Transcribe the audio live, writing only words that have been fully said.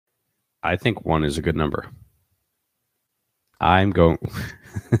I think 1 is a good number. I'm going.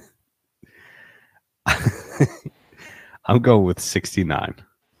 I'm going with 69.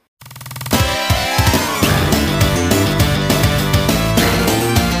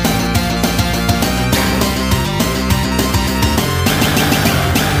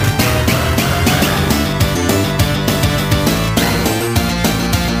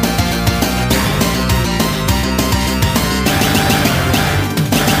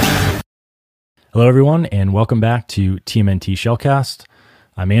 Hello, everyone, and welcome back to TMNT Shellcast.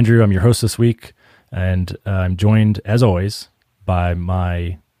 I'm Andrew. I'm your host this week, and I'm joined, as always, by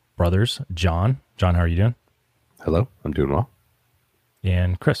my brothers, John. John, how are you doing? Hello, I'm doing well.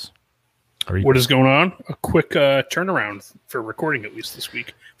 And Chris, how are you? What is going on? A quick turnaround for recording, at least this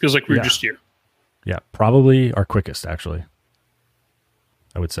week. Feels like we were just here. Yeah, probably our quickest, actually.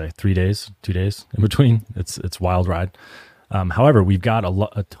 I would say 3 days, 2 days in between. It's wild ride. However, we've got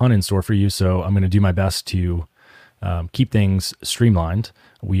a ton in store for you, so I'm going to do my best to keep things streamlined.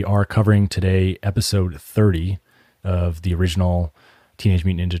 We are covering today episode 30 of the original Teenage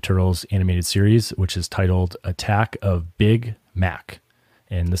Mutant Ninja Turtles animated series, which is titled Attack of Big Mac.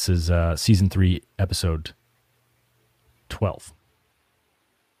 And this is season 3, episode 12.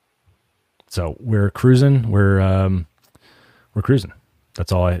 So we're cruising. We're cruising.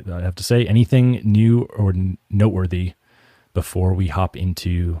 That's all I have to say. Anything new or noteworthy before we hop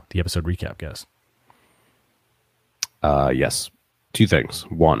into the episode recap, guys? Yes. 2 things.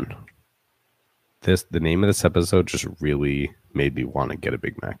 1, the name of this episode just really made me want to get a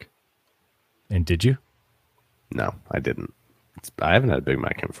Big Mac. And did you? No, I didn't. I haven't had a Big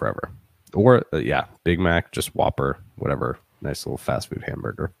Mac in forever. Or, Big Mac, just Whopper, whatever. Nice little fast food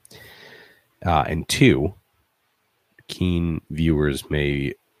hamburger. And 2, keen viewers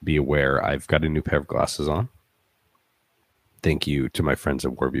may be aware I've got a new pair of glasses on. Thank you to my friends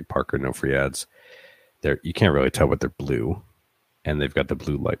at Warby Parker, no free ads. You can't really tell, but they're blue. And they've got the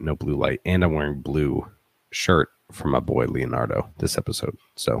blue light, no blue light. And I'm wearing blue shirt from my boy Leonardo this episode.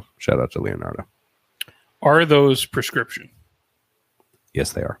 So shout out to Leonardo. Are those prescription?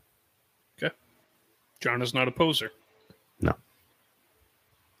 Yes, they are. Okay. John is not a poser. No.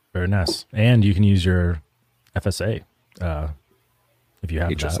 Very nice. And you can use your FSA if you have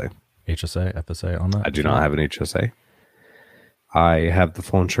HSA. that. HSA, FSA on that. I do not have an HSA. I have the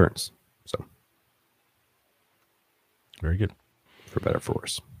full insurance. So very good. For better, for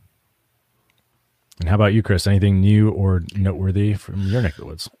worse. And how about you, Chris? Anything new or noteworthy from your neck of the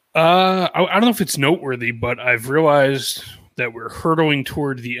woods? I don't know if it's noteworthy, but I've realized that we're hurtling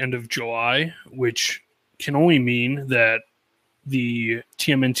toward the end of July, which can only mean that the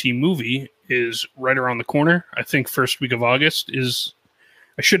TMNT movie is right around the corner. I think first week of August is...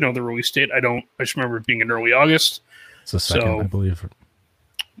 I should know the release date. I don't. I just remember it being in early August. It's the second, I believe.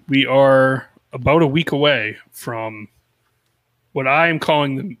 We are about a week away from what I am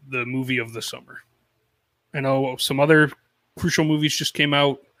calling the movie of the summer. I know some other crucial movies just came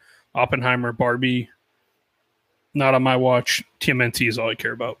out. Oppenheimer, Barbie. Not on my watch. TMNT is all I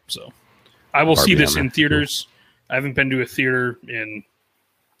care about. So I will see this in theaters. I haven't been to a theater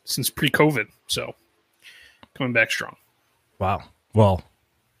since pre-COVID. So coming back strong. Wow. Well,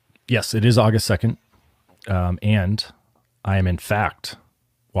 yes, it is August 2nd. And I am in fact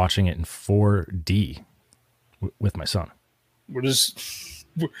watching it in 4D with my son. What's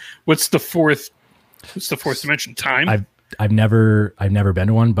the fourth dimension? Time? I've never been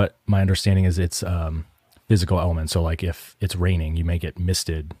to one, but my understanding is it's physical element. So like if it's raining, you may get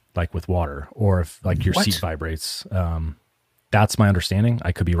misted like with water, or if like your seat vibrates. That's my understanding.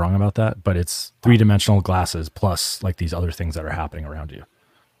 I could be wrong about that, but it's 3-dimensional glasses plus like these other things that are happening around you.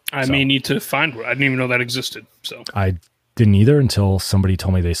 I may need to find one. I didn't even know that existed. So I didn't either until somebody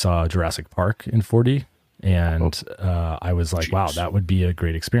told me they saw Jurassic Park in 4D. And I was like, wow, that would be a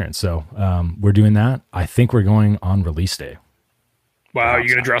great experience. So we're doing that. I think we're going on release day. Wow, are you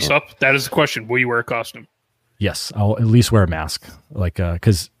going to dress up? That is the question. Will you wear a costume? Yes, I'll at least wear a mask. Like,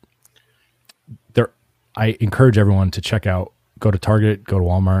 because I encourage everyone to check out, go to Target, go to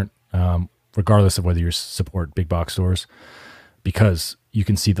Walmart, regardless of whether you support big box stores, because you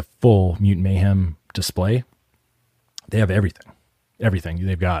can see the full Mutant Mayhem display. They have everything.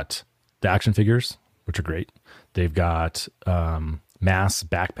 They've got the action figures, which are great. They've got mask,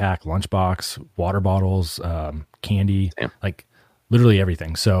 backpack, lunchbox, water bottles, candy, like literally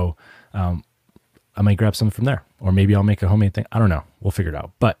everything. So I might grab some from there, or maybe I'll make a homemade thing. I don't know. We'll figure it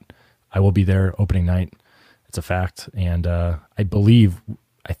out. But I will be there opening night. It's a fact. And I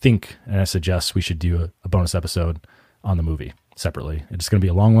think, and I suggest we should do a bonus episode on the movie separately. It's going to be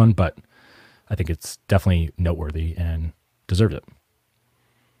a long one, but I think it's definitely noteworthy and deserves it.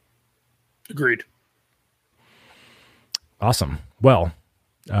 Agreed. Awesome. Well,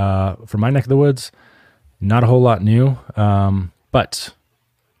 for my neck of the woods, not a whole lot new, but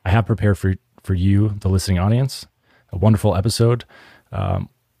I have prepared for you, the listening audience, a wonderful episode.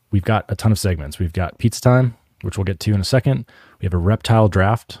 We've got a ton of segments. We've got pizza time, which we'll get to in a second. We have a reptile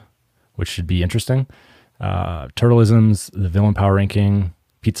draft, which should be interesting. Turtleisms, the villain power ranking,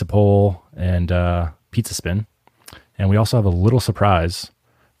 pizza poll, and pizza spin. And we also have a little surprise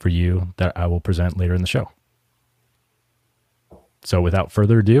for you that I will present later in the show. So without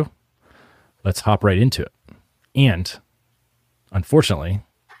further ado, let's hop right into it. And unfortunately,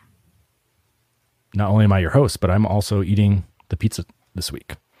 not only am I your host, but I'm also eating the pizza this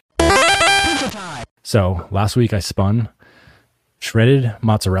week. So last week I spun shredded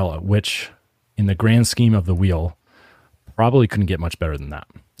mozzarella, which in the grand scheme of the wheel, probably couldn't get much better than that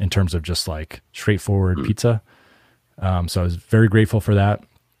in terms of just like straightforward pizza. So I was very grateful for that.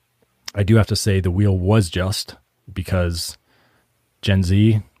 I do have to say the wheel was just because Gen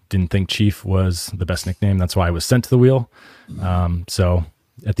Z didn't think Chief was the best nickname. That's why I was sent to the wheel. So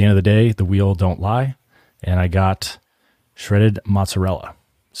at the end of the day, the wheel don't lie. And I got shredded mozzarella.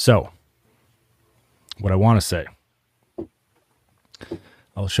 So what I want to say,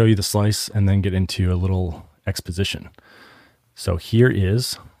 I'll show you the slice and then get into a little exposition. So here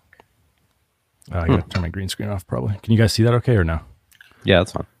is, I got to turn my green screen off probably. Can you guys see that okay or no? Yeah,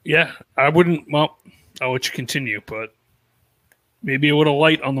 that's fine. Yeah, I wouldn't. Well, I'll let you continue, but maybe a little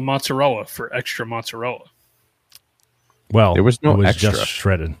light on the mozzarella for extra mozzarella. Well, there was no it was extra. just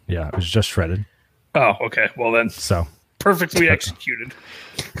shredded. Yeah, it was just shredded. Oh, okay. Well then, So perfectly executed.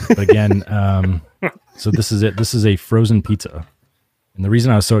 but again, so this is it. This is a frozen pizza. And the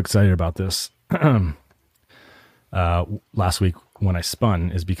reason I was so excited about this last week when I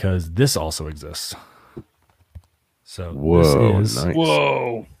spun is because this also exists. So Whoa, this is, nice.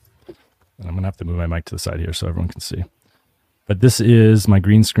 Whoa. and I'm going to have to move my mic to the side here so everyone can see. But this is my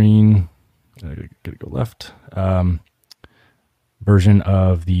green screen. I got to go left. Version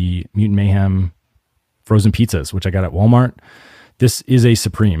of the Mutant Mayhem frozen pizzas, which I got at Walmart. This is a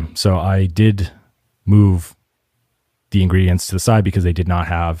Supreme. So I did move the ingredients to the side because they did not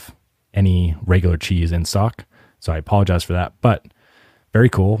have any regular cheese in stock. So I apologize for that, but very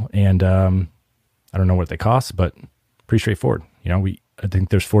cool. And I don't know what they cost, but pretty straightforward. You know, I think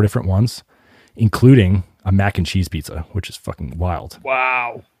there's 4 different ones, including a mac and cheese pizza, which is fucking wild.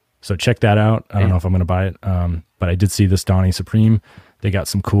 Wow. So check that out. I don't know if I'm going to buy it, but I did see this Donnie Supreme. They got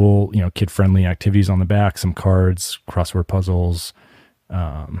some cool, kid-friendly activities on the back, some cards, crossword puzzles.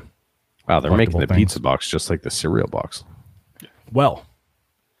 Wow, they're making the things. pizza box just like the cereal box. Well,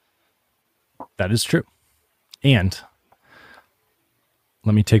 that is true. And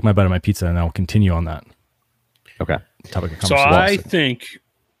let me take my bite of my pizza and I'll continue on that Okay. topic of So conversation. I think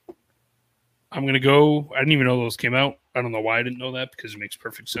I'm going to go. I didn't even know those came out. I don't know why I didn't know that because it makes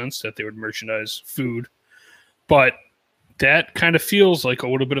perfect sense that they would merchandise food. But that kind of feels like a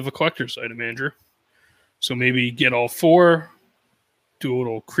little bit of a collector's item, Andrew. So maybe get all 4, do a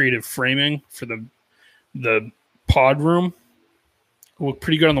little creative framing for the pod room. It'll look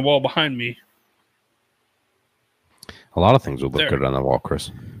pretty good on the wall behind me. A lot of things would look There. good on the wall,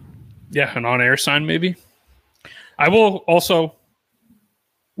 Chris. Yeah, an on-air sign maybe. I will also,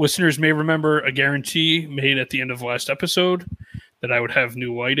 listeners may remember a guarantee made at the end of last episode that I would have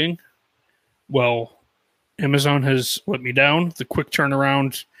new lighting. Well, Amazon has let me down. The quick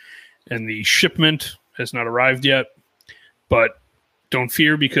turnaround and the shipment has not arrived yet. But don't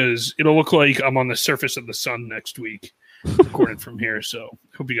fear because it'll look like I'm on the surface of the sun next week, recorded from here. So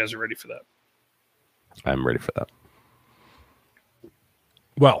hope you guys are ready for that. I'm ready for that.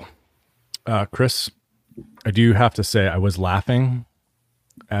 Well, Chris, I do have to say I was laughing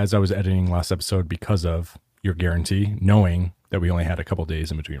as I was editing last episode because of your guarantee, knowing that we only had a couple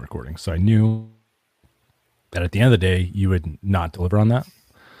days in between recordings. So I knew that at the end of the day, you would not deliver on that.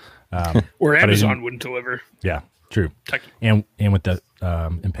 Or But I Amazon didn't- wouldn't deliver. Yeah, true. Technically. And with the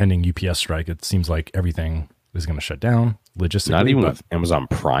impending UPS strike, it seems like everything is going to shut down logistically. Not even but- with Amazon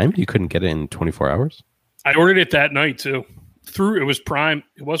Prime? You couldn't get it in 24 hours? I ordered it that night too. It was Prime,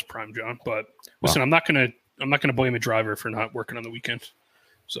 John. But listen, I'm not gonna blame a driver for not working on the weekend.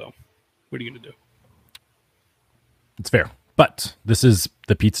 So, what are you gonna do? It's fair. But this is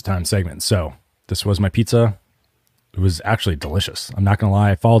the pizza time segment. So this was my pizza. It was actually delicious. I'm not going to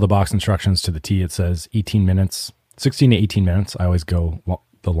lie. I follow the box instructions to the T. It says 18 minutes, 16 to 18 minutes. I always go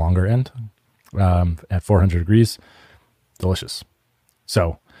the longer end at 400 degrees. Delicious.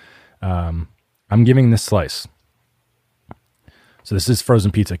 So I'm giving this slice. So this is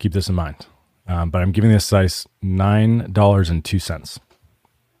frozen pizza. Keep this in mind. But I'm giving this slice $9.02.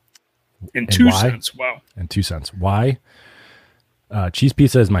 And And 2 why? cents. Wow. And 2 cents. Why? Cheese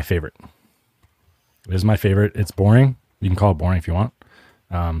pizza is my favorite. It is my favorite. It's boring. You can call it boring if you want,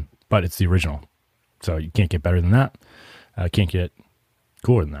 but it's the original. So you can't get better than that. Can't get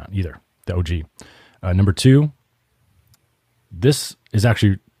cooler than that either. The OG. Number 2, this is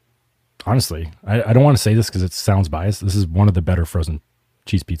actually, honestly, I don't want to say this because it sounds biased. This is one of the better frozen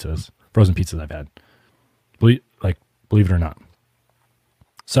pizzas I've had. Believe it or not.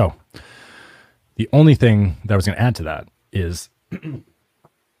 So the only thing that I was going to add to that is I'm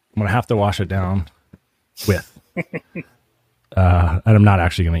going to have to wash it down with, and I'm not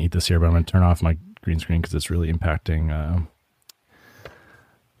actually going to eat this here, but I'm going to turn off my green screen because it's really impacting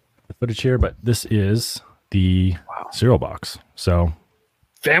the footage here. But this is the cereal box. So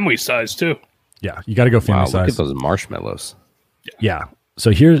Family size, too. yeah, you got to go family Wow, look at size. those marshmallows. Yeah.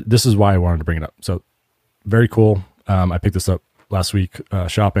 So this is why I wanted to bring it up. So very cool. I picked this up last week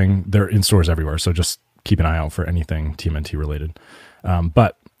shopping. They're in stores everywhere. So just keep an eye out for anything TMNT related.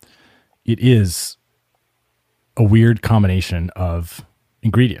 But it is a weird combination of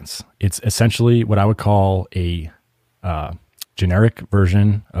ingredients. It's essentially what I would call a generic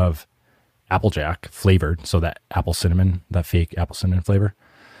version of Applejack flavored. So that apple cinnamon, that fake apple cinnamon flavor.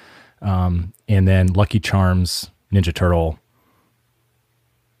 And then Lucky Charms, Ninja Turtle,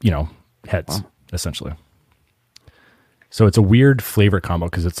 heads, essentially. So it's a weird flavor combo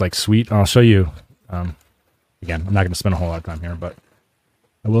because it's like sweet. And I'll show you. Again, I'm not going to spend a whole lot of time here, but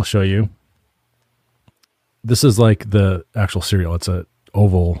I will show you. This is like the actual cereal. It's a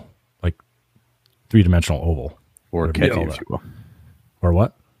oval, like 3-dimensional oval. Or a Whatever you kitty, call if that. you will. Or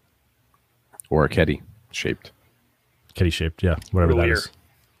what? Or a kitty shaped. Kitty shaped, yeah, whatever Real that weird. is.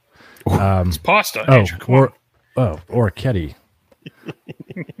 It's pasta. Andrew, come on. Or a ketty.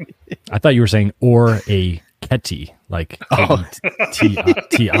 I thought you were saying or a ketty, like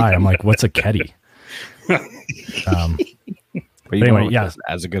T-I. I'm like, what's a ketty? But you anyway, know, yeah.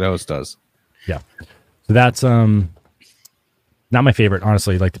 as a good host does. Yeah. So that's not my favorite,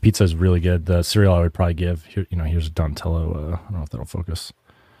 honestly. Like the pizza is really good. The cereal I would probably give here, here's a Donatello. I don't know if that'll focus.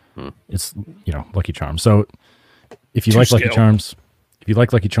 It's Lucky Charms. So if you To like Lucky scale. Charms,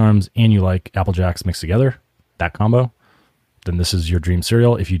 and you like Apple Jacks mixed together, that combo, then this is your dream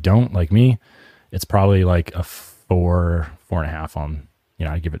cereal. If you don't, like me, it's probably like a 4.5 on,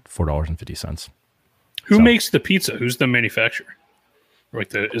 I give it $4.50. Who makes the pizza? Who's the manufacturer?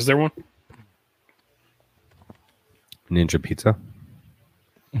 Is there one? Ninja Pizza.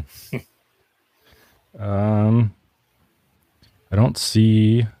 I don't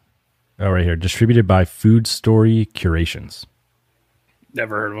see. Oh, right here. Distributed by Food Story Curations.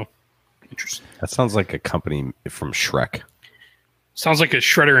 Never heard of them. Interesting. That sounds like a company from Shrek. Sounds like a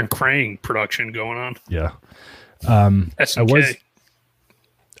Shredder and Krang production going on. Yeah. SNK.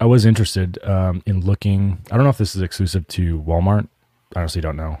 I was interested in looking. I don't know if this is exclusive to Walmart. I honestly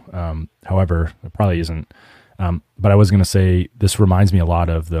don't know. However, it probably isn't. But I was going to say this reminds me a lot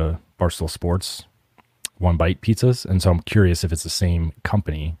of the Barstool Sports One Bite pizzas, and so I'm curious if it's the same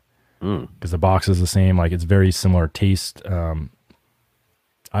company because the box is the same. Like it's very similar taste.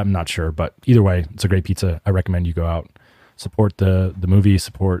 I'm not sure, but either way, it's a great pizza. I recommend you go out, support the movie,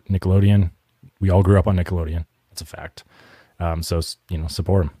 support Nickelodeon. We all grew up on Nickelodeon. That's a fact. So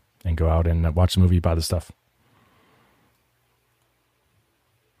support them and go out and watch the movie, buy the stuff.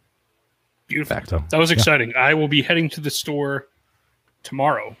 Beautiful. So, That was exciting. I will be heading to the store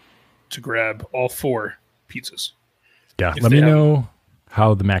tomorrow to grab all 4 pizzas. Yeah, If let they me have know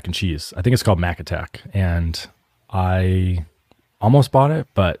how the mac and cheese. I think it's called Mac Attack, and I almost bought it,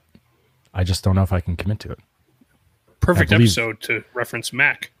 but I just don't know if I can commit to it. Perfect I believe- episode to reference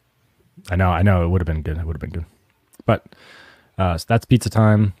Mac. I know it would have been good. But so that's pizza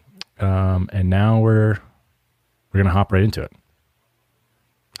time, and now we're gonna hop right into it.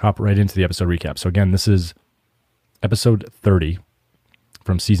 Hop right into the episode recap. So again, this is episode 30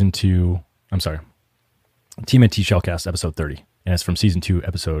 from season 2. I'm sorry, TMNT Shellcast episode 30, and it's from season 2,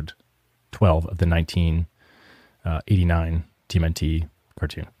 episode 12 of the 1989 TMNT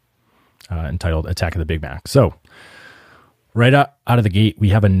cartoon entitled "Attack of the Big Mac." So right out of the gate, we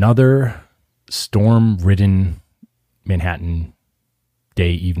have another storm-ridden Manhattan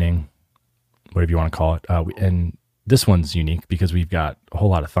day, evening, whatever you want to call it. And this one's unique because we've got a whole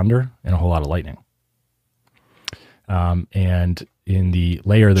lot of thunder and a whole lot of lightning. And in the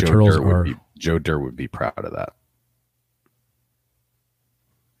layer, the turtles are... Joe Dirt would be proud of that.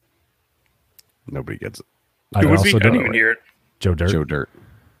 Nobody gets it. I It would be. also I didn't don't... even hear it. Joe Dirt. Joe Dirt.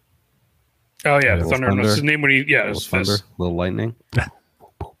 Oh yeah, Little Thunder. thunder. What's his name when he? Yeah, Little his thunder, fist. little lightning.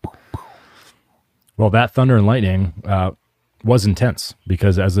 Well, that thunder and lightning was intense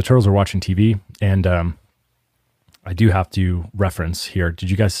because as the Turtles were watching TV, and I do have to reference here.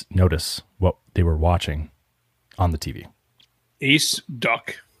 Did you guys notice what they were watching on the TV? Ace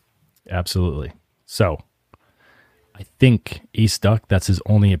Duck. Absolutely. So I think Ace Duck, that's his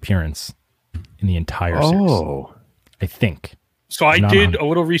only appearance in the entire series. Oh, I think. So I did a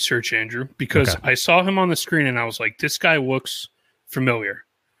little research, Andrew, because Okay. I saw him on the screen and I was like, this guy looks familiar.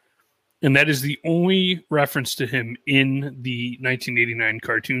 And that is the only reference to him in the 1989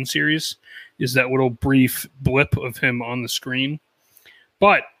 cartoon series, is that little brief blip of him on the screen.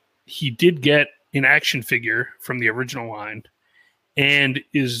 But he did get an action figure from the original line and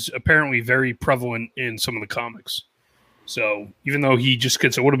is apparently very prevalent in some of the comics. So even though he just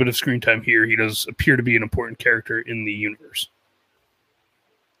gets a little bit of screen time here, he does appear to be an important character in the universe.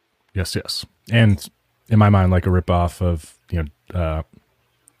 Yes, yes. And in my mind, like a ripoff of,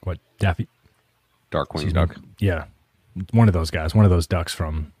 what, Daffy? Darkwing Duck. Yeah. One of those guys, one of those ducks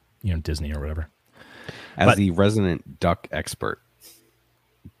from, Disney or whatever. As the resident duck expert,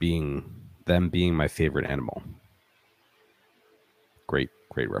 being my favorite animal. Great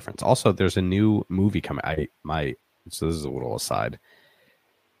reference. Also, there's a new movie coming. So this is a little aside.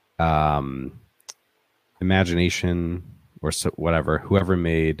 Imagination or whatever. Whoever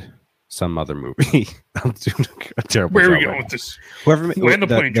made some other movie. I'm doing a terrible Where are job we going right with this? Whoever made Land the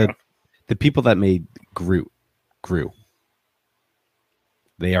plane, John. the people that made Gru.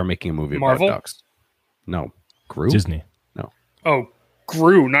 They are making a movie Marvel? about ducks. No, Gru. Disney. No, Oh,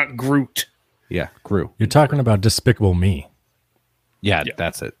 Gru, not Groot. yeah, Gru. You're talking about Despicable Me. Yeah,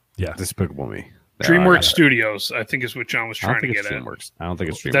 that's it. Yeah. Despicable Me. DreamWorks Studios, I think is what John was I don't trying to think get it's at. DreamWorks. I don't think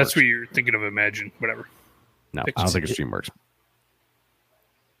it's DreamWorks. That's what you're thinking of. Imagine, whatever. No, I don't think it's DreamWorks.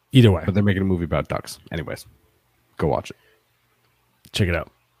 Either way, But they're making a movie about ducks. Anyways, go watch it. check it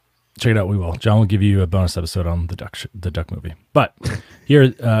out. Check it out. We will. John will give you a bonus episode on the duck movie. But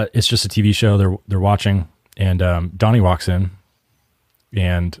here, it's just a TV show. They're watching, and Donnie walks in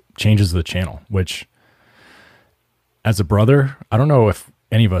and changes the channel. Which, as a brother, I don't know if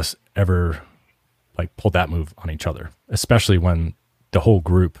any of us ever like pulled that move on each other, especially when the whole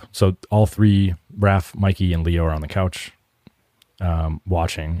group. So all three, Raph, Mikey, and Leo are on the couch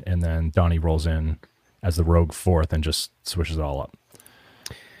watching, and then Donnie rolls in as the rogue fourth and just switches it all up.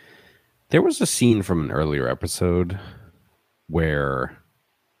 There was a scene from an earlier episode where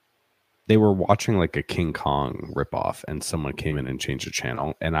they were watching like a King Kong ripoff, and someone came in and changed the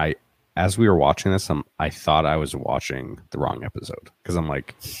channel. And as we were watching this, I thought I was watching the wrong episode because I'm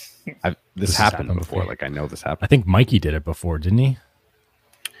like, this happened before. Like I know this happened. I think Mikey did it before, didn't he?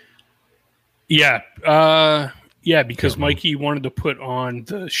 Yeah. Because Mikey wanted to put on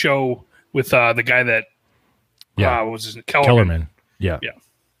the show with the guy that what was his name? Kellerman. Yeah. Yeah.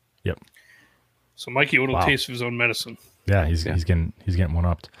 Yep. So Mikey, a little taste of his own medicine. Yeah, he's getting one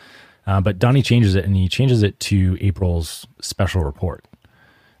upped. But Donnie changes it, and he changes it to April's special report,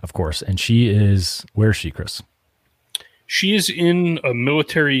 of course. And where is she, Chris? She is in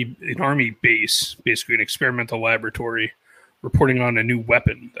an army base, basically an experimental laboratory, reporting on a new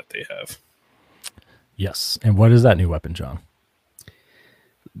weapon that they have. Yes. And what is that new weapon, John?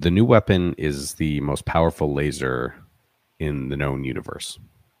 The new weapon is the most powerful laser in the known universe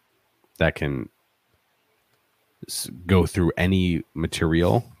that can go through any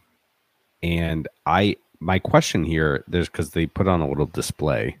material. And my question here, because they put on a little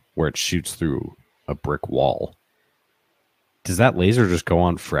display where it shoots through a brick wall. Does that laser just go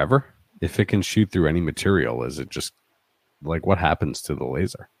on forever? If it can shoot through any material, is it just like what happens to the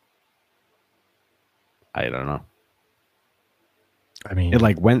laser? I don't know. I mean,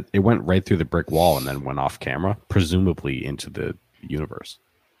 It went right through the brick wall and then went off camera, presumably into the universe.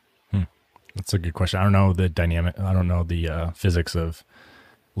 that's a good question. I don't know the dynamic. I don't know the physics of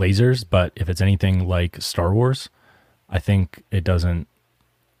lasers, but if it's anything like Star Wars, I think it doesn't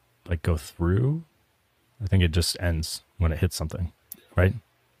like go through. I think it just ends when it hits something, right?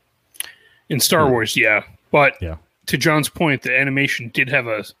 In Star Wars, yeah. But Yeah. to John's point, the animation did have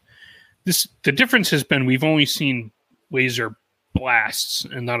the difference has been we've only seen laser blasts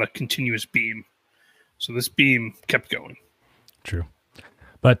and not a continuous beam. So this beam kept going. True.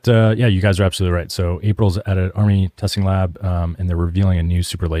 But yeah, you guys are absolutely right. So April's at an Army testing lab, and they're revealing a new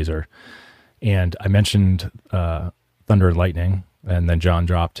super laser. And I mentioned Thunder and Lightning, and then John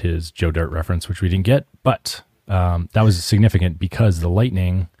dropped his Joe Dirt reference, which we didn't get. But that was significant because the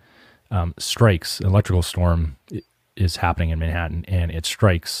lightning strikes, an electrical storm is happening in Manhattan, and it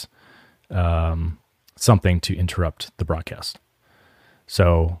strikes something to interrupt the broadcast.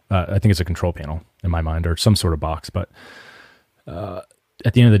 So I think it's a control panel in my mind, or some sort of box. But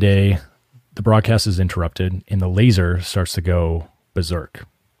at the end of the day, the broadcast is interrupted and the laser starts to go berserk.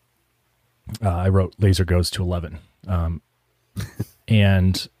 I wrote laser goes to 11.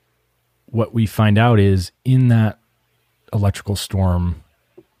 And what we find out is in that electrical storm,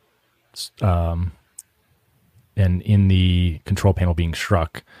 and in the control panel being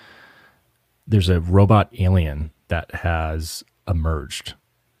struck, there's a robot alien that has emerged.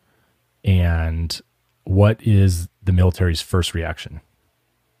 And what is the military's first reaction?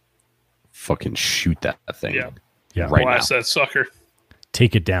 Fucking shoot that thing. Yeah. Right Blast now. that sucker.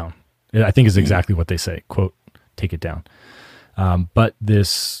 Take it down. I think is exactly what they say. Quote, take it down. But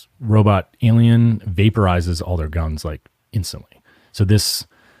this robot alien vaporizes all their guns like instantly. So this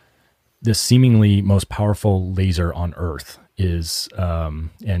seemingly most powerful laser on Earth is,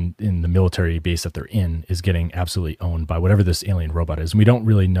 and in the military base that they're in, is getting absolutely owned by whatever this alien robot is. And we don't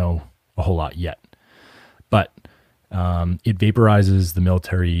really know a whole lot yet. But it vaporizes the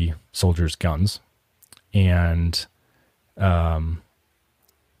military soldiers' guns, and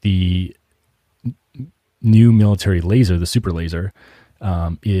the new military laser, the super laser,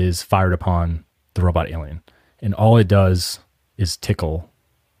 is fired upon the robot alien. And all it does is tickle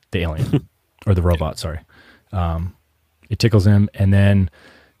the alien, or the robot, sorry. It tickles him, and then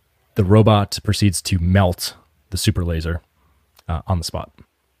the robot proceeds to melt the super laser on the spot.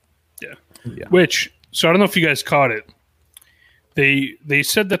 Yeah. Which, so I don't know if you guys caught it. They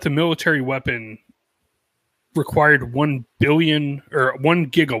said that the military weapon required 1 billion or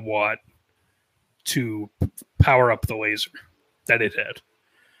 1 gigawatt to power up the laser that it had.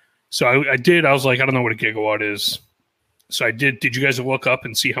 So I was like, I don't know what a gigawatt is. So I did. Did you guys look up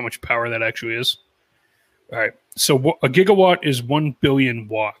and see how much power that actually is? All right. So a gigawatt is 1 billion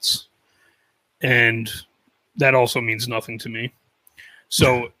watts. And that also means nothing to me.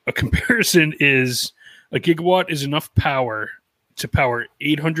 So a comparison is a gigawatt is enough power to power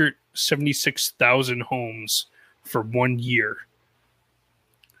 876,000 homes for 1 year,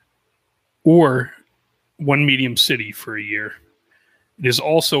 or one medium city for a year. It is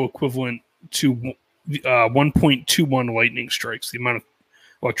also equivalent to 1.21 lightning strikes, the amount of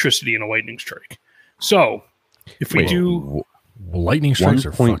electricity in a lightning strike. So if we do lightning strikes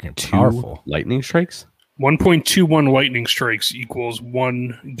are fucking powerful. Lightning strikes? 1.21 lightning strikes equals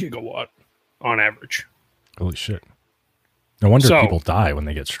 1 gigawatt on average. Holy shit. No wonder people die when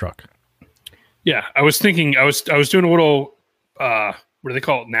they get struck. Yeah, I was thinking, I was doing a little, what do they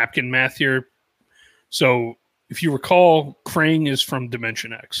call it, napkin math here. So if you recall, Krang is from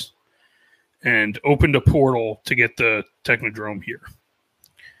Dimension X and opened a portal to get the Technodrome here.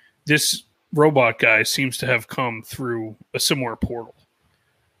 This robot guy seems to have come through a similar portal.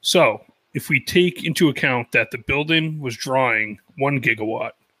 So if we take into account that the building was drawing 1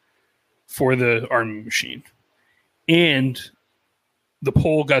 gigawatt for the army machine, and the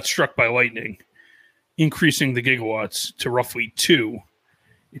pole got struck by lightning, increasing the gigawatts to roughly 2,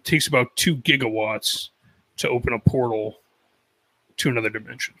 it takes about 2 gigawatts to open a portal to another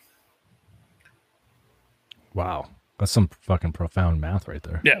dimension. Wow. That's some fucking profound math right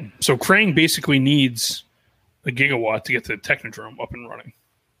there. Yeah. So Krang basically needs a gigawatt to get the Technodrome up and running.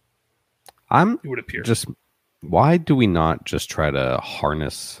 It would appear. Why do we not just try to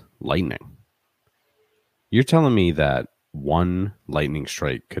harness lightning? You're telling me that one lightning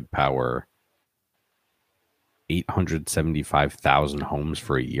strike could power 875,000 homes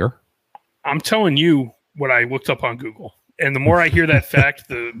for a year? I'm telling you what I looked up on Google. And the more I hear that fact,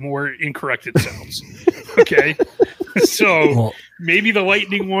 the more incorrect it sounds. Okay? So maybe the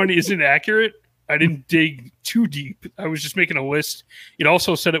lightning one isn't accurate. I didn't dig too deep. I was just making a list. It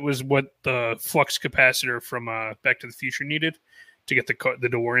also said it was what the flux capacitor from Back to the Future needed to get the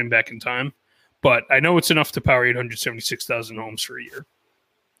DeLorean back in time. But I know it's enough to power 876,000 homes for a year.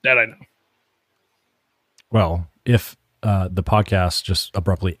 That I know. Well, if the podcast just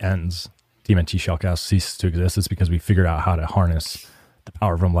abruptly ends, TMNT Shellcast ceases to exist, it's because we figured out how to harness the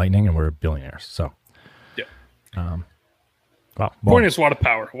power from lightning, and we're billionaires. So, yeah. Wow. Point is, a lot of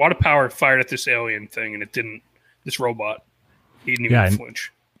power fired at this alien thing, and it didn't. This robot, he didn't even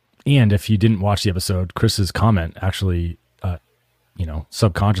flinch. And if you didn't watch the episode, Chris's comment actually,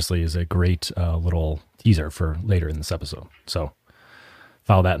 subconsciously is a great little teaser for later in this episode. So,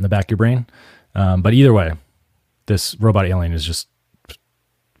 file that in the back of your brain. But either way, this robot alien is just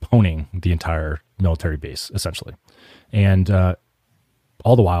honing the entire military base, essentially. And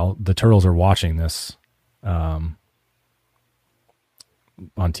all the while, the turtles are watching this on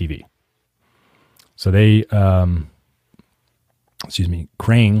TV. So they,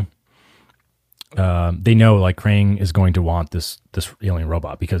 Krang, they know like Krang is going to want this alien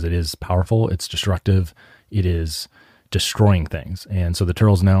robot because it is powerful, it's destructive, it is destroying things. And so the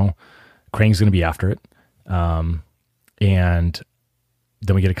turtles know Krang's going to be after it. And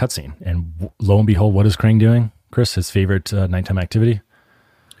then we get a cutscene. And lo and behold, what is Krang doing? Chris, his favorite nighttime activity?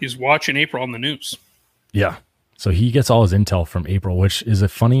 He's watching April on the news. Yeah. So he gets all his intel from April, which is a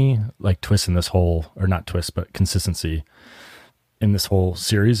funny like twist in this whole, or not twist, but consistency in this whole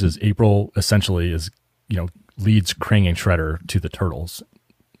series. Is April essentially is, leads Krang and Shredder to the Turtles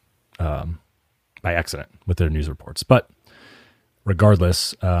by accident with their news reports. But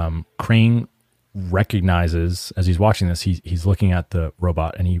regardless, Krang recognizes, as he's watching this, he's looking at the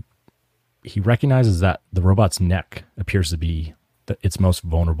robot, and he recognizes that the robot's neck appears to be its most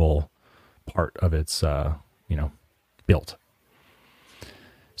vulnerable part of its built.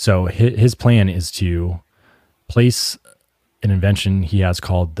 So his plan is to place an invention he has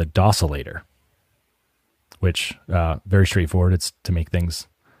called the docillator, which very straightforward. It's to make things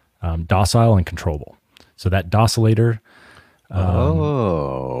docile and controllable. So that docillator.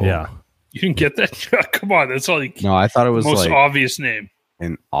 Yeah. You didn't get that? Come on, that's all. No, I thought it was the most like obvious name.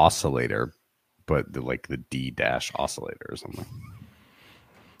 An oscillator, but like the D- oscillator or something.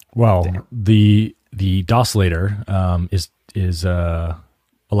 Well, the docillator is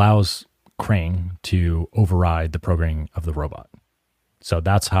allows Krang to override the programming of the robot. So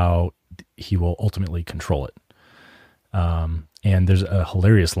that's how he will ultimately control it. And there's a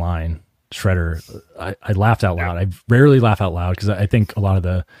hilarious line. Shredder, I laughed out loud. I rarely laugh out loud because I think a lot of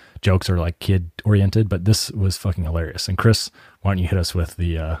the jokes are like kid oriented, but this was fucking hilarious. And Chris, why don't you hit us with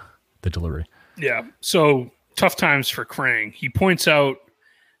the delivery? Yeah. So tough times for Krang. He points out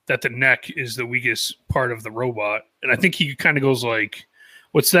that the neck is the weakest part of the robot. And I think he kind of goes like,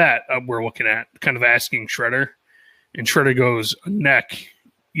 what's that we're looking at? Kind of asking Shredder. And Shredder goes, a neck.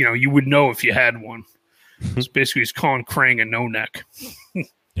 You would know if you had one. So basically he's calling Krang a no neck.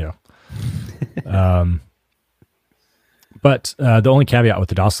 Yeah. But the only caveat with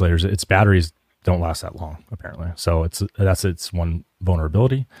the docilators, its batteries don't last that long, apparently. So that's its one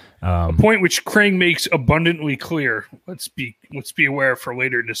vulnerability. A point which Krang makes abundantly clear. Let's be aware for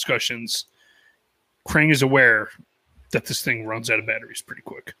later discussions. Krang is aware that this thing runs out of batteries pretty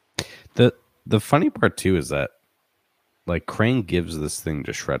quick. The funny part too is that like Krang gives this thing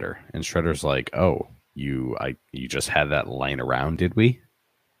to Shredder, and Shredder's like, "Oh, you just had that lying around, did we?"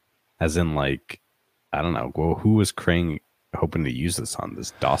 As in, like, I don't know. Well, who was Krang hoping to use this on?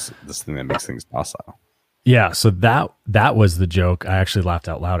 This thing that makes things docile. Yeah, so that was the joke I actually laughed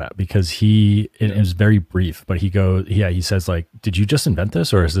out loud at, because it was very brief, but he says like, did you just invent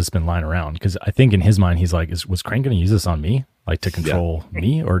this, or has this been lying around? Because I think in his mind he's like, was Krang going to use this on me, like to control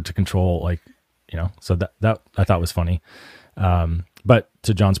me, or to control like, so that I thought was funny. But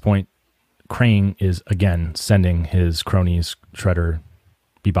to John's point, Krang is again sending his cronies Shredder,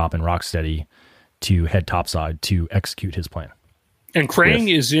 Bebop, and Rocksteady to head topside to execute his plan. And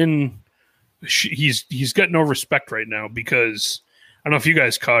Krang is in. He's got no respect right now, because I don't know if you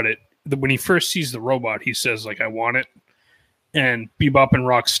guys caught it. When he first sees the robot, he says like, "I want it," and Bebop and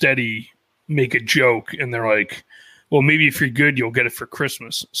Rocksteady make a joke, and they're like, "Well, maybe if you're good, you'll get it for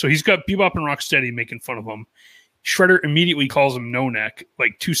Christmas." So he's got Bebop and Rocksteady making fun of him. Shredder immediately calls him no neck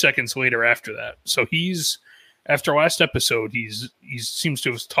like 2 seconds later after that. So he's, after last episode, he seems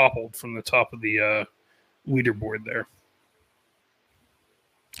to have toppled from the top of the leaderboard there.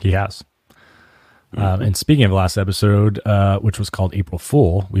 He has. And speaking of last episode, which was called April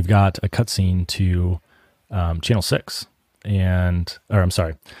Fool, we've got a cutscene to Channel 6. We have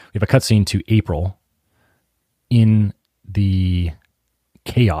a cutscene to April in the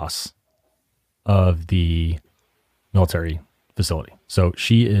chaos of the military facility. So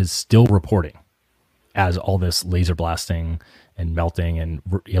she is still reporting as all this laser blasting and melting and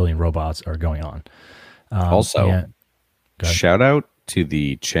alien robots are going on. Also, shout out to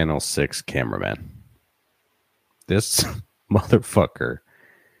the Channel 6 cameraman. This motherfucker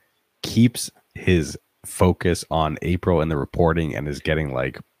keeps his focus on April and the reporting, and is getting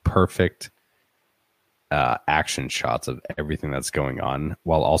like perfect action shots of everything that's going on,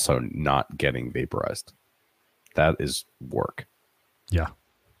 while also not getting vaporized. That is work. Yeah.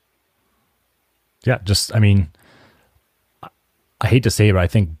 Yeah. Just, I mean, I hate to say it, but I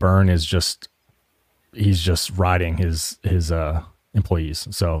think Byrne is he's just riding his employees.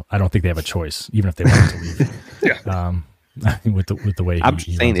 So I don't think they have a choice, even if they want to leave. Yeah. with the way I'm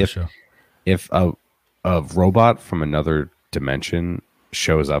just saying, if a robot from another dimension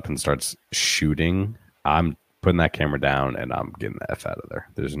shows up and starts shooting, I'm putting that camera down and I'm getting the F out of there.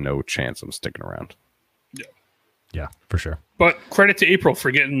 There's no chance I'm sticking around. Yeah, for sure. But credit to April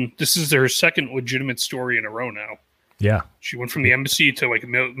for getting, this is their second legitimate story in a row now. Yeah. She went from the embassy to like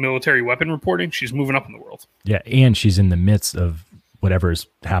military weapon reporting. She's moving up in the world. Yeah, and she's in the midst of whatever is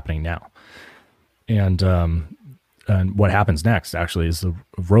happening now. And what happens next actually is the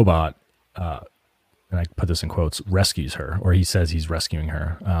robot, and I put this in quotes, rescues her, or he says he's rescuing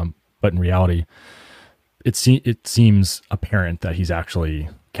her. But in reality, it seems apparent that he's actually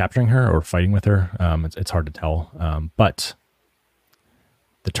capturing her or fighting with her. It's hard to tell. But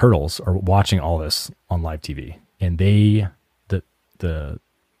the turtles are watching all this on live TV, and the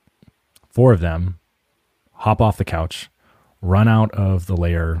 4 of them hop off the couch, run out of the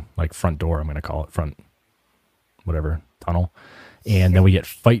lair, like front door, I'm going to call it front, whatever, tunnel. And then we get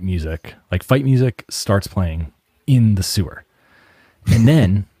fight music. Like fight music starts playing in the sewer. And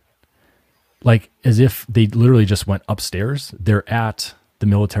then, like as if they literally just went upstairs, they're at the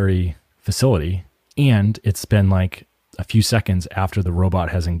military facility, and it's been like a few seconds after the robot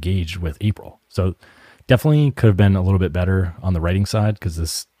has engaged with April. So definitely could have been a little bit better on the writing side, because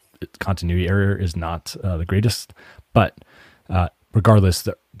this continuity error is not the greatest. But regardless,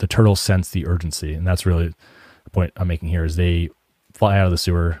 the turtles sense the urgency, and that's really the point I'm making here, is they fly out of the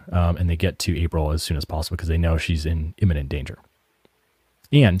sewer and they get to April as soon as possible because they know she's in imminent danger.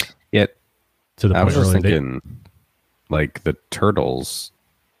 And yet, to the I point was just earlier, thinking, like the turtles,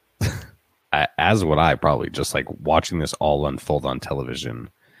 as would I probably, just like watching this all unfold on television,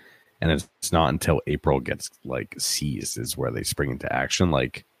 and it's not until April gets like seized is where they spring into action.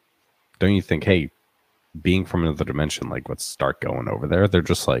 Like, don't you think, hey, being from another dimension, like let's start going over there? They're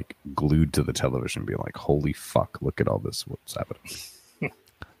just like glued to the television, being like, holy fuck, look at all this, what's happening.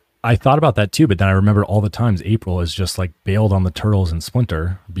 I thought about that too, but then I remember all the times April is just like bailed on the turtles and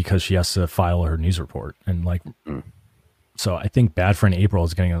Splinter because she has to file her news report. And like, so I think Bad Friend April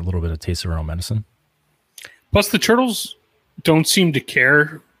is getting a little bit of taste of her own medicine. Plus, the turtles don't seem to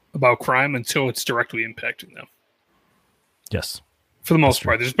care about crime until it's directly impacting them. Yes. For the most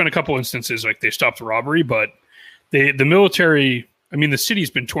part. There's been a couple instances like they stopped the robbery, but the military, I mean, the city's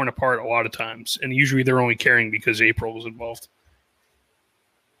been torn apart a lot of times, and usually they're only caring because April was involved.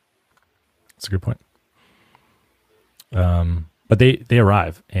 That's a good point. But they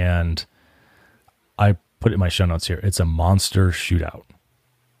arrive, and I put it in my show notes here. It's a monster shootout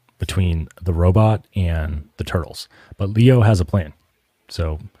between the robot and the turtles. But Leo has a plan.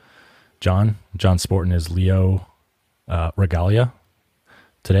 So John Sporton is Leo Regalia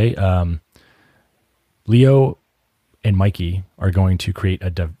today. Leo and Mikey are going to create a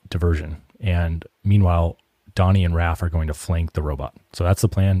diversion. And meanwhile, Donnie and Raph are going to flank the robot. So that's the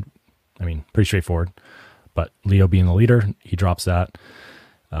plan. I mean, pretty straightforward. But Leo being the leader, he drops that.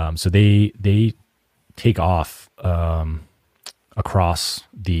 So they take off across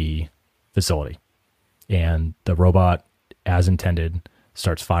the facility. And the robot, as intended,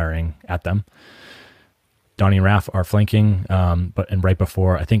 starts firing at them. Donnie and Raph are flanking, but right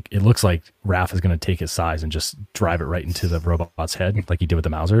before, I think it looks like Raph is going to take his size and just drive it right into the robot's head, like he did with the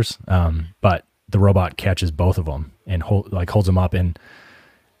Mausers. But the robot catches both of them and holds them up. And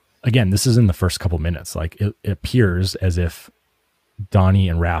again, this is in the first couple minutes. Like it appears as if Donnie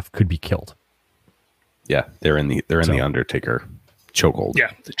and Raph could be killed. Yeah, they're in the Undertaker chokehold.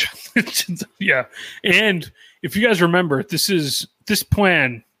 Yeah, yeah. And if you guys remember, this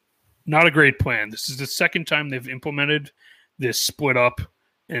plan. Not a great plan. This is the second time they've implemented this split up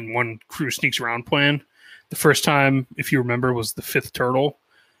and one crew sneaks around plan. The first time, if you remember, was the 5th turtle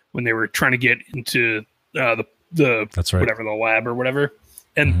when they were trying to get into the That's right. whatever, the lab or whatever.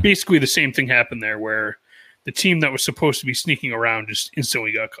 And basically the same thing happened there where the team that was supposed to be sneaking around just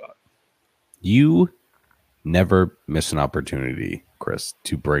instantly got caught. You never miss an opportunity, Chris,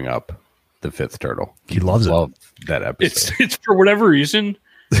 to bring up the 5th turtle. He loves it. That episode. It's for whatever reason.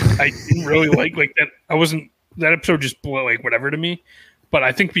 I didn't really like that. That episode just blew like whatever to me, but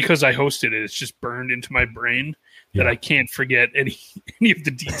I think because I hosted it, it's just burned into my brain that I can't forget any of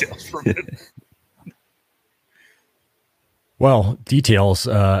the details from it. Well, details,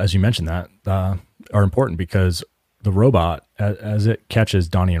 as you mentioned that, are important because the robot, as it catches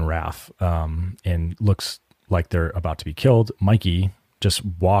Donnie and Raph and looks like they're about to be killed, Mikey just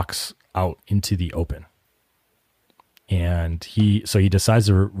walks out into the open. And he decides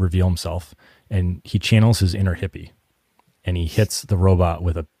to reveal himself, and he channels his inner hippie, and he hits the robot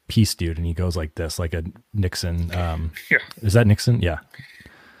with a peace dude, and he goes like this, like a Nixon. Is that Nixon? Yeah.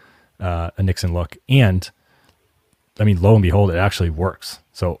 A Nixon look. And I mean, lo and behold, it actually works.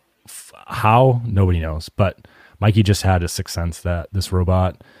 So how? Nobody knows. But Mikey just had a sixth sense that this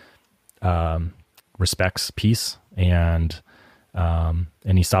robot respects peace, and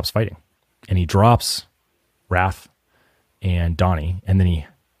he stops fighting, and he drops Raph and Donnie, and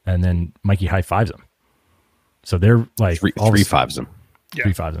then Mikey high fives him. So they're like three fives him. Yeah.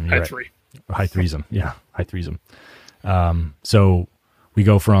 3 5s him. High Right. three. High threes him. Yeah. High threes him. So we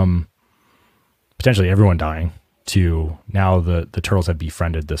go from potentially everyone dying to now the turtles have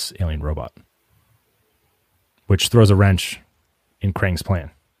befriended this alien robot, which throws a wrench in Krang's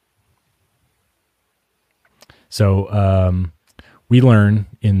plan. So we learn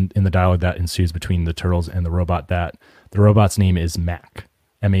in the dialogue that ensues between the turtles and the robot that the robot's name is MACC,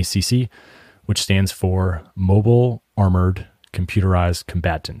 M-A-C-C, which stands for Mobile Armored Computerized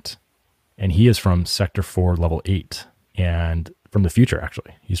Combatant. And he is from Sector 4, Level 8, and from the future,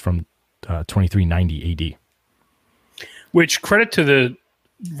 actually. He's from 2390 AD. Which, credit to the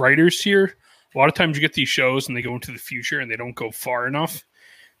writers here, a lot of times you get these shows and they go into the future and they don't go far enough.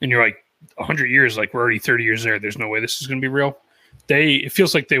 And you're like, 100 years, like we're already 30 years there. There's no way this is going to be real. It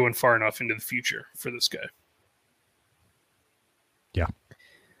feels like they went far enough into the future for this guy. Yeah.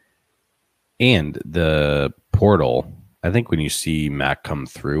 And the portal, I think when you see Mac come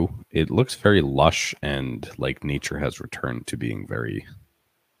through, it looks very lush and like nature has returned to being very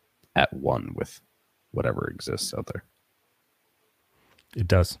at one with whatever exists out there. It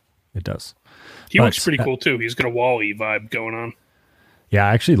does. It does. He looks pretty cool too. He's got a Wall-E vibe going on. Yeah,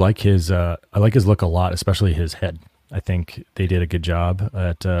 I actually like his look a lot, especially his head. I think they did a good job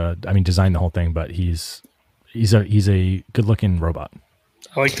at design the whole thing, but he's a good looking robot.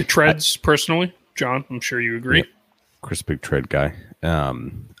 I like the treads personally. John, I'm sure you agree. Yep. Chris, big tread guy.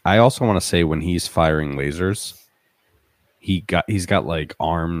 I also want to say when he's firing lasers, he's got like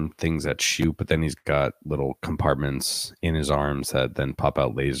arm things that shoot, but then he's got little compartments in his arms that then pop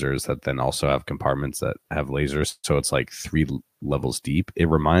out lasers that then also have compartments that have lasers. So it's like 3 levels deep. It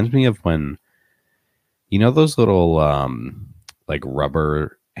reminds me of when, you know, those little like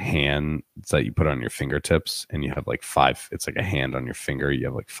rubber hands that you put on your fingertips and you have like 5, it's like a hand on your finger. You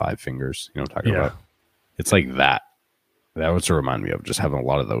have like 5 fingers. You know what I'm talking about? It's like that. That was to remind me of just having a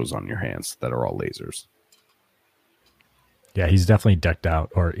lot of those on your hands that are all lasers. Yeah, he's definitely decked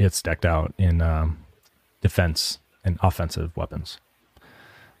out, or it's decked out in defense and offensive weapons.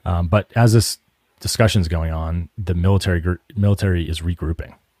 But as this discussion's going on, the military is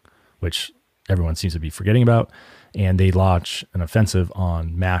regrouping, which everyone seems to be forgetting about, and they launch an offensive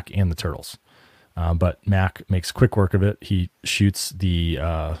on MACC and the turtles. But MACC makes quick work of it. He shoots the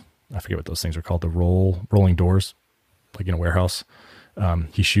I forget what those things are called, the rolling doors, like in a warehouse.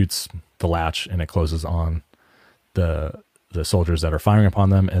 He shoots the latch and it closes on the soldiers that are firing upon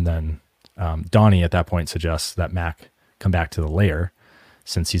them. And then Donnie at that point suggests that MACC come back to the lair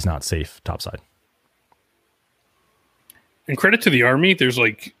since he's not safe topside. And credit to the Army. There's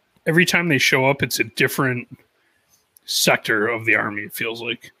like, every time they show up, it's a different sector of the Army, it feels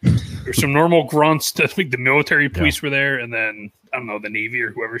like. There's some normal grunts that like the military police were there, and then, I don't know, the Navy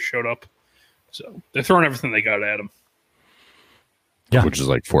or whoever showed up. So they're throwing everything they got at them. Yeah. Which is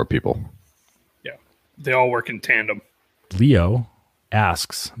like 4 people. Yeah. They all work in tandem. Leo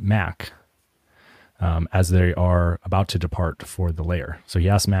asks MACC as they are about to depart for the lair. So he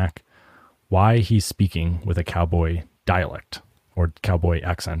asks MACC why he's speaking with a cowboy dialect or cowboy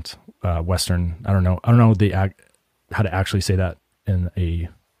accent, Western. I don't know how to actually say that in a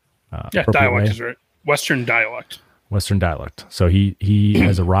dialect way. Is right. Western dialect. So he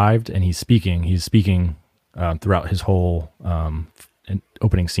has arrived and he's speaking throughout his whole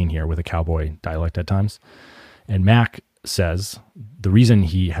opening scene here with a cowboy dialect at times. And MACC says the reason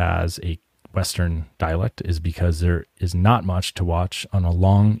he has a Western dialect is because there is not much to watch on a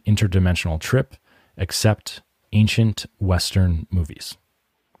long interdimensional trip except ancient Western movies.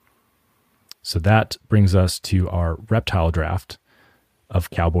 So that brings us to our reptile draft of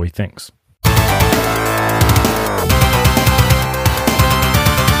cowboy things.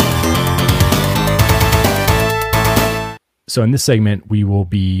 So in this segment, we will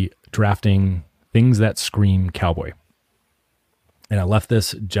be drafting things that scream cowboy. And I left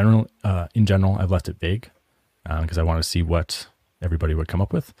this in general, I've left it vague because I want to see what everybody would come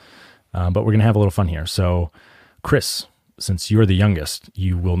up with. But we're going to have a little fun here. So, Chris, since you're the youngest,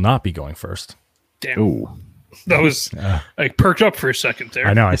 you will not be going first. Damn. Ooh. That was I perked up for a second there.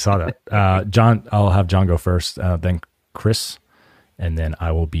 I know, I saw that. John, I'll have John go first, then Chris, and then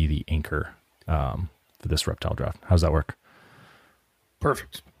I will be the anchor for this reptile draft. How's that work?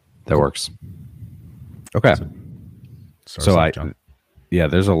 Perfect. That works. Okay. So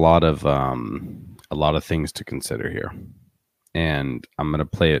there's a lot of things to consider here, and I'm going to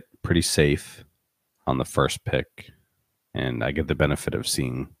play it pretty safe on the first pick, and I get the benefit of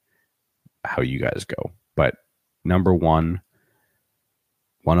seeing how you guys go. But number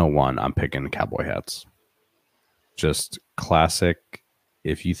 101, I'm picking cowboy hats. Just classic.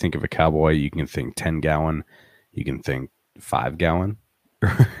 If you think of a cowboy, you can think 10-gallon, you can think 5-gallon,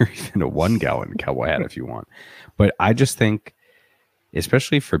 or even a 1-gallon cowboy hat if you want. But I just think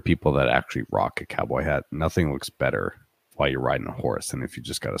especially for people that actually rock a cowboy hat. Nothing looks better while you're riding a horse than if you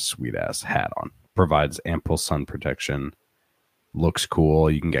just got a sweet ass hat on. Provides ample sun protection, looks cool.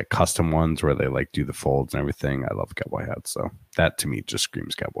 You can get custom ones where they like do the folds and everything. I love cowboy hats, so that to me just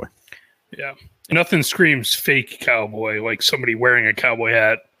screams cowboy. Yeah, nothing screams fake cowboy like somebody wearing a cowboy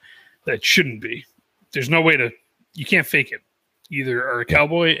hat that shouldn't be. There's no way to, you can't fake it. Either are a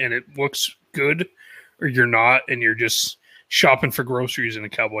cowboy and it looks good, or you're not, and you're just shopping for groceries in a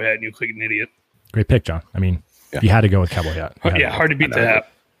cowboy hat and you look like an idiot. Great pick, John. I mean, you had to go with cowboy hat. Yeah, hard to beat the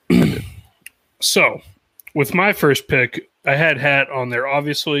hat. So, with my first pick, I had hat on there,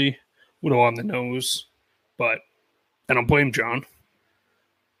 obviously, little on the nose, but I don't blame John.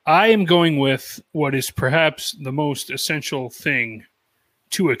 I am going with what is perhaps the most essential thing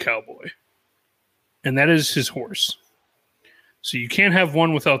to a cowboy, and that is his horse. So you can't have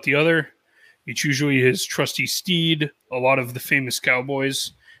one without the other. It's usually his trusty steed. A lot of the famous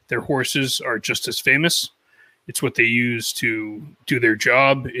cowboys, their horses are just as famous. It's what they use to do their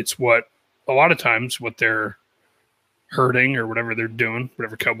job. It's what, a lot of times, what they're herding or whatever they're doing,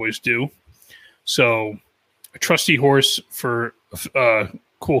 whatever cowboys do. So a trusty horse for a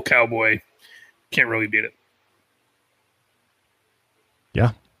cool cowboy, can't really beat it.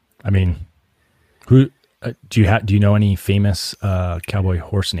 Yeah. I mean, who do you know any famous cowboy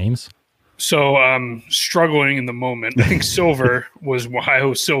horse names? So I'm struggling in the moment. I think Silver was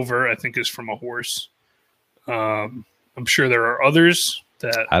Ohio Silver, I think is from a horse. I'm sure there are others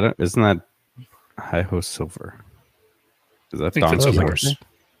that isn't that Hi-Ho Silver? Is that Don Quixote? Horse?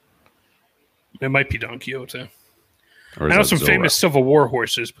 It might be Don Quixote. Or I is know that some Zora? famous Civil War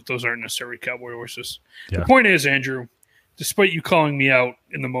horses, but those aren't necessarily cowboy horses. Yeah. The point is, Andrew, despite you calling me out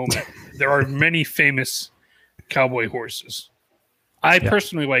in the moment, there are many famous cowboy horses. I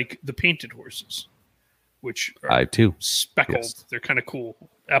personally like the painted horses, which are I too. speckled. Yes. They're kind of cool.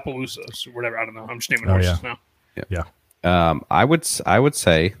 Appaloosas or whatever. I don't know. I'm just naming horses now. Yeah. I would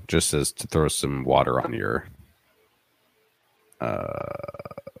say, just as to throw some water on your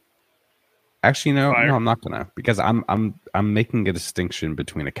actually no, Fire. no, I'm not gonna, because I'm making a distinction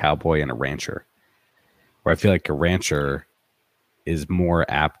between a cowboy and a rancher, where I feel like a rancher is more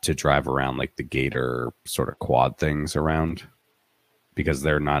apt to drive around like the gator sort of quad things around, because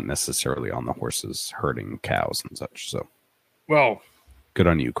they're not necessarily on the horses herding cows and such. So Well, good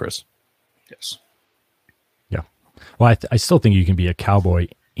on you, Chris. yes. Yeah. Well, I still think you can be a cowboy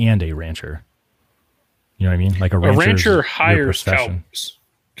and a rancher. You know what I mean? Like a rancher hires cowboys.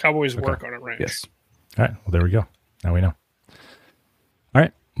 Cowboys work on a ranch. Yes. All right. Well, there we go. Now we know. All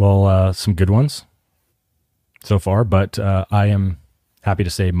right. Well, some good ones so far, but I am happy to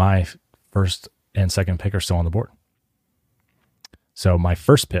say my first and second pick are still on the board. So my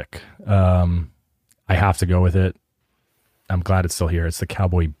first pick, I have to go with it. I'm glad it's still here. It's the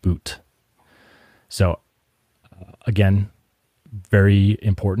cowboy boot. So again, very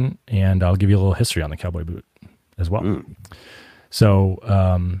important, and I'll give you a little history on the cowboy boot as well.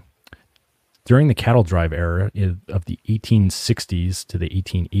 So during the cattle drive era of the 1860s to the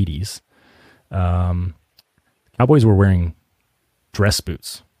 1880s, cowboys were wearing dress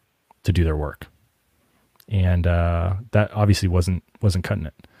boots to do their work, and that obviously wasn't cutting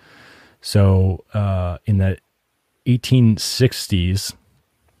it. So in the 1860s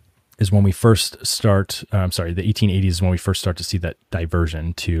is when we first start. The 1880s is when we first start to see that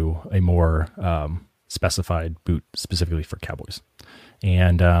diversion to a more specified boot specifically for cowboys.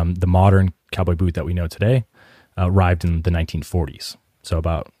 And the modern cowboy boot that we know today arrived in the 1940s. So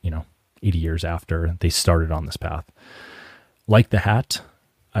about 80 years after they started on this path. Like the hat,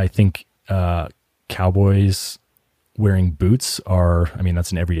 I think cowboys wearing boots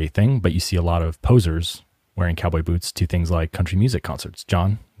that's an everyday thing, but you see a lot of posers wearing cowboy boots to things like country music concerts.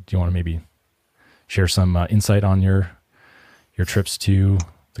 John, do you want to maybe share some insight on your trips to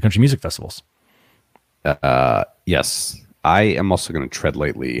the country music festivals? Yes. I am also going to tread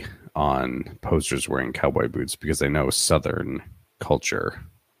lightly on posers wearing cowboy boots, because I know Southern culture,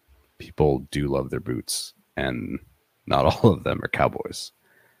 people do love their boots, and not all of them are cowboys.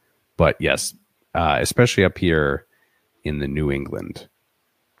 But yes, especially up here in the New England,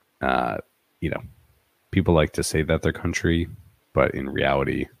 people like to say that they're country, but in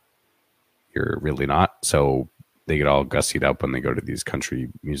reality, you're really not. So they get all gussied up when they go to these country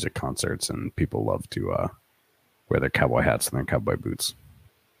music concerts, and people love to wear their cowboy hats and their cowboy boots.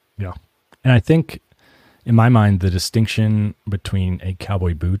 Yeah. And I think in my mind, the distinction between a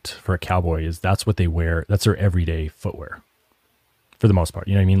cowboy boot for a cowboy is that's what they wear. That's their everyday footwear for the most part.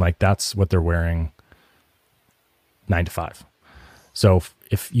 You know what I mean? Like that's what they're wearing 9 to 5. So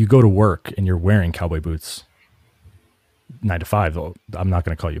if you go to work and you're wearing cowboy boots, 9 to 5, I'm not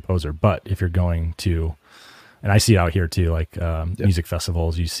going to call you a poser. But if you're going to, and I see it out here too, like music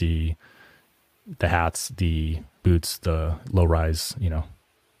festivals, you see the hats, the boots, the low rise,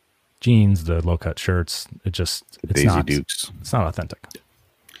 jeans, the low cut shirts. It's Daisy not Dukes. It's not authentic.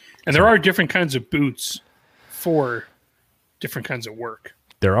 And there are different kinds of boots for different kinds of work.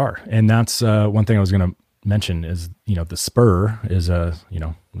 There are, and that's one thing I was going to mention is the spur is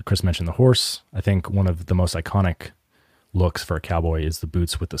Chris mentioned the horse. I think one of the most iconic looks for a cowboy is the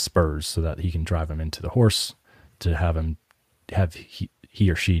boots with the spurs, so that he can drive him into the horse to have he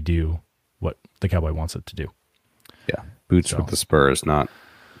or she do what the cowboy wants it to do. Yeah, boots with the spurs, not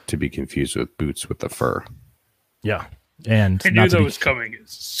to be confused with boots with the fur. Yeah, and I knew that was coming as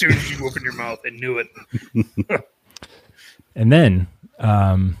soon as you opened your mouth. I knew it. And then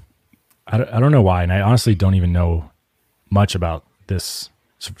I don't know why, and I honestly don't even know much about this.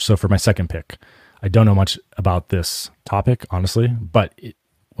 So for my second pick, I don't know much about this topic, honestly, but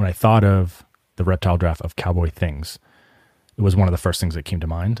when I thought of the reptile draft of cowboy things, it was one of the first things that came to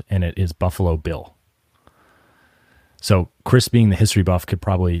mind, and it is Buffalo Bill. So Chris, being the history buff, could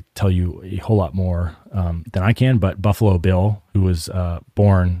probably tell you a whole lot more than I can, but Buffalo Bill, who was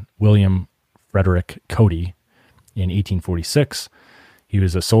born William Frederick Cody in 1846, he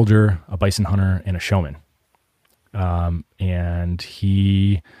was a soldier, a bison hunter, and a showman. And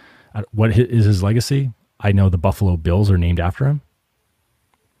what is his legacy? I know the Buffalo Bills are named after him.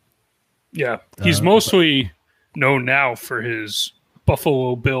 Yeah, he's mostly known now for his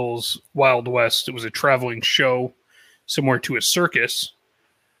Buffalo Bills Wild West. It was a traveling show similar to a circus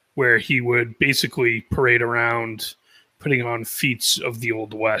where he would basically parade around putting on feats of the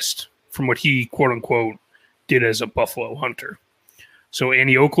Old West from what he, quote unquote, did as a buffalo hunter. So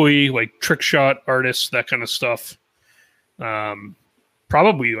Annie Oakley, like trick shot artists, that kind of stuff.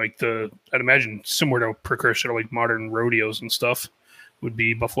 Probably like I'd imagine similar to a precursor to like modern rodeos and stuff would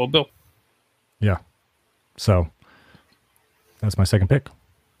be Buffalo Bill. Yeah. So that's my second pick.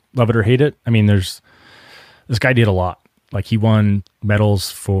 Love it or hate it. I mean, this guy did a lot. Like he won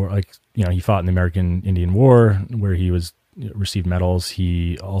medals for he fought in the American Indian War where he received medals.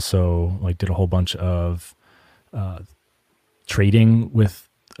 He also did a whole bunch of trading with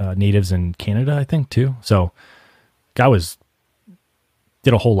natives in Canada, I think too. So guy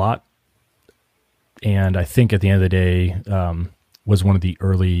did a whole lot. And I think at the end of the day, was one of the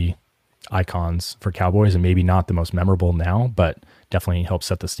early icons for cowboys, and maybe not the most memorable now, but definitely helped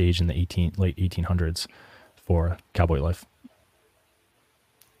set the stage in the late 1800s for cowboy life.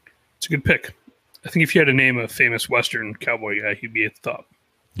 It's a good pick. I think if you had to name a famous Western cowboy guy, he'd be at the top.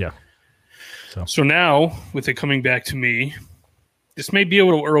 Yeah. So now, with it coming back to me, this may be a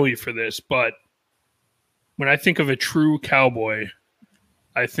little early for this, but when I think of a true cowboy,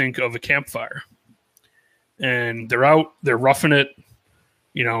 I think of a campfire. And they're out, they're roughing it.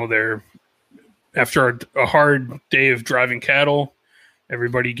 They're after a hard day of driving cattle,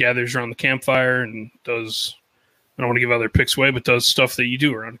 everybody gathers around the campfire and does, I don't want to give other picks away, but does stuff that you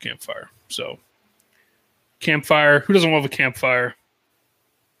do around a campfire. So campfire, who doesn't love a campfire?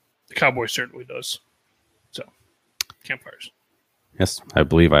 The cowboy certainly does. So campfires. Yes, I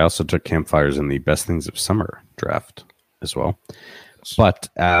believe I also took campfires in the best things of summer draft as well. But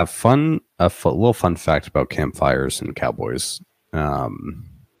little fun fact about campfires and cowboys.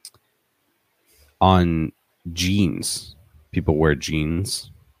 On jeans, people wear jeans.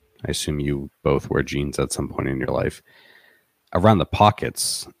 I assume you both wear jeans at some point in your life. Around the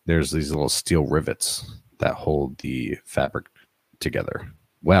pockets, there's these little steel rivets that hold the fabric together.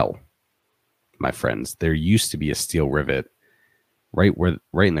 Well, my friends, there used to be a steel rivet right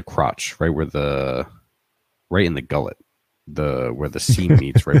in the crotch, right in the gullet, where the seam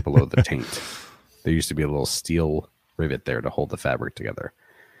meets right below the taint. There used to be a little steel rivet there to hold the fabric together.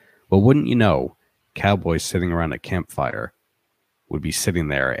 Well, wouldn't you know, cowboys sitting around a campfire would be sitting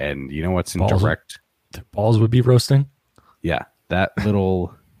there, and you know what's in direct? Their balls would be roasting. Yeah, that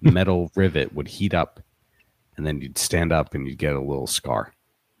little metal rivet would heat up, and then you'd stand up and you'd get a little scar.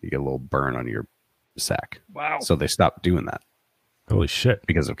 You get a little burn on your sack. Wow. So they stopped doing that. Holy shit.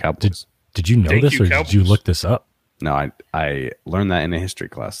 Because of cowboys. Did you know this, or did you look this up? No, I learned that in a history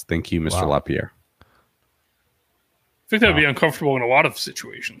class. Thank you, Mr. LaPierre. I think that would be uncomfortable in a lot of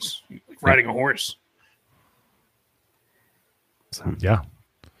situations, like riding a horse. So, yeah.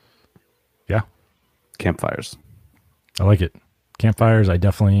 Campfires. I like it. Campfires,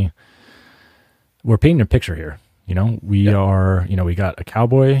 we're painting a picture here. We got a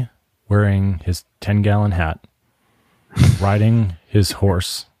cowboy wearing his 10-gallon hat, riding his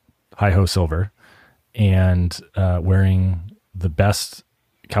horse, Hi-Ho Silver, and wearing the best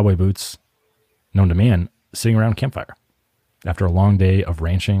cowboy boots known to man, sitting around a campfire. after a long day of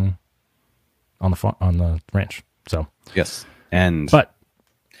ranching on the ranch. So Yes. And but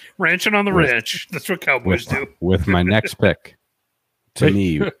Ranching on the ranch. That's what Cowboys do. with my next pick, to Wait.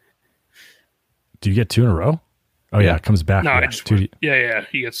 me, do you get 2 in a row? Oh yeah, Yeah. it comes back. No, yeah, I just yeah.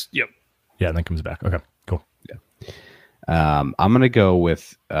 He gets yep. yeah, and then comes back. Okay, cool. I'm gonna go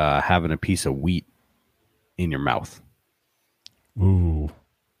with having a piece of wheat in your mouth. Ooh,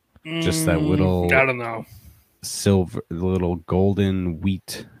 Just that little I don't know. silver, little golden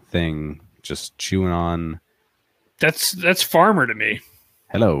wheat thing, just chewing on. That's farmer to me.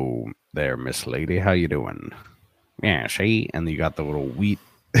 Hello there, Miss Lady. How you doing? Yeah, see? And you got the little wheat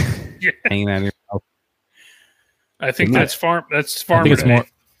Yeah. hanging out of your mouth. I think Yeah. that's farmer. That's I farmer. think it's to me. more.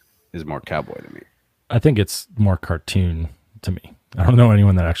 Is more cowboy to me. I think it's more cartoon to me. I don't know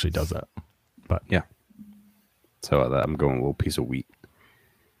anyone that actually does that, but Yeah. So I'm going a little piece of wheat.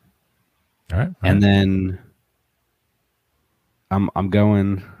 all right. And then I'm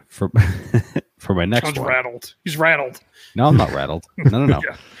going for for my next John's one. rattled. He's rattled. No, I'm not rattled. No.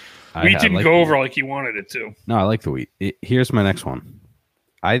 Yeah. I Wheat didn't like go the over wheat. like he wanted it to. No, I like the wheat. Here's my next one.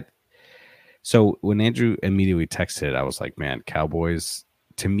 So when Andrew immediately texted, I was like, man, Cowboys,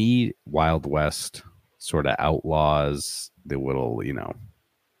 to me, Wild West sort of outlaws, the little,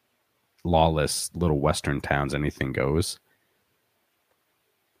 lawless little Western towns, anything goes.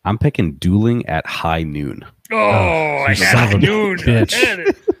 I'm picking Dueling at High Noon. Oh, I you son had of a noon. bitch. I had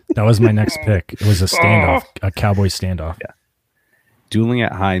it. that was my next pick. It was a standoff, a cowboy standoff. Yeah. Dueling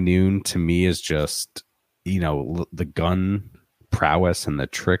at High Noon to me is just, the gun prowess and the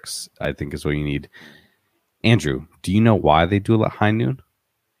tricks, I think, is what you need. Andrew, do you know why they duel at High Noon?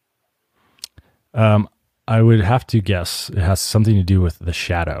 I would have to guess it has something to do with the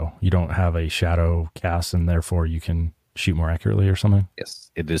shadow. You don't have a shadow cast, and therefore you can shoot more accurately or something.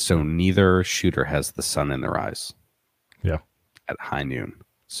 Yes. It is so neither shooter has the sun in their eyes. Yeah. At high noon,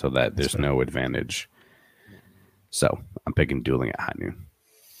 so that there's no advantage. So I'm picking Dueling at High Noon.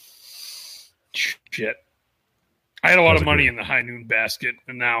 Shit. I had a lot That was of a money good in the high noon basket,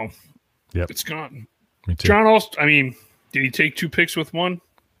 and now it's gone. Me too. John also, did he take 2 picks with one?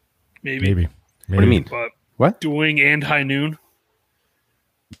 Maybe. What do you mean? But What? Dueling and high noon.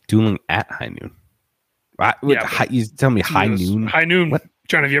 Dueling at High Noon? Yeah, You tell me High Noon? High noon. What?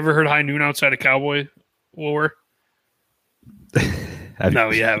 John, have you ever heard high noon outside of cowboy lore?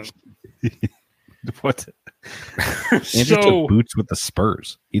 No, you haven't. What? Andrew took boots with the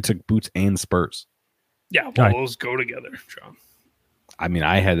Spurs. He took boots and Spurs. Yeah, well, Right. those go together, John.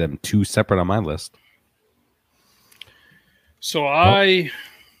 I had them 2 separate on my list. So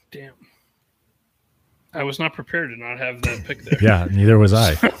damn, I was not prepared to not have that pick there. Yeah, neither was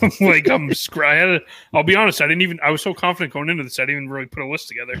I. I'll be honest, I was so confident going into this, I didn't even really put a list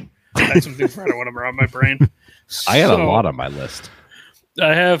together. I had some things right on my brain. I had a lot on my list.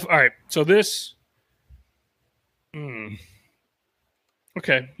 I have, all right, so this,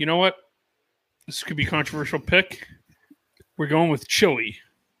 okay, you know what? This could be a controversial pick. We're going with chili.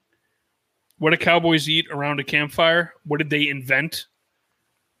 What do Cowboys eat around a campfire? What did they invent?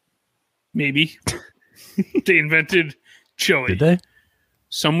 Maybe. They invented chili. Did they?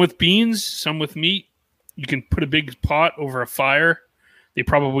 Some with beans, some with meat. You can put a big pot over a fire. They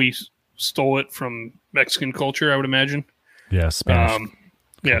probably stole it from Mexican culture, I would imagine. Yeah, Spanish.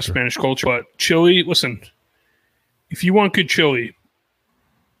 Spanish culture. But chili, listen, if you want good chili,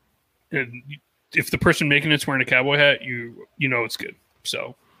 and if the person making it's wearing a cowboy hat, you know it's good.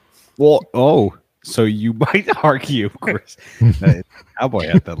 So, Well, so you might argue, Chris, that cowboy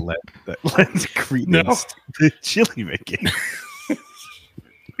hat that lends credence to the chili making.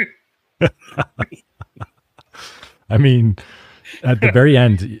 I mean, at the very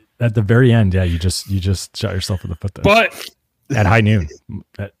end, yeah, you just shot yourself in the foot there. but At high noon,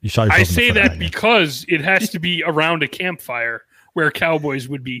 you shot yourself I in the say foot at that high noon. because it has to be around a campfire where cowboys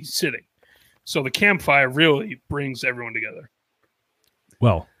would be sitting. So the campfire really brings everyone together.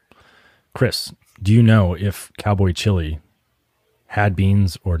 Well, Chris, do you know if cowboy chili had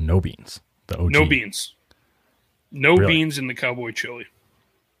beans or no beans? The OG. No beans. No Really? beans in the cowboy chili.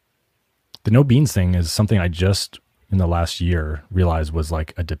 The no beans thing is something I just in the last year realized was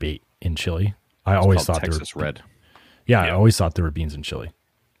like a debate in chili. I always thought Texas there were Red. Yeah, I Yeah. always thought there were beans in chili,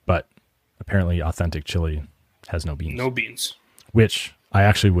 but apparently authentic chili has no beans. No beans. Which I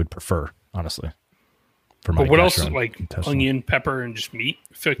actually would prefer, honestly. For my But what else? Like gastrointestinal. onion, pepper, and just meat?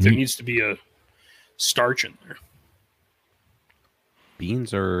 I feel like there needs to be a starch in there.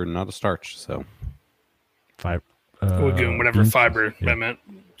 Beans are not a starch, so Legume, whatever beans? fiber Yeah. that meant.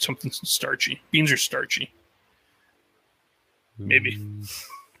 Something starchy. Beans are starchy. Maybe.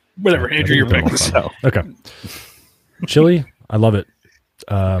 Whatever. Yeah, Andrew, your I think pick. so. Okay. Chili, I love it.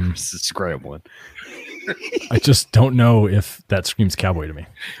 This is scrambling. I just don't know if that screams cowboy to me,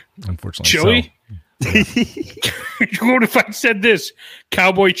 unfortunately. Chili? So, What if I said this?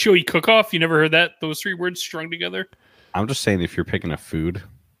 Cowboy chili cook-off? You never heard that? Those three words strung together? I'm just saying, if you're picking a food,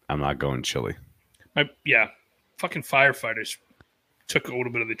 I'm not going chili. Fucking firefighters took a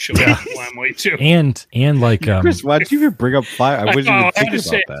little bit of the chili limelight too. and like Chris, why did you even bring up fire? I wasn't even thinking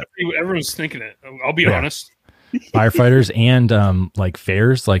about that. Everyone's thinking it. I'll be honest. firefighters and like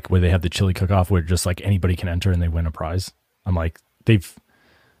fairs, like where they have the chili cook-off where just like anybody can enter and they win a prize. I'm like,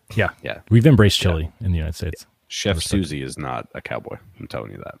 we've embraced chili in the United States. Chef Susie is not a cowboy. I'm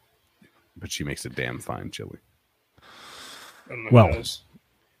telling you that, but she makes a damn fine chili.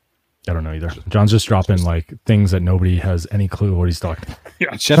 I don't know either. John's just dropping like things that nobody has any clue what he's talking about.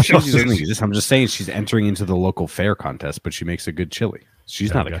 Yeah, Chef Susie doesn't exist. I'm just saying she's entering into the local fair contest, but she makes a good chili.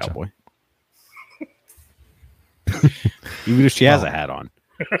 She's not a cowboy. Even if she has a hat on.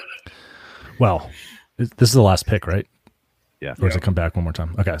 Well, this is the last pick, right? Yeah. Or does it come back one more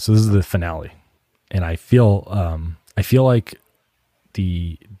time? Okay, so this is the finale. And I feel like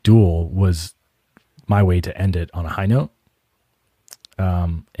the duel was my way to end it on a high note.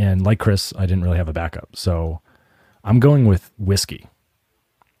 And like Chris, I didn't really have a backup. So I'm going with whiskey.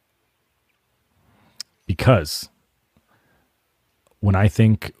 Because when I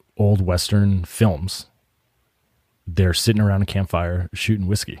think old Western films, they're sitting around a campfire shooting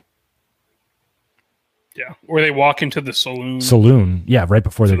whiskey. Yeah. Or they walk into the saloon. Saloon. Yeah. Right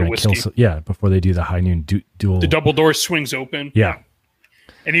before they're going to whiskey. kill. Before they do the high noon duel. The double door swings open. Yeah.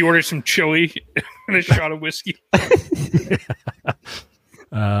 And he orders some chili and a shot of whiskey.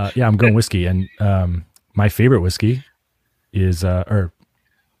 I'm going whiskey, and my favorite whiskey is let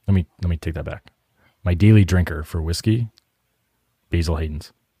me take that back. My daily drinker for whiskey, Basil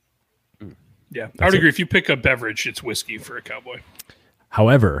Hayden's. Yeah, I would agree. If you pick a beverage, it's whiskey for a cowboy.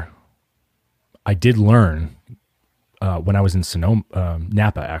 However, I did learn when I was in Sonoma,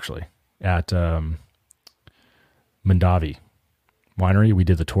 Napa, actually, at Mondavi Winery. We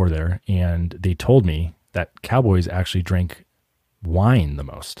did the tour there, and they told me that cowboys actually drink wine the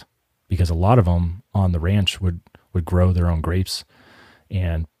most because a lot of them on the ranch would grow their own grapes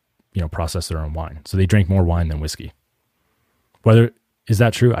and process their own wine. So they drank more wine than whiskey. Whether is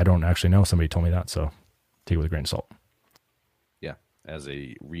that true? I don't actually know. Somebody told me that, so take it with a grain of salt. Yeah. As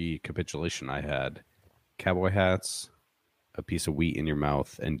a recapitulation, I had cowboy hats, a piece of wheat in your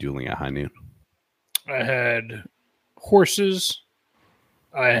mouth, and dueling at high noon. I had horses.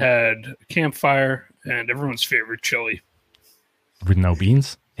 I had campfire and everyone's favorite chili. With no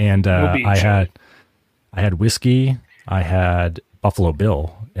beans. And no beans, I had whiskey, I had Buffalo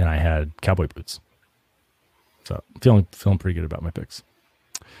Bill, and I had cowboy boots. So feeling pretty good about my picks.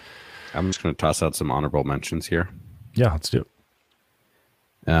 I'm just going to toss out some honorable mentions here. Yeah, let's do it.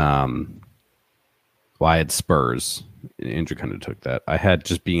 Well, I had Spurs. Andrew kind of took that. I had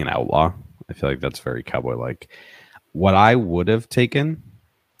just being an outlaw. I feel like that's very cowboy-like. What I would have taken,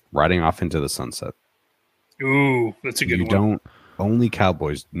 riding off into the sunset. Ooh, that's a good one. You don't. Only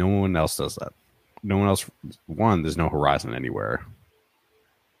cowboys. No one else does that. No one else. One, there's no horizon anywhere.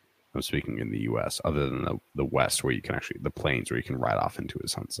 I'm speaking in the U.S. other than the West, where you can actually, the plains where you can ride off into a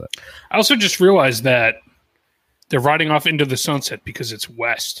sunset. I also just realized that they're riding off into the sunset because it's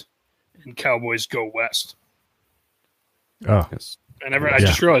west, and cowboys go west. Oh, yes. I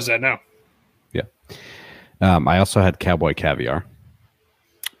just realized that now. Yeah. I also had cowboy caviar.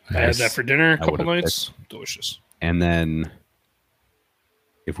 I had that for dinner a couple nights. Delicious. And then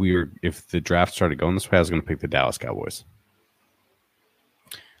if the draft started going this way, I was going to pick the Dallas Cowboys.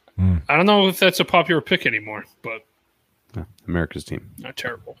 I don't know if that's a popular pick anymore, but America's team. Not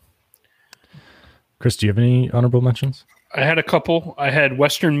terrible. Chris, do you have any honorable mentions? I had a couple. I had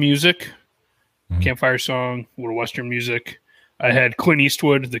Western music, campfire song, a little Western music. I had Clint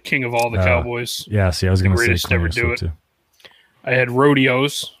Eastwood, the king of all the cowboys. Yeah, see, I was going to say greatest to ever do it. Too. I had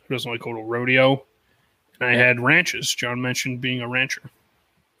rodeos. Who doesn't like a little rodeo? And I had ranches. John mentioned being a rancher.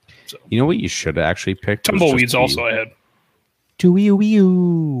 So, you know what you should have actually picked? Tumbleweeds also I had. Yeah.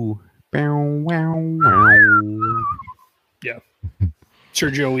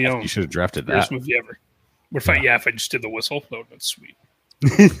 Sergio Leone. You should have drafted First that. movie ever. What if I just did the whistle? That would have been sweet.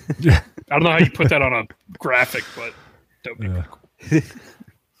 I don't know how you put that on a graphic, but that would be pretty cool.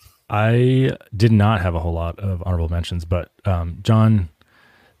 I did not have a whole lot of honorable mentions, but John,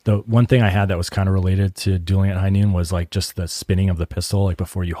 the one thing I had that was kind of related to dueling at high noon was like just the spinning of the pistol, like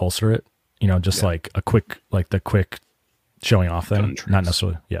before you holster it, like a quick, like the quick showing off thing, not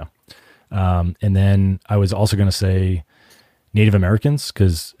necessarily. Yeah. And then I was also going to say Native Americans,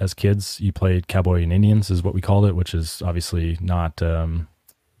 because as kids you played Cowboy and Indians is what we called it, which is obviously not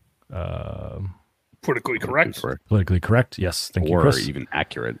Politically correct. Politically correct. Yes, thank you, Chris. Or even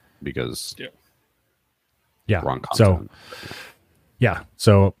accurate, because wrong So content.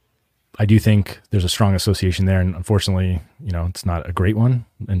 so I do think there's a strong association there, and unfortunately, it's not a great one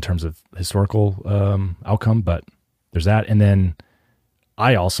in terms of historical outcome, but there's that. And then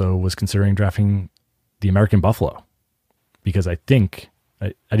I also was considering drafting the American Buffalo, because I think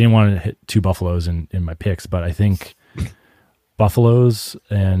I didn't want to hit two buffaloes in my picks, but I think buffaloes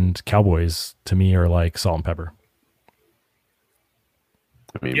and cowboys to me are like salt and pepper.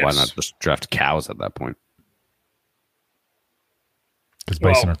 I mean, why not just draft cows at that point? Because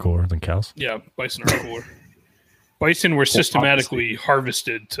bison are cooler than cows. Yeah, bison are cooler. Bison were systematically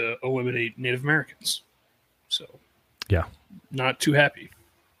harvested to eliminate Native Americans. So, not too happy.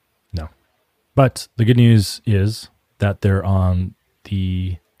 No. But the good news is that they're on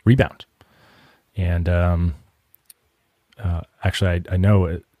the rebound. And actually, I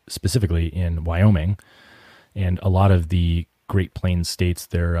know specifically in Wyoming and a lot of the Great Plains states,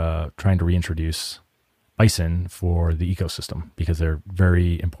 they're trying to reintroduce bison for the ecosystem, because they're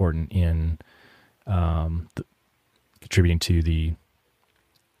very important in contributing to the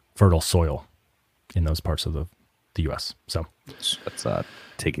fertile soil in those parts of the U.S. So that's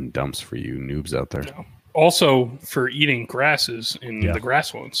taking dumps for you noobs out there. Yeah. Also for eating grasses in the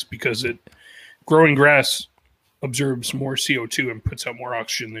grasslands, because growing grass absorbs more CO2 and puts out more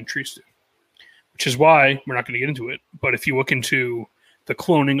oxygen than trees do, which is why we're not going to get into it. But if you look into the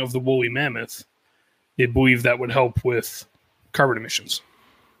cloning of the woolly mammoth, they believe that would help with carbon emissions.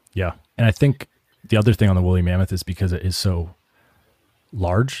 Yeah. And I think the other thing on the woolly mammoth is because it is so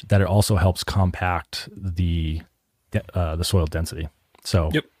large that it also helps compact the soil density. So,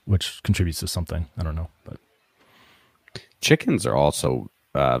 which contributes to something. I don't know, but chickens are also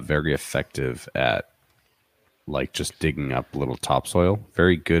very effective at like just digging up little topsoil.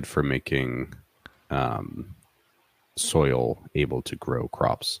 Very good for making soil able to grow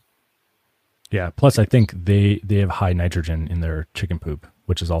crops. Yeah. Plus, I think they have high nitrogen in their chicken poop,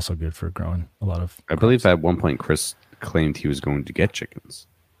 which is also good for growing a lot of crops. I believe at one point Chris claimed he was going to get chickens.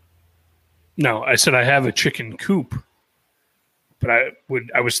 No, I said I have a chicken coop, but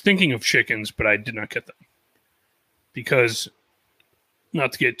I was thinking of chickens, but I did not get them, because,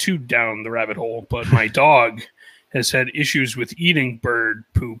 not to get too down the rabbit hole, but my dog has had issues with eating bird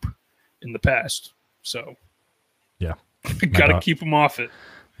poop in the past. So, got to keep him off it.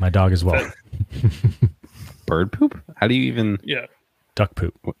 My dog as well. Bird poop? How do you even? Yeah. Duck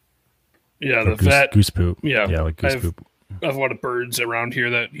poop. Yeah, the goose poop. Yeah, like goose poop. I have a lot of birds around here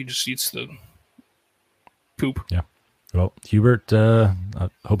that he just eats the poop. Yeah. Well, Hubert, I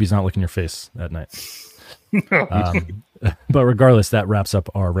hope he's not licking your face at night. But regardless, that wraps up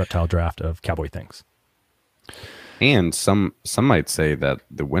our reptile draft of cowboy things. And some might say that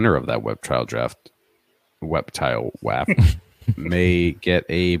the winner of that reptile draft, reptile WAP, may get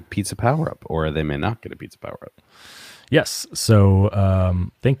a pizza power-up, or they may not get a pizza power-up. Yes.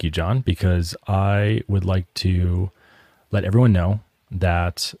 So thank you, John, because I would like to let everyone know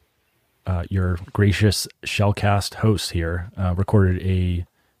that your gracious Shellcast host here recorded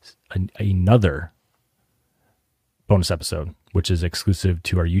another bonus episode, which is exclusive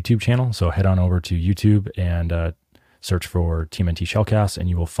to our YouTube channel. So head on over to YouTube and search for TMNT Shellcast, and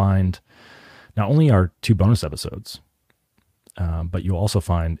you will find not only our 2 bonus episodes, but you'll also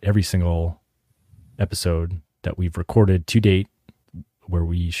find every single episode that we've recorded to date, where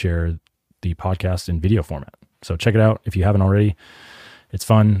we share the podcast in video format. So check it out if you haven't already. It's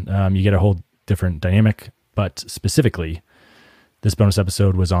fun. You get a whole different dynamic, but specifically, this bonus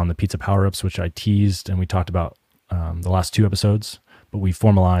episode was on the pizza power-ups, which I teased and we talked about the last 2 episodes, but we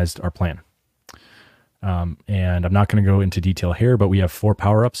formalized our plan. And I'm not going to go into detail here, but we have 4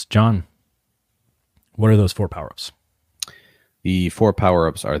 power-ups. John, what are those 4 power-ups? The 4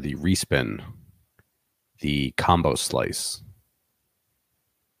 power-ups are the respin, the combo slice,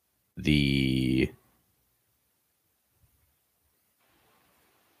 the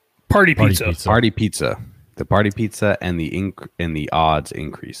party pizza, the party pizza, and the odds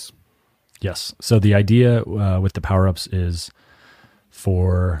increase. Yes. So the idea with the power-ups is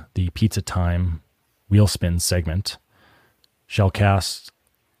for the pizza time wheel spin segment, Shellcast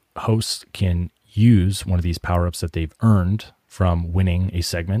hosts can use one of these power-ups that they've earned from winning a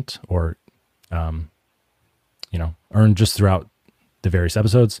segment, or earned just throughout the various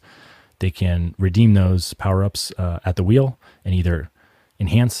episodes. They can redeem those power-ups at the wheel and either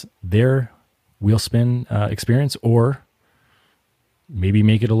enhance their wheel spin experience, or maybe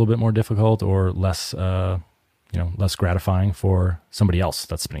make it a little bit more difficult or less less gratifying for somebody else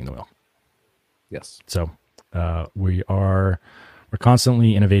that's spinning the wheel. Yes. So we're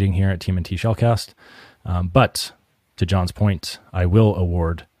constantly innovating here at TMNT Shellcast. But to John's point, I will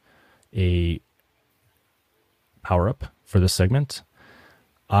award a power up for this segment.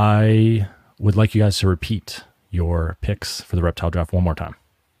 I would like you guys to repeat your picks for the reptile draft one more time.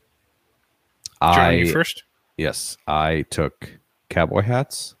 John, you first? Yes. I took cowboy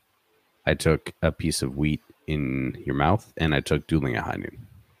hats. I took a piece of wheat in your mouth, and I took dueling at high noon.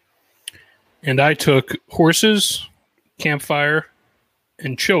 And I took horses, campfire,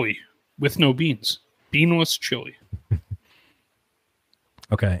 and chili with no beans. Beanless chili.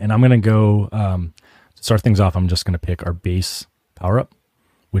 Okay, and I'm going to go, to start things off, I'm just going to pick our base power-up,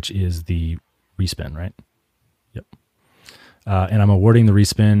 which is the respin, right? Yep. And I'm awarding the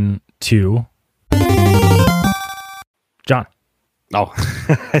respin to John. Oh,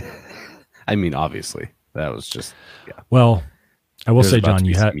 I mean, obviously. That was just, yeah. Well, I will There's say, about John, to be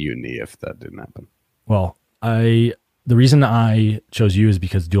you some had mutiny if that didn't happen. Well, the reason I chose you is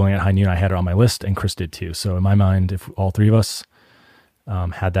because dueling at high noon, I had it on my list, and Chris did too. So in my mind, if all three of us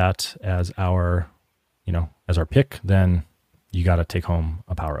had that as our pick, then you got to take home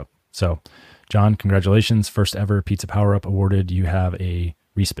a power up. So, John, congratulations! First ever pizza power up awarded. You have a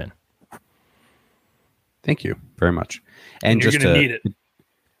respin. Thank you very much. And you're just going to need it.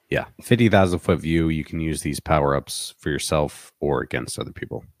 Yeah, 50,000 foot view. You can use these power ups for yourself or against other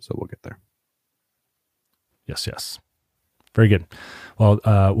people. So we'll get there. Yes. Very good. Well,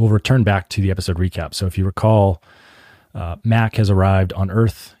 we'll return back to the episode recap. So if you recall, MACC has arrived on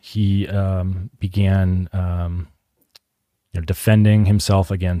Earth. He began defending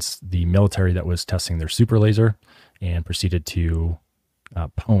himself against the military that was testing their super laser, and proceeded to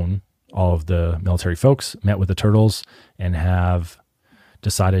pwn all of the military folks, met with the turtles, and have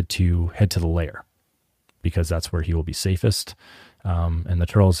decided to head to the lair because that's where he will be safest. And the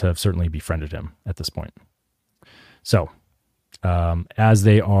turtles have certainly befriended him at this point. So, as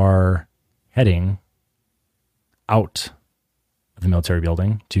they are heading out of the military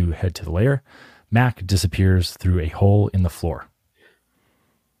building to head to the lair, MACC disappears through a hole in the floor,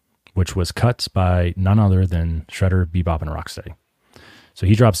 which was cut by none other than Shredder, Bebop, and Rocksteady. So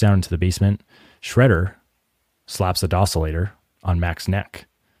he drops down into the basement. Shredder slaps a dosilator on MACC's neck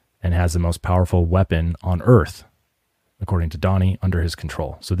and has the most powerful weapon on Earth, according to Donnie, under his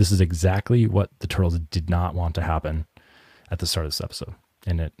control. So this is exactly what the turtles did not want to happen at the start of this episode.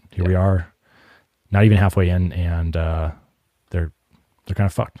 And here we are, not even halfway in, and they're kind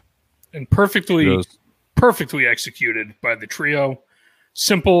of fucked. And perfectly executed by the trio.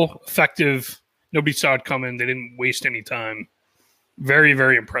 Simple, effective. Nobody saw it coming. They didn't waste any time. Very,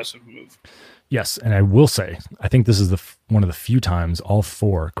 very impressive move. Yes, and I will say, I think this is one of the few times all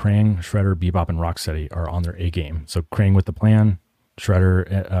four, Krang, Shredder, Bebop, and Rocksteady, are on their A game. So Krang with the plan, Shredder,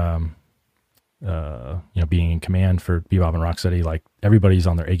 being in command for Bebop and Rocksteady, like everybody's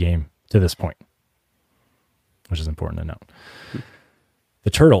on their A game to this point, which is important to note. The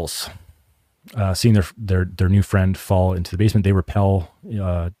turtles, seeing their new friend fall into the basement, they repel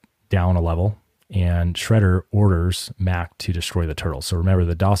down a level, and Shredder orders MACC to destroy the turtles. So remember,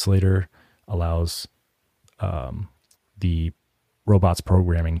 the dosilator allows the robot's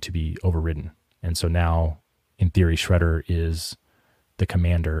programming to be overridden. And so now, in theory, Shredder is the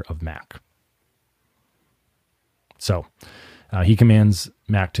commander of MACC. So he commands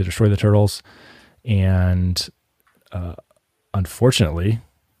MACC to destroy the turtles, and unfortunately,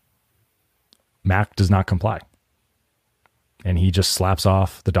 MACC does not comply. And he just slaps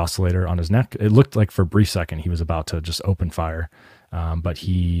off the dosilator on his neck. It looked like for a brief second he was about to just open fire, but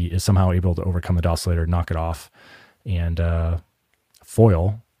he is somehow able to overcome the dosilator, knock it off, and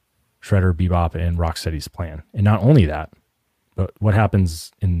foil Shredder, Bebop, and Rocksteady's plan. And not only that, but what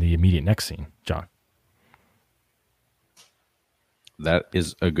happens in the immediate next scene, John? That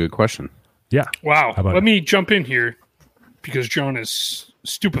is a good question. Yeah. Wow. Let me jump in here because John is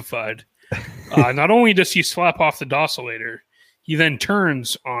stupefied. Not only does he slap off the dosilator, he then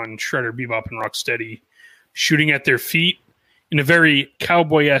turns on Shredder, Bebop, and Rocksteady, shooting at their feet in a very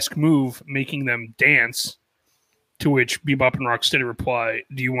cowboy-esque move, making them dance, to which Bebop and Rocksteady reply,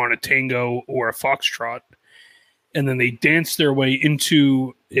 "Do you want a tango or a foxtrot?" And then they dance their way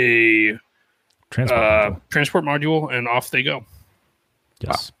into a transport module, and off they go.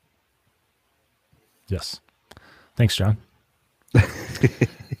 Yes. Wow. Yes. Thanks, John. That's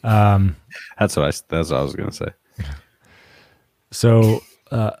what I was going to say. So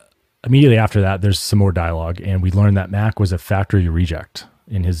immediately after that, there's some more dialogue, and we learned that MACC was a factory reject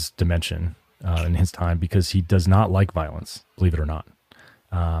in his dimension, in his time, because he does not like violence, believe it or not.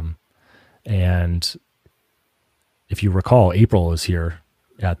 And if you recall, April was here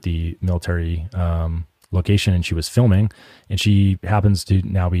at the military location, and she was filming, and she happens to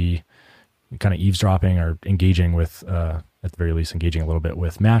now be kind of eavesdropping or engaging with, at the very least, engaging a little bit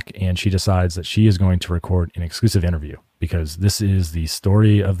with MACC, and she decides that she is going to record an exclusive interview because this is the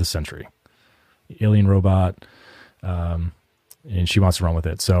story of the century. Alien robot, and she wants to run with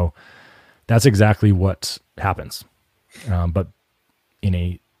it. So that's exactly what happens. But in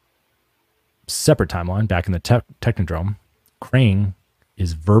a separate timeline, back in the Technodrome, Krang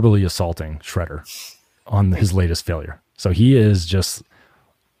is verbally assaulting Shredder on his latest failure. So he is just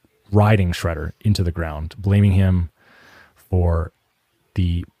riding Shredder into the ground, blaming him for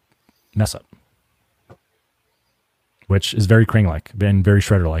the mess up, which is very Krang-like and very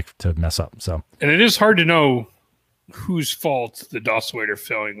Shredder-like to mess up. So, and it is hard to know whose fault the oscillator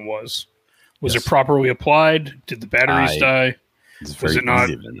failing was. Was it properly applied? Did the batteries die? Was it not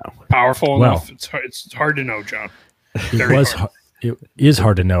powerful enough? It's hard to know, John. It is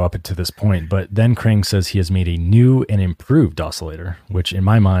hard to know up to this point, but then Krang says he has made a new and improved oscillator, which in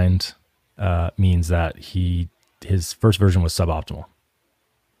my mind means that his first version was suboptimal,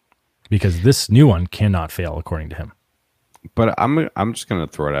 because this new one cannot fail according to him. But I'm just going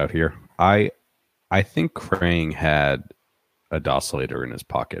to throw it out here. I think Krang had a oscillator in his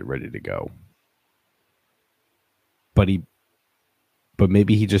pocket ready to go. But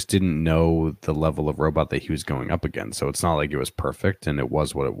maybe he just didn't know the level of robot that he was going up against. So it's not like it was perfect, and it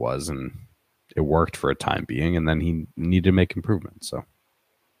was what it was, and it worked for a time being, and then he needed to make improvements. So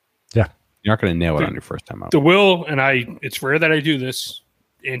yeah, you're not going to nail it on your first time out. The will, and it's rare that I do this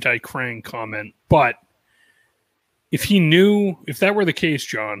anti-Krang comment, but if that were the case,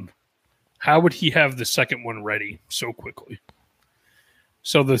 John, how would he have the second one ready so quickly?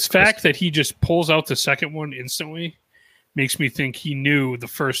 So the fact that he just pulls out the second one instantly makes me think he knew the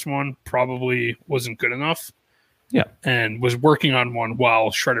first one probably wasn't good enough. Yeah. And was working on one while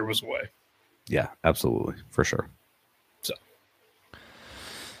Shredder was away. Yeah, absolutely. For sure. So.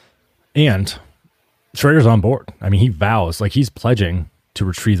 And Shredder's on board. I mean, he vows, like he's pledging to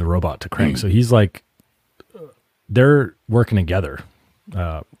retrieve the robot to Krang. So he's like, they're working together,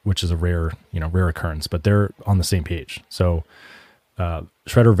 which is a rare occurrence, but they're on the same page. So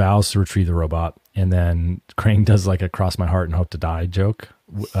Shredder vows to retrieve the robot, and then Krang does like a cross my heart and hope to die joke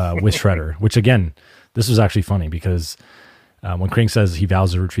with Shredder, which again, this was actually funny because when Krang says he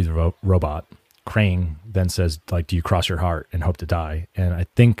vows to retrieve the robot, Krang then says, like, do you cross your heart and hope to die? And I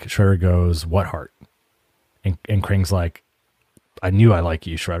think Shredder goes, what heart? And Krang's like, I knew I like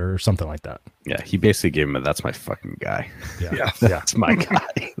you, Shredder, or something like that. Yeah, he basically gave him that's my fucking guy. Yeah, that's my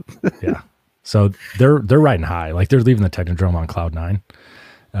guy. Yeah. So they're riding high, like they're leaving the Technodrome on cloud 9,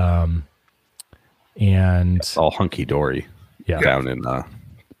 and it's all hunky dory. Yeah, down in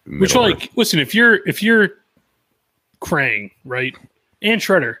which, like, listen, if you're Krang, right, and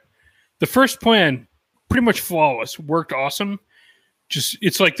Shredder, the first plan pretty much flawless, worked awesome. Just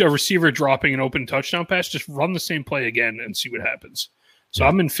it's like a receiver dropping an open touchdown pass. Just run the same play again and see what happens. So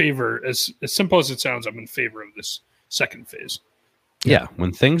I'm in favor, as simple as it sounds, I'm in favor of this second phase. Yeah,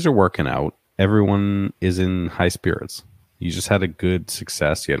 when things are working out, everyone is in high spirits. You just had a good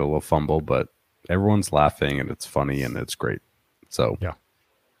success. You had a little fumble, but everyone's laughing and it's funny and it's great. So yeah.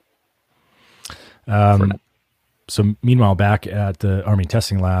 So meanwhile, back at the Army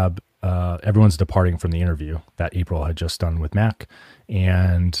testing lab, everyone's departing from the interview that April had just done with MACC,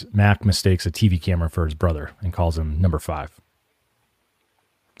 and MACC mistakes a TV camera for his brother and calls him number 5,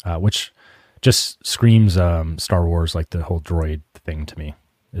 which just screams Star Wars, like the whole droid thing to me.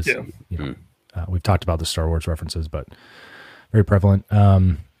 We've talked about the Star Wars references, but very prevalent.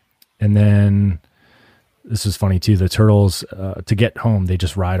 And then this is funny too. The turtles, to get home, they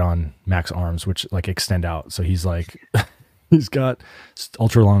just ride on MACC's arms, which like extend out. So he's like, he's got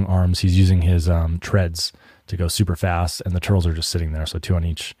ultra long arms. He's using his treads to go super fast, and the turtles are just sitting there. So 2 on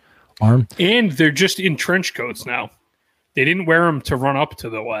each arm. And they're just in trench coats now. They didn't wear them to run up to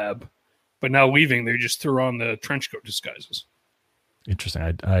the lab, but now leaving, they just threw on the trench coat disguises. Interesting.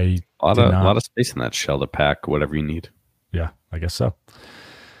 A lot of space in that shell to pack whatever you need. Yeah, I guess so.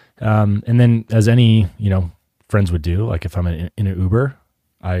 And then, as any friends would do, like if I'm in an Uber,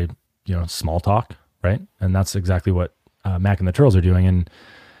 I small talk, right? And that's exactly what MACC and the Turtles are doing. And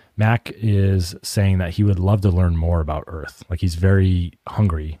MACC is saying that he would love to learn more about Earth. Like he's very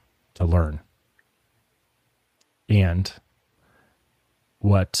hungry to learn. And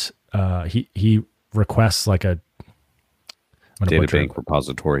what he requests like a databank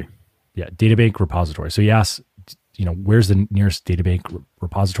repository. Yeah, databank repository. So he asks, where's the nearest databank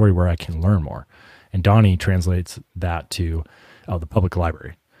repository where I can learn more? And Donnie translates that to the public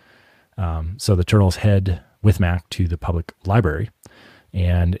library. So the turtles head with Mac to the public library.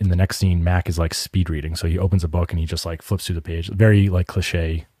 And in the next scene, Mac is like speed reading. So he opens a book and he just like flips through the page. Very like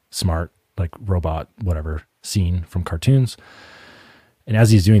cliche, smart, like robot, whatever scene from cartoons. And as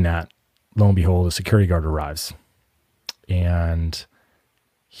he's doing that, lo and behold, a security guard arrives. And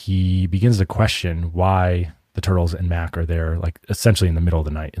he begins to question why the Turtles and Mac are there, like essentially in the middle of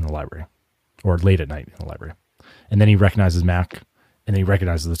the night in the library, or late at night in the library. And then he recognizes Mac, and then he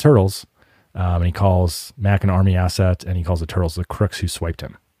recognizes the Turtles. And he calls Mac an army asset, and he calls the Turtles the crooks who swiped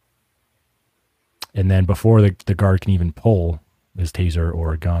him. And then before the guard can even pull his taser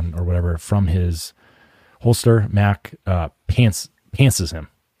or a gun or whatever from his holster, Mac pantses him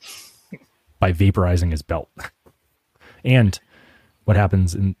by vaporizing his belt. And what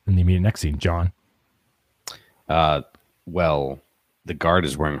happens in the immediate next scene, John? Well, the guard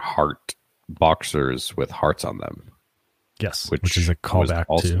is wearing heart boxers with hearts on them. Yes, which is a callback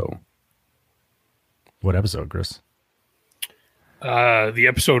to... What episode, Chris? The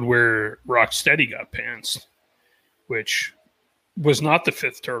episode where Rocksteady got pantsed, which was not the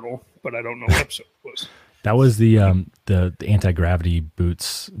fifth turtle, but I don't know what episode it was. That was the anti-gravity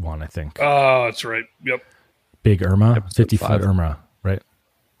boots one, I think. Oh, that's right. Yep. Big Irma, Episode 50-foot 5. Irma, right?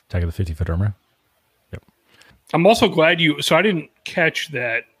 Attack of the 50-foot Irma. Yep. I'm also glad so I didn't catch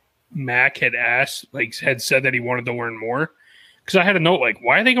that Mac had had said that he wanted to learn more. Because I had a note like,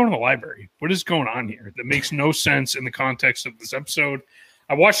 why are they going to the library? What is going on here? That makes no sense in the context of this episode.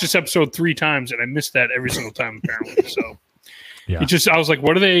 I watched this episode 3 times and I missed that every single time apparently. So Yeah. I was like,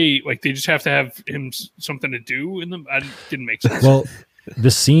 what are they like? They just have to have him something to do in them. I didn't make sense. Well,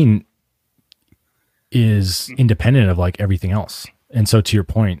 the scene is independent of like everything else. And so to your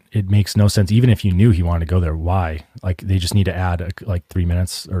point, it makes no sense. Even if you knew he wanted to go there, why? Like they just need to add like 3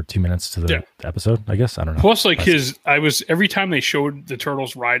 minutes or 2 minutes to the episode, I guess. I don't know. Plus like every time they showed the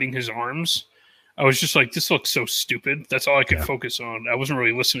Turtles riding his arms, I was just like, this looks so stupid. That's all I could focus on. I wasn't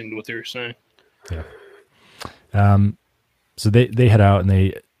really listening to what they were saying. Yeah. So they head out and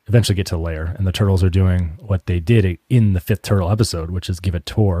they eventually get to the lair, and the Turtles are doing what they did in the 5th Turtle episode, which is give a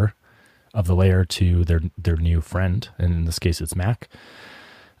tour of the lair to their new friend, and in this case it's Mac.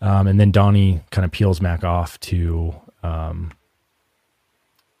 And then Donnie kind of peels Mac off to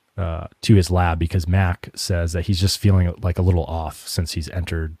his lab because Mac says that he's just feeling like a little off since he's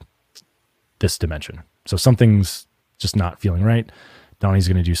entered this dimension. So something's just not feeling right. Donnie's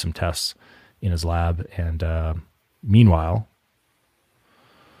going to do some tests in his lab, and meanwhile,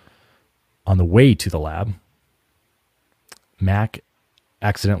 on the way to the lab, Mac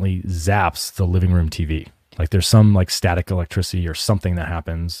accidentally zaps the living room TV. Like there's some like static electricity or something that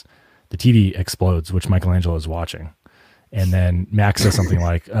happens. The TV explodes, which Michelangelo is watching. And then Max says something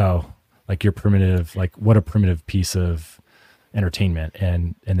like, oh, like you're primitive. Like what a primitive piece of entertainment.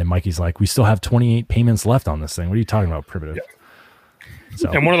 And then Mikey's like, we still have 28 payments left on this thing. What are you talking about, primitive? Yeah. So,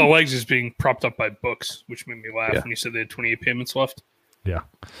 and one of the legs is being propped up by books, which made me laugh when you said they had 28 payments left. Yeah.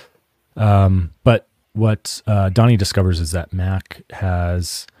 But what Donnie discovers is that Mac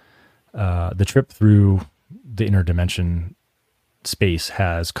has the trip through the interdimension space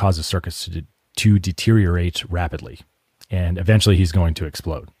has caused the circuits to deteriorate rapidly, and eventually he's going to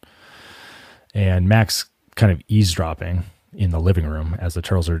explode. And Mac's kind of eavesdropping in the living room as the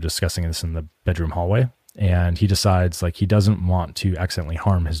Turtles are discussing this in the bedroom hallway, and he decides like he doesn't want to accidentally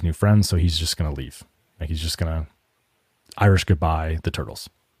harm his new friends, so he's just going to leave. Like he's just going to Irish goodbye the Turtles.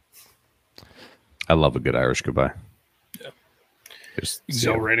 I love a good Irish goodbye. Yeah. Just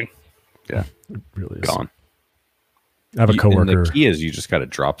exhilarating. Yeah. It really is. Gone. I have a coworker. And the key is you just got to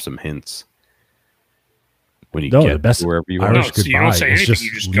drop some hints when you the get best to wherever you Irish are. So you goodbye don't say is anything, just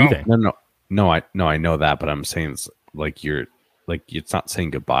you just go. leaving. No, I know that, but I'm saying it's like you're like it's not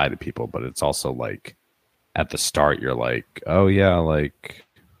saying goodbye to people, but it's also like at the start you're like, oh yeah, like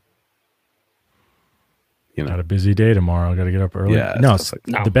you know, Got a busy day tomorrow. Got to get up early. Yeah, no, stuff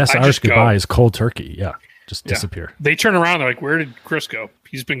like that. the best I Irish just go. goodbye is cold turkey. Yeah, just disappear. They turn around, they're like, where did Chris go?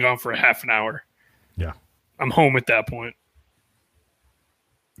 He's been gone for a half an hour. Yeah, I'm home at that point.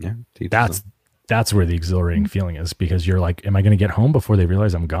 yeah. That's where the exhilarating feeling is, because you're like, am I going to get home before they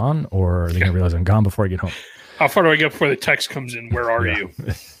realize I'm gone, or are they going to realize I'm gone before I get home? How far do I get before the text comes in? Where are you?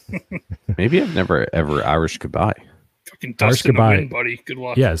 Maybe I've never ever Irish goodbye. Fucking dust in the wind, buddy. Good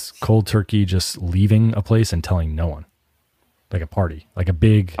luck. Yes, cold turkey, just leaving a place and telling no one, like a party, like a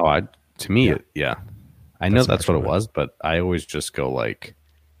big. Oh, to me, Yeah. I know That's that's what it Irish was, but I always just go like,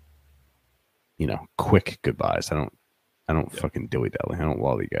 you know, quick goodbyes. I don't fucking dilly dally. I don't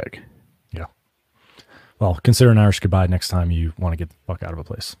lollygag. Yeah. Well, consider an Irish goodbye next time you want to get the fuck out of a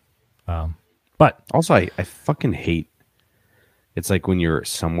place. But Also, I fucking hate It's like when you're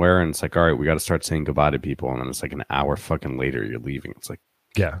somewhere and it's like, all right, we got to start saying goodbye to people, and then it's like an hour fucking later you're leaving. It's like,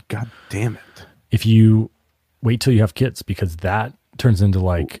 Yeah. God damn it. If you wait till you have kids, because that turns into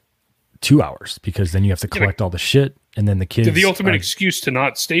like 2 hours, because then you have to collect all the shit, and then the kids. The ultimate excuse to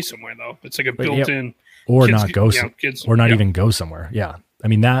not stay somewhere, though. It's like a built-in. Or kids, not go, kids, or not even go somewhere. Yeah. I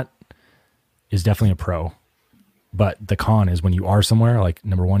mean, that is definitely a pro. But the con is when you are somewhere, like,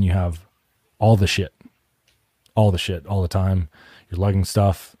 number one, you have all the shit all the time. You're lugging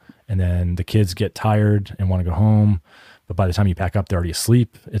stuff, and then the kids get tired and want to go home. But by the time you pack up, they're already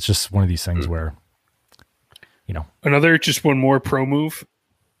asleep. It's just one of these things where, you know. Just one more pro move.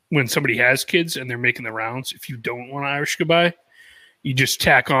 When somebody has kids and they're making the rounds, if you don't want an Irish goodbye, you just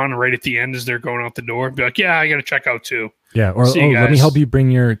tack on right at the end as they're going out the door. Be like, yeah, I got to check out too. Yeah. Or, let me help you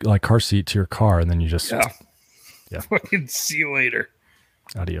bring your like car seat to your car. And then you just, yeah. Fucking see you later.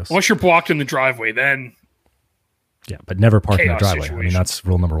 Adios. Unless you're blocked in the driveway, then. Yeah, but never park in the driveway. Situation. I mean, that's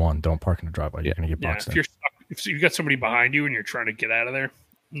rule number one. Don't park in the driveway. You're going to get boxed in. If you're stuck, if you got somebody behind you and you're trying to get out of there,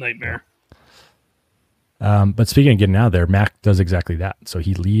 nightmare. Yeah. But speaking of getting out of there, Mac does exactly that. So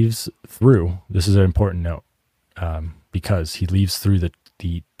he leaves through, this is an important note, because he leaves through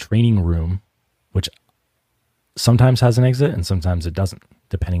the training room, which sometimes has an exit and sometimes it doesn't,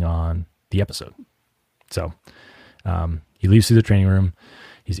 depending on the episode. So he leaves through the training room.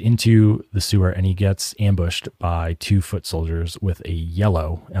 He's into the sewer and he gets ambushed by 2 foot soldiers with a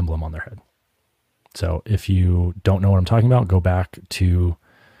yellow emblem on their head. So if you don't know what I'm talking about, go back to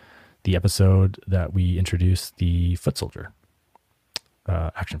the episode that we introduced the foot soldier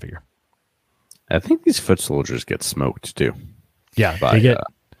action figure. I think these foot soldiers get smoked too. Yeah,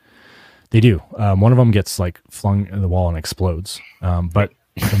 they do. One of them gets like flung in the wall and explodes. And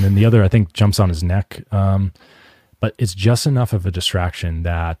then the other, I think, jumps on his neck. But it's just enough of a distraction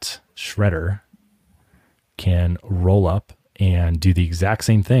that Shredder can roll up and do the exact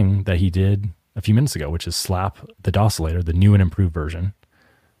same thing that he did a few minutes ago, which is slap the Docillator, the new and improved version,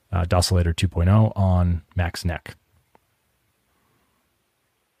 Docillator 2.0, on Mac's neck.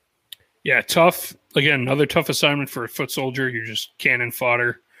 Yeah, tough. Again, another tough assignment for a foot soldier. You're just cannon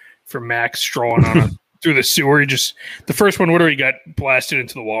fodder for Mac strolling on through the sewer. The first one, he got blasted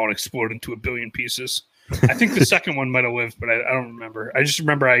into the wall and exploded into a billion pieces. I think the second one might have lived, but I don't remember. I just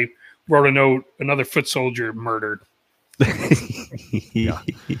remember I wrote a note, another foot soldier murdered.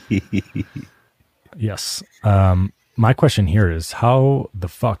 Yes. My question here is, how the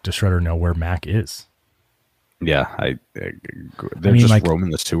fuck does Shredder know where Mac is? Yeah, they're just like,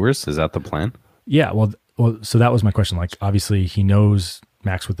 roaming the sewers. Is that the plan? Yeah, well, so that was my question. Like, obviously, he knows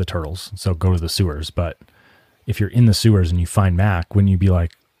Mac's with the turtles, so go to the sewers. But if you're in the sewers and you find Mac, wouldn't you be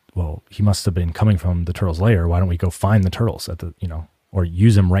like, well, he must have been coming from the turtles' lair. Why don't we go find the turtles at the, or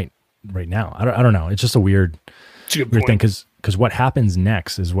use them right now? I don't know. It's just a weird thing because what happens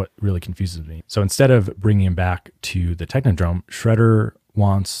next is what really confuses me. So instead of bringing him back to the Technodrome, Shredder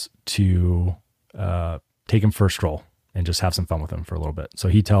wants to take him for a stroll and just have some fun with him for a little bit. So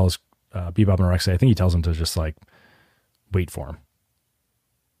he tells Bebop and Rocksteady, I think he tells him to just like wait for him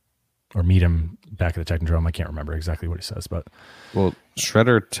or meet him back at the Technodrome. I can't remember exactly what he says, but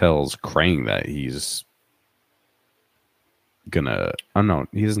Shredder tells Krang that he's gonna. Oh no,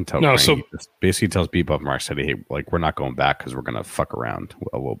 he doesn't tell. No, Krang. so he just basically tells Bebop and Rocksteady, "Hey, like we're not going back because we're gonna fuck around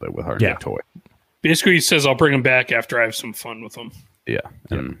a little bit with our new toy." Basically, he says, "I'll bring him back after I have some fun with him." Yeah,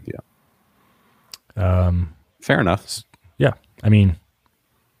 and fair enough. Yeah, I mean,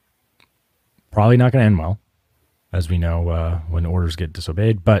 probably not going to end well, as we know when orders get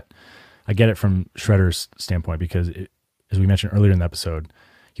disobeyed. But I get it from Shredder's standpoint because, as we mentioned earlier in the episode,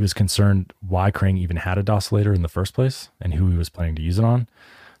 he was concerned why Krang even had a Docillator in the first place and who he was planning to use it on.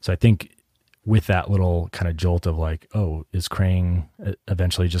 So I think with that little kind of jolt of like, oh, is Krang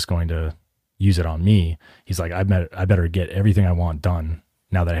eventually just going to use it on me? He's like, I better get everything I want done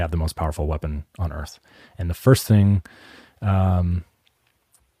now that I have the most powerful weapon on Earth. And the first thing happens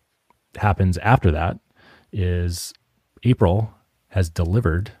after that is April has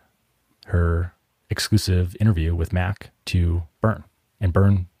delivered her exclusive interview with Mac to Byrne, and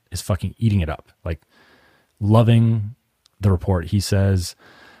Byrne is fucking eating it up, like loving the report. He says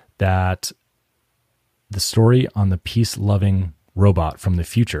that the story on the peace-loving robot from the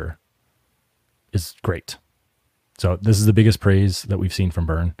future is great. So this is the biggest praise that we've seen from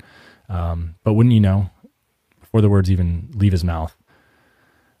Byrne. But wouldn't you know, before the words even leave his mouth,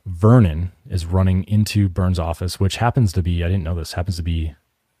 Vernon is running into Byrne's office, which happens to be, I didn't know this, happens to be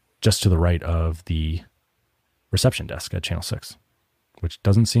just to the right of the reception desk at Channel 6, which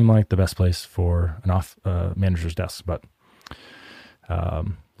doesn't seem like the best place for an off manager's desk, but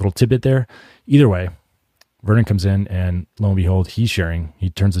little tidbit there. Either way, Vernon comes in, and lo and behold, he's sharing. He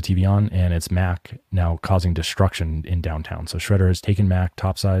turns the TV on, and it's MACC now causing destruction in downtown. So Shredder has taken MACC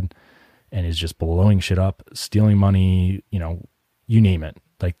topside and is just blowing shit up, stealing money, you name it.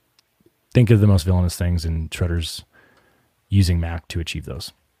 Like, think of the most villainous things, and Shredder's using MACC to achieve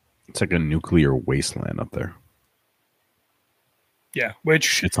those. It's like a nuclear wasteland up there. Yeah,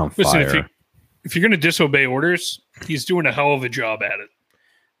 which it's on fire. If you're going to disobey orders, he's doing a hell of a job at it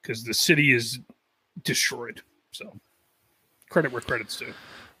because the city is destroyed. So credit where credit's due.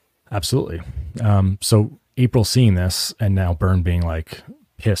 Absolutely. So April seeing this, and now Byrne being like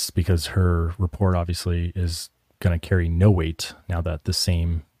pissed because her report obviously is going to carry no weight now that the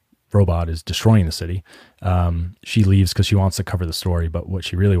same robot is destroying the city. She leaves because she wants to cover the story, but what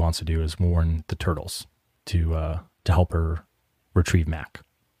she really wants to do is warn the turtles to help her retrieve MACC.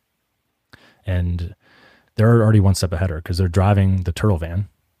 And they're already one step ahead of her because they're driving the turtle van.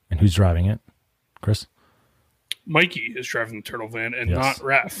 And who's driving it, Chris? Mikey is driving the turtle van and Yes. not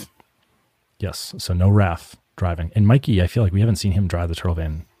Raph. Yes. So no Raph driving. And Mikey, I feel like we haven't seen him drive the turtle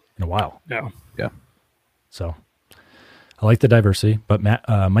van in a while. No. Yeah. So I like the diversity, but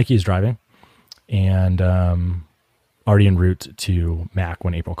Mikey is driving and already en route to MACC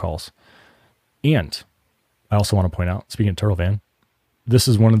when April calls. And I also want to point out, speaking of turtle van, this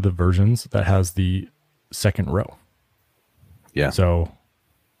is one of the versions that has the second row. Yeah. So,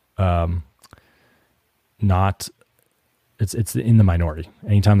 it's in the minority.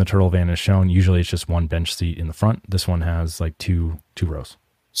 Anytime the turtle van is shown, usually it's just one bench seat in the front. This one has like two rows.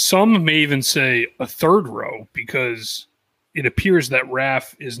 Some may even say a third row because it appears that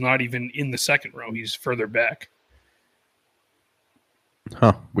Raph is not even in the second row. He's further back.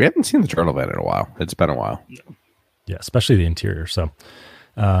 Huh. We haven't seen the turtle van in a while. It's been a while. No. Yeah, especially the interior. So,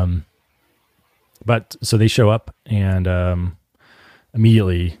 but so they show up and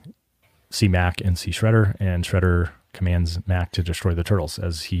immediately see MACC and see Shredder, and Shredder commands MACC to destroy the turtles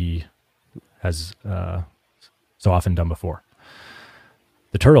as he has so often done before.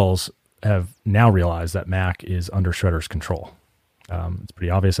 The turtles have now realized that MACC is under Shredder's control. It's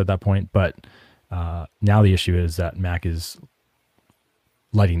pretty obvious at that point, but now the issue is that MACC is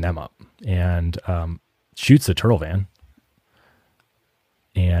lighting them up and shoots the turtle van,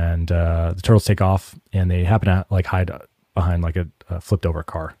 and the turtles take off, and they happen to like hide behind like a flipped over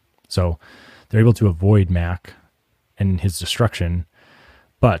car. So they're able to avoid MACC and his destruction,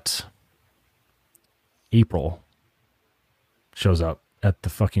 but April shows up at the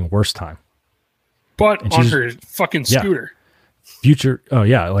fucking worst time. But And on she's- her fucking scooter. Oh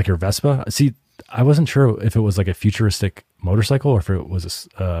yeah, like her Vespa. See, I wasn't sure if it was like a futuristic motorcycle or if it was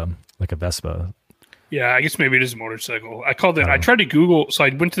like a Vespa. Yeah, I guess maybe it is a motorcycle. I called it. I tried to Google. So I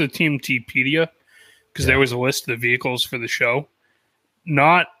went to the TMTpedia because there was a list of the vehicles for the show.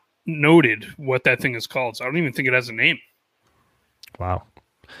 Not noted what that thing is called. So I don't even think it has a name. Wow.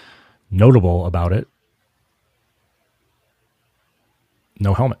 Notable about it,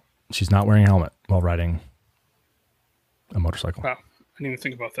 no helmet. She's not wearing a helmet while riding a motorcycle. Wow. I didn't even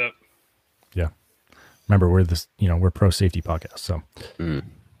think about that. Yeah. Remember, we're pro safety podcast. So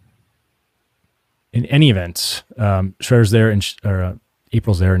in any event, Shredder's there and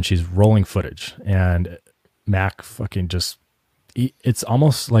April's there, and she's rolling footage, and MACC fucking it's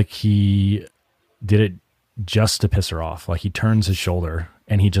almost like he did it just to piss her off. Like he turns his shoulder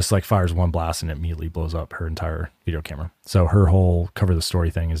and he just like fires one blast and it immediately blows up her entire video camera. So her whole cover the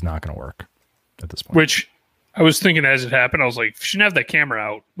story thing is not going to work at this point. Which I was thinking as it happened, I was like, she didn't have that camera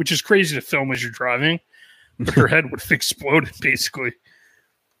out, which is crazy to film as you're driving, but her head would have exploded basically.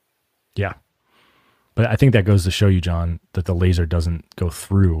 Yeah. But I think that goes to show you, John, that the laser doesn't go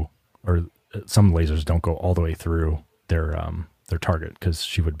through, or some lasers don't go all the way through their target, because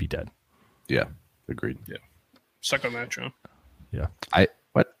she would be dead. Yeah. Agreed. Yeah. Suck on that, John. Yeah.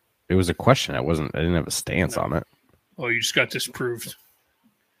 What? It was a question. I didn't have a stance on it. Oh, you just got disproved.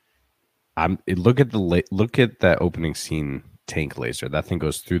 Look at that opening scene tank laser. That thing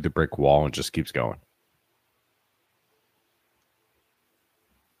goes through the brick wall and just keeps going.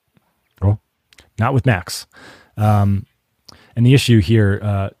 Cool. Not with Max. And the issue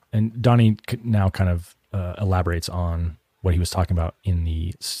here, and Donnie now kind of elaborates on what he was talking about in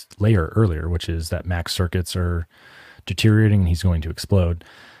the layer earlier, which is that Max circuits are deteriorating and he's going to explode.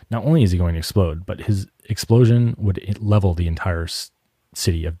 Not only is he going to explode, but his explosion would level the entire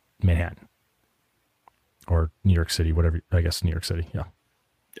city of Manhattan or New York City, whatever. I guess New York City. Yeah.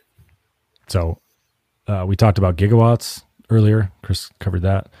 So we talked about gigawatts earlier. Chris covered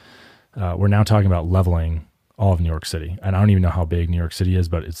that. We're now talking about leveling all of New York City. And I don't even know how big New York City is,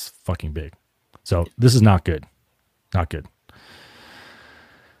 but it's fucking big. So this is not good. Not good.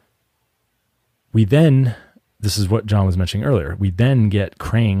 We then this is what John was mentioning earlier. We then get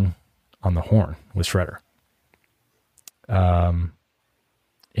Krang on the horn with Shredder.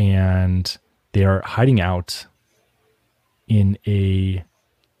 And they are hiding out in a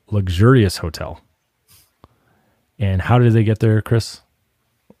luxurious hotel. And how did they get there, Chris?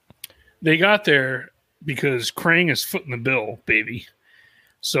 They got there because Krang is footing the bill, baby.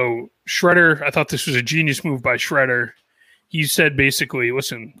 So Shredder, I thought this was a genius move by Shredder. He said basically,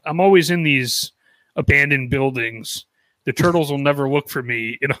 listen, I'm always in these abandoned buildings. The turtles will never look for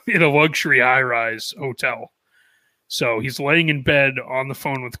me in a luxury high-rise hotel. So he's laying in bed on the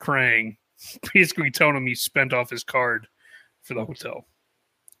phone with Krang, basically telling him he spent off his card for the hotel.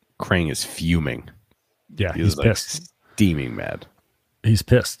 Krang is fuming. Yeah, he's pissed. Steaming mad. He's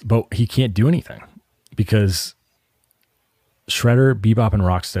pissed, but he can't do anything because Shredder, Bebop, and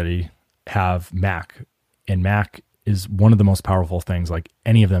Rocksteady have MACC, and MACC is one of the most powerful things like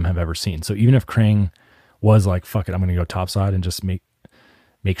any of them have ever seen. So even if Krang was like, fuck it, I'm going to go topside and just make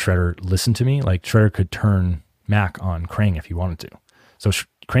Shredder listen to me, like Shredder could turn MACC on Krang if he wanted to. So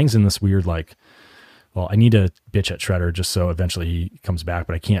Krang's in this weird like, well, I need to bitch at Shredder just so eventually he comes back,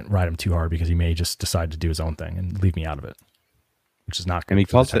 but I can't ride him too hard because he may just decide to do his own thing and leave me out of it, which is not good. And he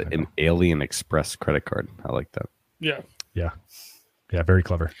calls it an Alien Express credit card. I like that. Yeah. Yeah. Yeah, very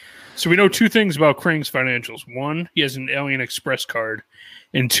clever. So we know two things about Krang's financials. One, he has an Alien Express card.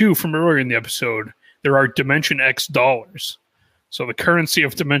 And two, from earlier in the episode, there are Dimension X dollars. So the currency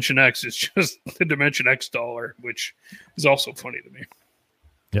of Dimension X is just the Dimension X dollar, which is also funny to me.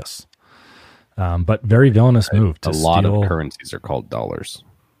 Yes. But very villainous move. A lot of currencies are called dollars.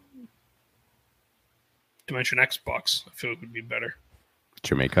 Dimension X bucks, I feel it would be better.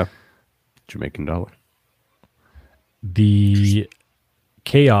 Jamaican dollar. The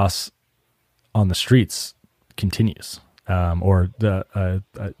chaos on the streets continues, or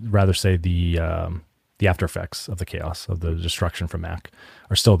rather say the after effects of the chaos of the destruction from MACC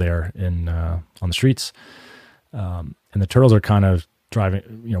are still there on the streets, and the turtles are kind of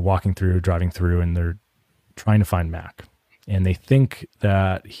driving through, and they're trying to find MACC, and they think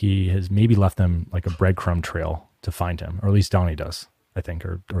that he has maybe left them like a breadcrumb trail to find him, or at least Donnie does, I think,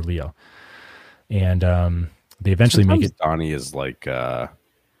 or Leo, and they eventually make it. Donnie is like,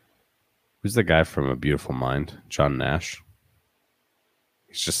 who's the guy from A Beautiful Mind? John Nash.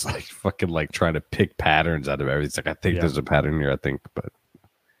 He's just like fucking like trying to pick patterns out of everything. It's like, I think there's a pattern here,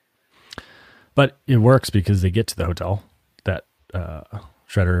 but it works because they get to the hotel that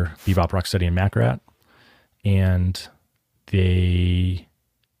Shredder, Bebop, Rocksteady, and MACC are at, and they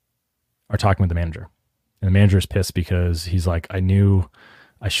are talking with the manager. And the manager is pissed because he's like, I knew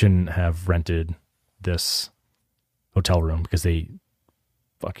I shouldn't have rented this hotel room because they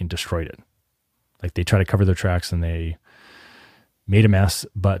fucking destroyed it. Like they try to cover their tracks and they made a mess,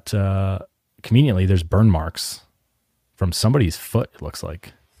 but conveniently there's burn marks from somebody's foot, it looks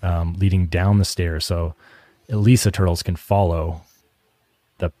like, leading down the stairs. So at least the turtles can follow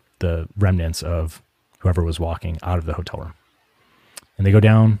the remnants of whoever was walking out of the hotel room. And they go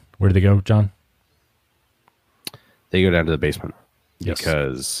down. Where do they go, John? They go down to the basement. Yes.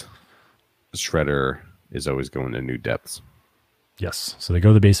 Because Shredder is always going to new depths. Yes. So they go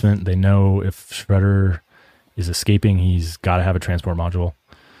to the basement. They know if Shredder is escaping, he's got to have a transport module.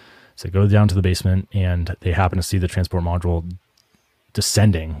 So they go down to the basement, and they happen to see the transport module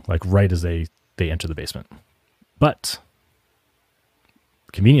descending, like right as they enter the basement. But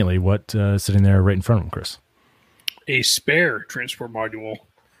conveniently, what sitting there right in front of them, Chris? A spare transport module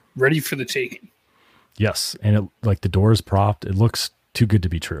ready for the taking. Yes. And it, like the door is propped. It looks too good to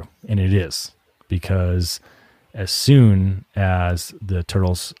be true. And it is, because as soon as the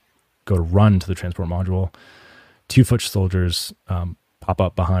turtles go to run to the transport module, 2-foot soldiers pop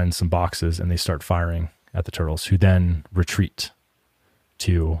up behind some boxes and they start firing at the turtles, who then retreat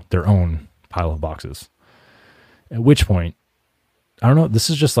to their own pile of boxes. At which point, I don't know, this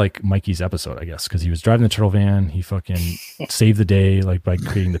is just like Mikey's episode, I guess, because he was driving the turtle van. He fucking saved the day like by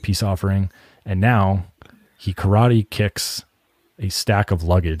creating the peace offering. And now he karate kicks a stack of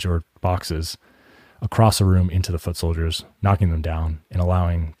luggage or boxes across a room into the foot soldiers, knocking them down and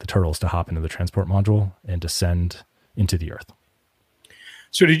allowing the turtles to hop into the transport module and descend into the earth.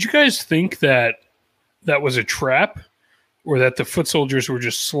 So did you guys think that was a trap, or that the foot soldiers were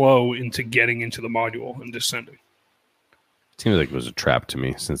just slow into getting into the module and descending? It seems like it was a trap to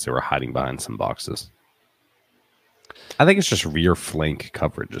me, since they were hiding behind some boxes. I think it's just rear flank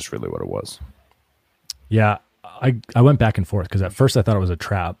coverage is really what it was. Yeah, I went back and forth, because at first I thought it was a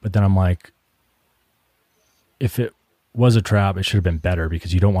trap, but then I'm like, if it was a trap, it should have been better,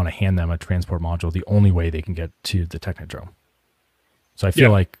 because you don't want to hand them a transport module the only way they can get to the Technodrome. So I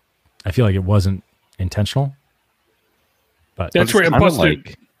feel like it wasn't intentional, But That's where it kinda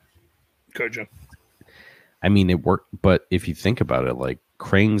busted. Go, Joe. I mean, it worked, but if you think about it, like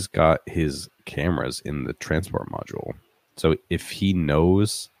Krang's got his cameras in the transport module. So if he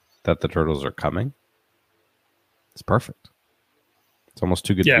knows that the turtles are coming, it's perfect. It's almost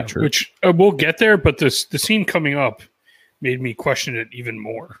too good to be true. Which we'll get there, but the scene coming up made me question it even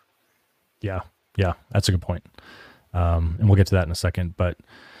more. Yeah, that's a good point. And we'll get to that in a second. But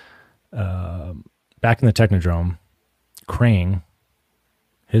back in the Technodrome, Krang,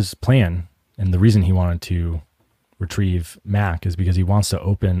 his plan and the reason he wanted to retrieve MACC is because he wants to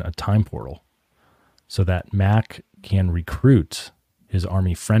open a time portal so that MACC can recruit his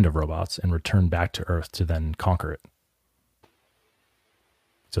army friend of robots and return back to Earth to then conquer it.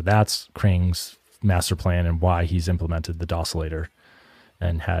 So that's Krang's master plan and why he's implemented the Docillator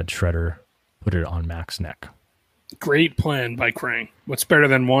and had Shredder put it on MACC's neck. Great plan by Krang. What's better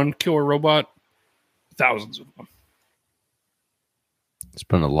than one killer robot? Thousands of them. It's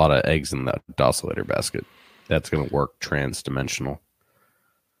putting a lot of eggs in that Docillator basket. That's going to work trans-dimensional.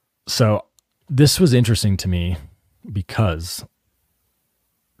 So this was interesting to me because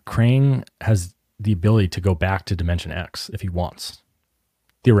Krang has the ability to go back to Dimension X if he wants,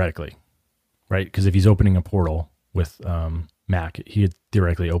 theoretically, right? Because if he's opening a portal with MACC, he could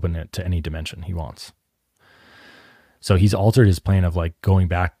theoretically open it to any dimension he wants. So he's altered his plan of like going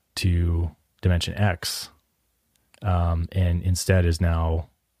back to Dimension X, and instead is now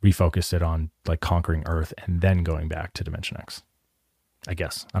refocused it on like conquering Earth and then going back to Dimension X. I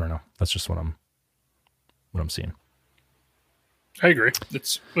guess. I don't know. That's just what I'm seeing. I agree.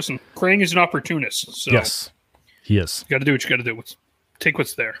 Listen, Krang is an opportunist. So yes, he is. You got to do what you got to do. Take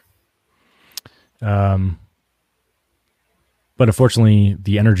what's there. But unfortunately,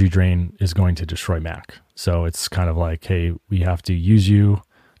 the energy drain is going to destroy MACC. So it's kind of like, hey, we have to use you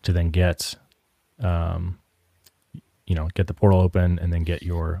to then get, get the portal open and then get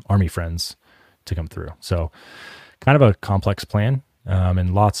your army friends to come through. So kind of a complex plan,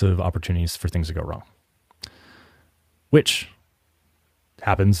 and lots of opportunities for things to go wrong, which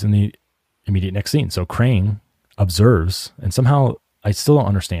happens in the immediate next scene. So Krang observes, and somehow I still don't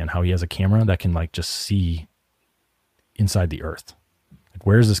understand how he has a camera that can like just see inside the Earth. Like,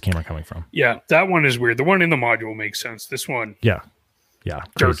 where is this camera coming from? Yeah, that one is weird. The one in the module makes sense. This one, yeah,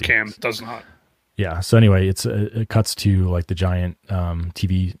 dirt cam does not. Yeah. So anyway, it cuts to like the giant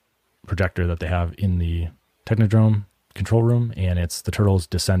TV projector that they have in the Technodrome control room, and it's the turtles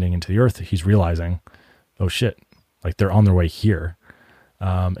descending into the Earth. He's realizing, oh shit, like they're on their way here.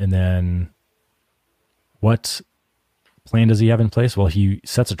 And then what plan does he have in place? Well, he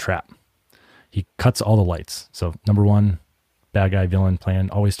sets a trap. He cuts all the lights. So number one, bad guy villain plan,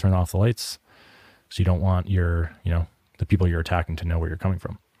 always turn off the lights. So you don't want the people you're attacking to know where you're coming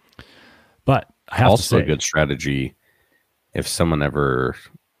from. But I have also to say, a good strategy if someone ever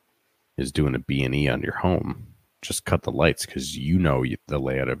is doing a B&E on your home, just cut the lights because you know the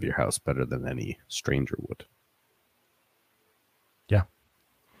layout of your house better than any stranger would. Yeah.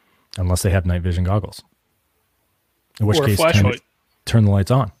 Unless they have night vision goggles. In which or case, a flashlight. turn the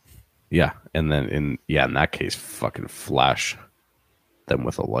lights on. Yeah, and then in that case, fucking flash them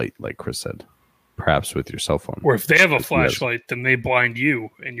with a light, like Chris said, perhaps with your cell phone. Or if they have a flashlight, then they blind you,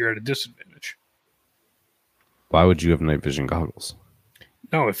 and you're at a disadvantage. Why would you have night vision goggles?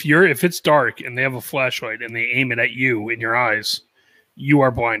 No, if it's dark and they have a flashlight and they aim it at you in your eyes, you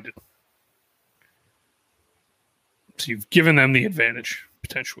are blinded. So you've given them the advantage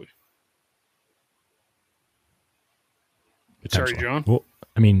potentially. Sorry, John. Well,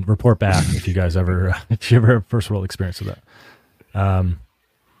 I mean, report back if you guys ever have first world experience with that.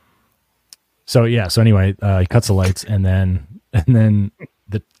 So anyway, he cuts the lights, and then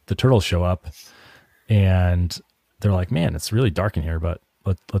the turtles show up, and they're like, man, it's really dark in here, but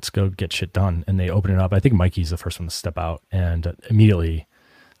let's go get shit done. And they open it up. I think Mikey's the first one to step out, and immediately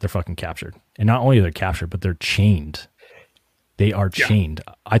they're fucking captured. And not only are they captured, but they're chained. They are chained.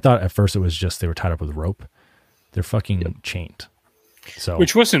 I thought at first it was just they were tied up with rope. They're fucking chained. So,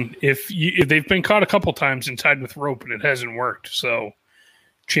 which listen, if they've been caught a couple times and tied with rope and it hasn't worked, so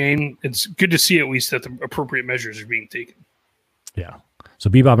chain. It's good to see at least that the appropriate measures are being taken. Yeah. So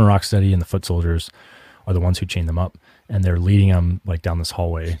Bebop and Rocksteady and the Foot Soldiers are the ones who chain them up, and they're leading them like down this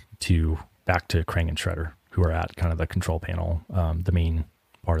hallway back to Krang and Shredder, who are at kind of the control panel, the main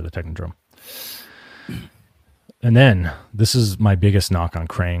part of the Technodrome. And then this is my biggest knock on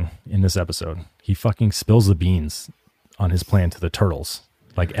Krang in this episode. He fucking spills the beans on his plan to the turtles,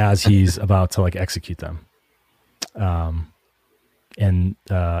 like as he's about to like execute them. And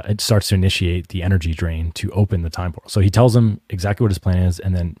it starts to initiate the energy drain to open the time portal. So he tells them exactly what his plan is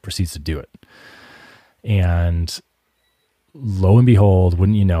and then proceeds to do it. And lo and behold,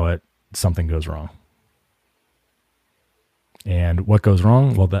 wouldn't you know it, something goes wrong. And what goes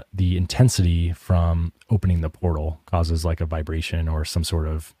wrong? Well, that the intensity from opening the portal causes like a vibration or some sort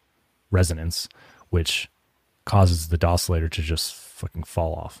of resonance, which causes the oscillator to just fucking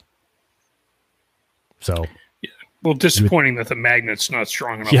fall off. So, well, disappointing that the magnet's not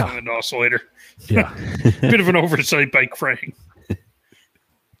strong enough on the oscillator. Yeah. Bit of an oversight by Crane.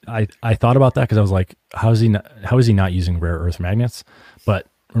 I thought about that because I was like, how is he not using rare earth magnets? But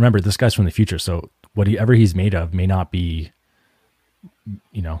remember, this guy's from the future, so whatever he's made of may not be,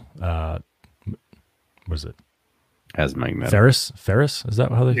 what is it? As magnetic. Ferrous? Is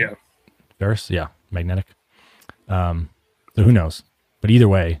that how they? Yeah. Ferrous? Yeah, magnetic. So who knows? But either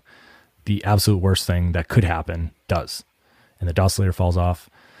way, the absolute worst thing that could happen does, and the oscillator falls off.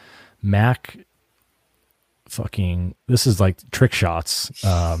 MACC. This is like trick shots.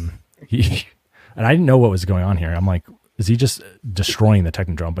 And I didn't know what was going on here. I'm like, is he just destroying the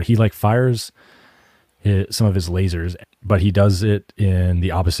Technodrome? But he like fires some of his lasers, but he does it in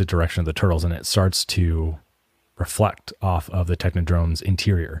the opposite direction of the turtles, and it starts to reflect off of the Technodrome's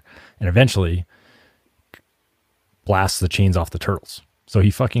interior, and eventually blasts the chains off the turtles. So he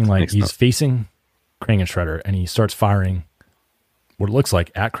he's facing Krang and Shredder, and he starts firing what it looks like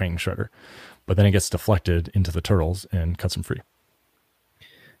at Krang and Shredder. But then it gets deflected into the turtles and cuts them free.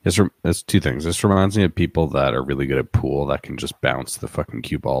 It's two things. This reminds me of people that are really good at pool that can just bounce the fucking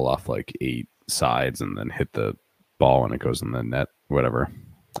cue ball off like 8 sides and then hit the ball and it goes in the net, whatever.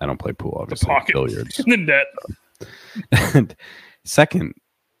 I don't play pool, obviously. The pocket billiards. in the net. And second,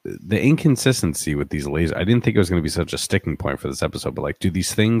 the inconsistency with these lasers. I didn't think it was going to be such a sticking point for this episode, but like, do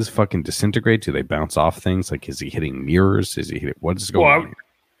these things fucking disintegrate? Do they bounce off things? Like, is he hitting mirrors? What is going on here?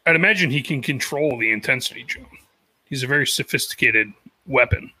 I'd imagine he can control the intensity, Joe. He's a very sophisticated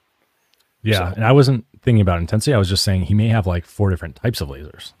weapon. Yeah, and I wasn't thinking about intensity. I was just saying he may have like 4 different types of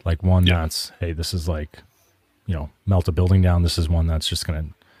lasers. Like one that's, hey, this is like, melt a building down. This is one that's just going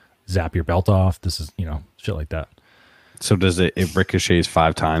to zap your belt off. This is, shit like that. So does it ricochets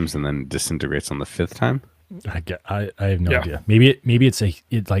 5 times and then disintegrates on the 5th time? I have no idea. Maybe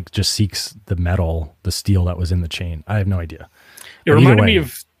it like just seeks the steel that was in the chain. I have no idea. It reminded me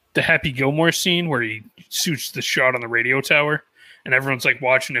of the Happy Gilmore scene where he shoots the shot on the radio tower and everyone's like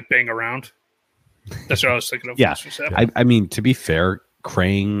watching it bang around. That's what I was thinking of. Yeah. I mean, to be fair,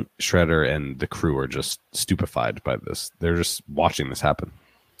 Krang, Shredder, and the crew are just stupefied by this. They're just watching this happen.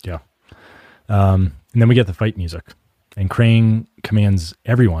 Yeah. And then we get the fight music, and Krang commands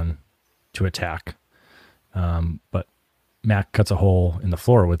everyone to attack. But MACC cuts a hole in the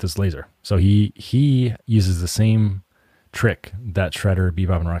floor with his laser. So he uses the same trick that Shredder,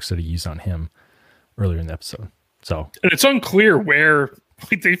 Bebop, and Rocksteady used on him earlier in the episode. So, and it's unclear where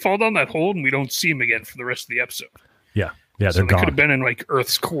they fall down that hole and we don't see him again for the rest of the episode. Yeah, so they're gone. Could have been in like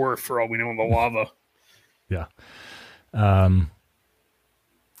Earth's core for all we know in the lava. Yeah.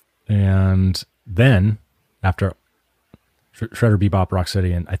 And then after Shredder, Bebop,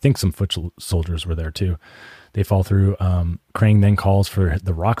 Rocksteady, and I think some foot soldiers were there too, they fall through. Krang then calls for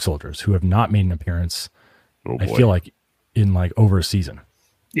the Rock Soldiers, who have not made an appearance. I feel like in like over a season.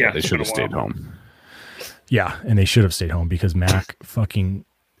 Yeah, they should have stayed home. Yeah, and they should have stayed home because MACC fucking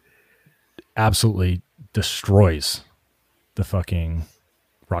absolutely destroys the fucking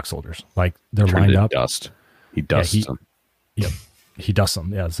Rock Soldiers. Like they're lined up. Dust. He dusts them. Yep. He dusts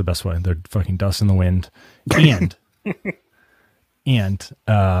them. Yeah, that's the best way. They're fucking dust in the wind. And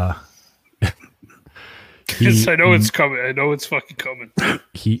I know it's coming. I know it's fucking coming.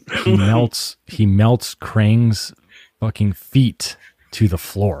 He melts Krang's fucking feet to the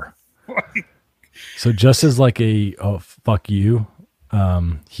floor. So just as like a fuck you,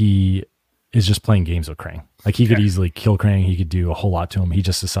 he is just playing games with Krang. Like he could easily kill Krang. He could do a whole lot to him. He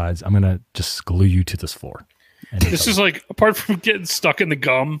just decides, I'm gonna just glue you to this floor. And this is like, apart from getting stuck in the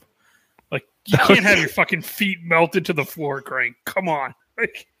gum, like you can't have your fucking feet melted to the floor, Krang. Come on.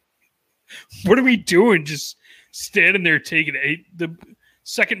 Like, what are we doing? Just standing there taking the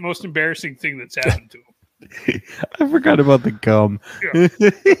second most embarrassing thing that's happened to him. I forgot about the gum. Yeah.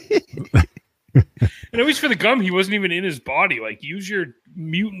 And at least for the gum, he wasn't even in his body. Like, use your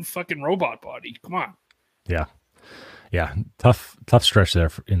mutant fucking robot body. Come on. Yeah. Tough stretch there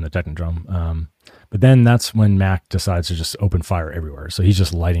in the Technodrome. But then that's when MACC decides to just open fire everywhere. So he's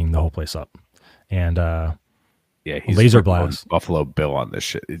just lighting the whole place up. And he's laser blast. Buffalo Bill on this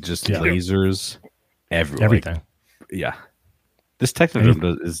shit. It just lasers everywhere. Everything. Like, this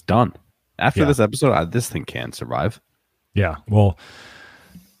Technodrome is done. After this episode, this thing can't survive. Yeah. Well,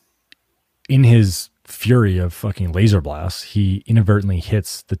 in his fury of fucking laser blasts, he inadvertently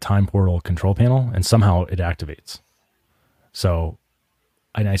hits the time portal control panel and somehow it activates. So,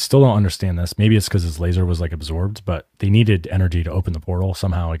 and I still don't understand this. Maybe it's because his laser was like absorbed, but they needed energy to open the portal.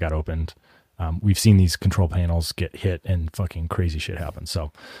 Somehow it got opened. We've seen these control panels get hit and fucking crazy shit happens.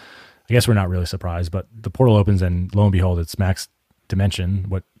 So I guess we're not really surprised, but the portal opens and lo and behold, it's Max dimension,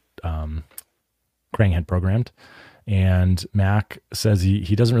 what Krang had programmed. And Mac says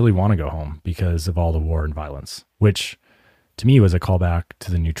he doesn't really want to go home because of all the war and violence, which to me was a callback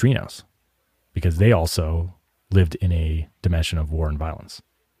to the neutrinos because they also lived in a dimension of war and violence.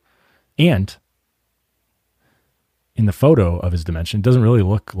 And in the photo of his dimension, it doesn't really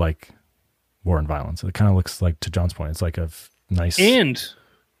look like war and violence. It kind of looks like, to John's point, it's like a nice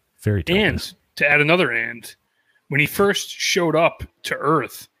fairy tale. And to add another when he first showed up to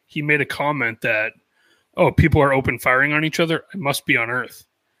Earth, he made a comment that, oh, people are open firing on each other. I must be on Earth.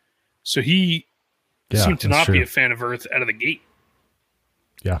 So he seemed to not be a fan of Earth out of the gate.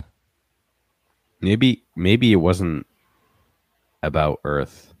 Yeah. Maybe it wasn't about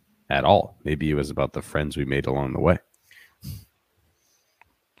Earth at all. Maybe it was about the friends we made along the way.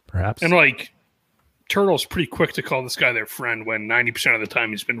 Perhaps. And like, Turtle's pretty quick to call this guy their friend when 90% of the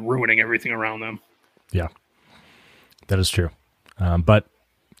time he's been ruining everything around them. Yeah, that is true. But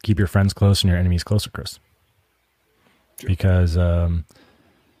keep your friends close and your enemies closer, Chris. True. Because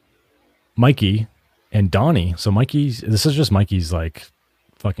Mikey and Donnie, so this is just Mikey's like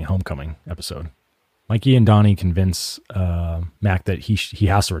fucking homecoming episode. Mikey and Donnie convince Mac that he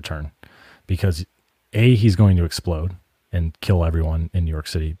has to return because A, he's going to explode and kill everyone in New York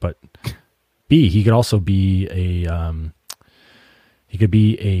City, but B, he could also be a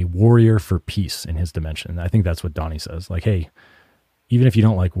warrior for peace in his dimension. I think that's what Donnie says. Like, hey, even if you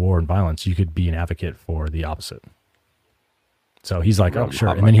don't like war and violence, you could be an advocate for the opposite. So he's like, oh, sure.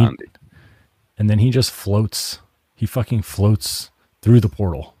 And then he just floats. He fucking floats through the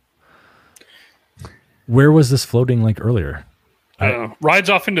portal. Where was this floating like earlier? Rides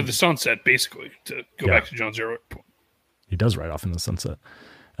off into the sunset, basically, to go back to John's zero point. He does ride off in the sunset.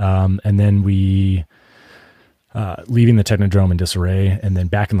 And then we, leaving the Technodrome in disarray, and then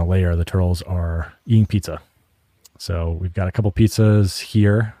back in the lair, the turtles are eating pizza. So we've got a couple pizzas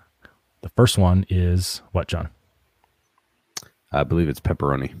here. The first one is what, John? I believe it's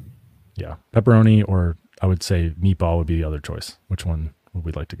pepperoni. Yeah, pepperoni, or I would say meatball would be the other choice. Which one would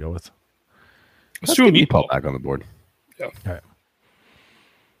we like to go with? Let's do a meatball back on the board. Yeah. All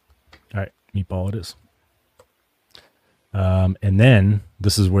right, meatball it is. And then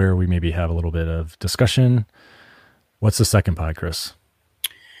this is where we maybe have a little bit of discussion. What's the second pie, Chris?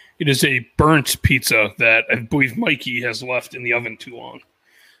 It is a burnt pizza that I believe Mikey has left in the oven too long.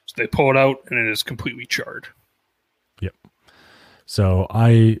 So they pull it out and it is completely charred. Yep. So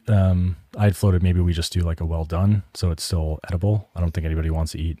I'd floated maybe we just do like a well done, so it's still edible. I don't think anybody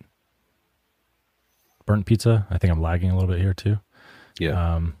wants to eat burnt pizza. I think I'm lagging a little bit here too.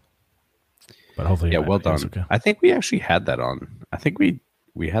 Yeah. But hopefully, well done. Okay. I think we actually had that on. I think we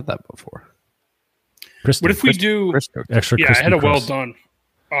had that before. What if we do extra? Yeah, crispy I had a crust. well done.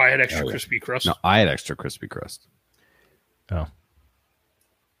 Oh, I had extra crispy crust. No, I had extra crispy crust. Oh.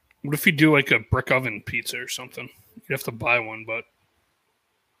 What if we do like a brick oven pizza or something? You'd have to buy one, but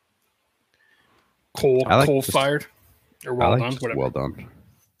coal fired or well done, whatever. Well done.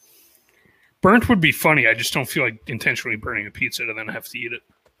 Burnt would be funny. I just don't feel like intentionally burning a pizza to then have to eat it.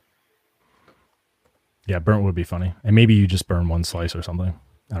 Yeah, burnt would be funny. And maybe you just burn one slice or something.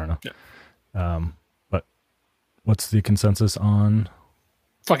 I don't know. Yeah. But what's the consensus on?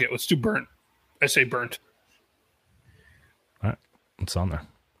 Fuck it. Let's do burnt. I say burnt. All right. It's on there.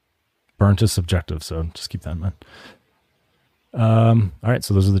 Burnt is subjective, so just keep that in mind. All right.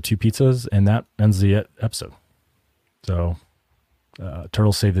 So those are the two pizzas, and that ends the episode. So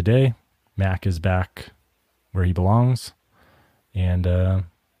Turtles save the day. Mac is back where he belongs. And the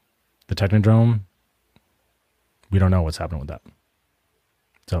Technodrome, we don't know what's happening with that.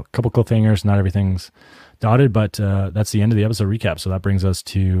 So a couple cliffhangers, not everything's dotted, but that's the end of the episode recap. So that brings us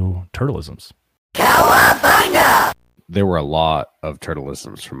to Turtleisms. Cowabunga! There were a lot of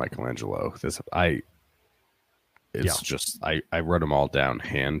Turtleisms from Michelangelo. I wrote them all down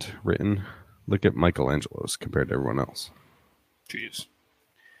handwritten. Look at Michelangelo's compared to everyone else. Jeez.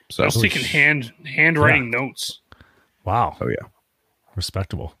 So I was taking handwriting notes. Wow. Oh yeah.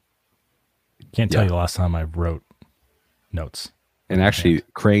 Respectable. Can't tell you the last time I wrote notes. And actually,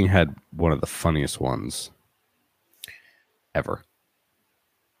 Krang had one of the funniest ones ever.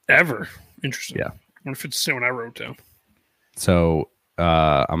 Ever? Interesting. Yeah. I wonder if it's the same one I wrote down. So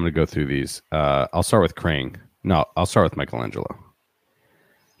I'm going to go through these. I'll start with Krang. No, I'll start with Michelangelo.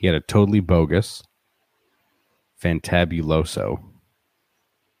 He had a totally bogus, fantabuloso,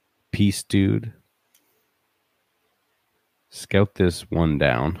 peace dude, Scout this one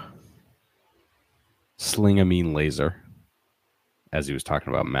down. Sling a mean laser. As he was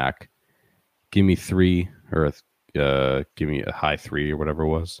talking about MACC. Give me 3 or give me a high 3 or whatever it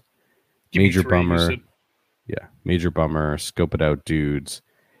was. Major bummer. Yeah, major bummer. Scope it out, dudes.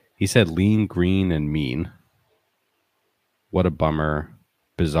 He said lean, green, and mean. What a bummer.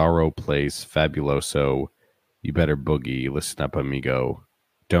 Bizarro place. Fabuloso. You better boogie. Listen up, amigo.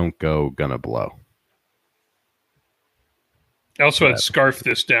 Don't go. Gonna blow. I also had scarf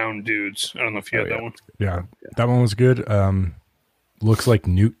this down, dudes. I don't know if you had that one. Yeah, that one was good. Looks like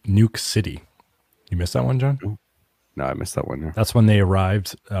Nuke City. You missed that one, John? No, I missed that one. Yeah. That's when they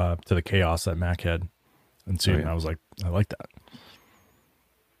arrived to the chaos that MACC had. And so I was like, I like that.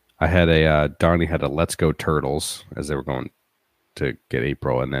 I had Donnie had a Let's Go Turtles as they were going to get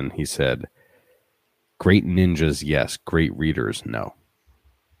April. And then he said, great ninjas, yes. Great readers, no.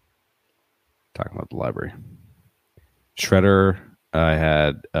 Talking about the library. Shredder, I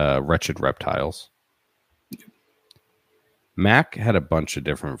had Wretched Reptiles. MACC had a bunch of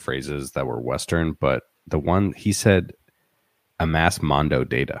different phrases that were Western, but the one he said, amass Mondo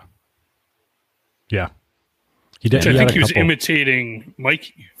data. Yeah. He did. I think he was imitating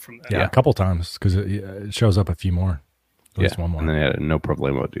Mikey from that. Yeah, a couple times because it shows up a few more. At least one more. And then he had a no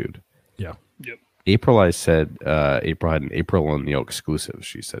problemo, dude. Yeah. Yep. April, I said, April had an April O'Neil exclusive,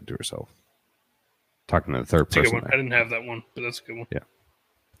 she said to herself. Talking to the third person. I didn't have that one, but that's a good one. Yeah.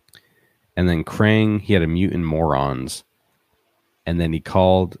 And then Krang, he had a mutant morons. And then he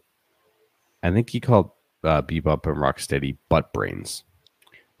called, I think he called Bebop and Rocksteady butt brains.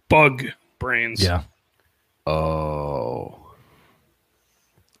 Bug brains. Yeah. Oh.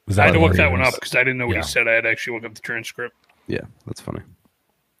 I had to look that one up because I didn't know what he said. I had to actually look up the transcript. Yeah, that's funny.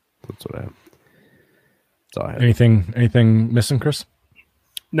 That's what I have. That's all I had. Anything missing, Chris?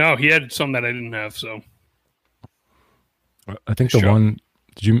 No, he had some that I didn't have. So I think the one.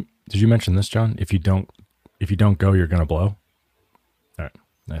 Did you mention this, John? If you don't go, you're gonna blow. All right,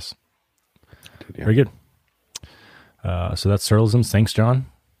 nice. Very good. So that's Turtlisms. Thanks, John.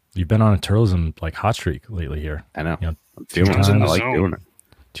 You've been on a Turtlism like hot streak lately here. I know. I'm doing it. I like doing it.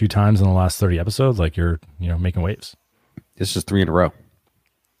 2 times in the last 30 episodes, like you're making waves. This is 3 in a row.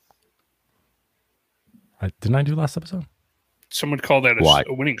 Didn't I do last episode? Someone called that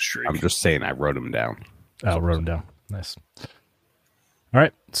a winning streak. I'm just saying I wrote them down. I wrote them down. Nice. All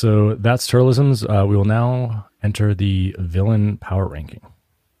right, so that's Turtlisms. We will now enter the villain power ranking.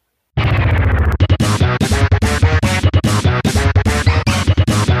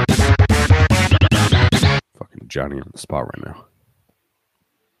 Fucking Johnny on the spot right now.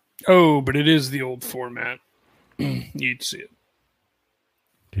 Oh, but it is the old format. You'd see it.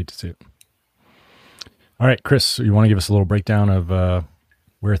 Hate to see it. All right, Chris, you want to give us a little breakdown of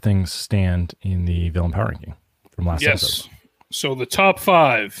where things stand in the villain power ranking from last episode? Yes. So the top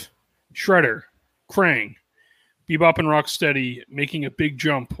 5, Shredder, Krang, Bebop and Rocksteady making a big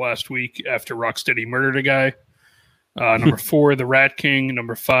jump last week after Rocksteady murdered a guy. Number 4, the Rat King.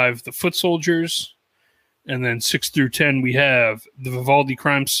 Number 5, the Foot Soldiers. And then 6 through 10, we have the Vivaldi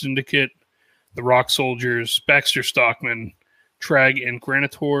Crime Syndicate, the Rock Soldiers, Baxter Stockman, Trag and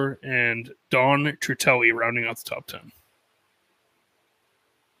Granitor, and Don Tritelli rounding out the top 10.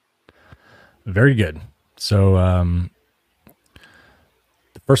 Very good. So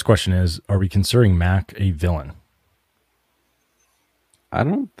the first question is, are we considering MACC a villain? I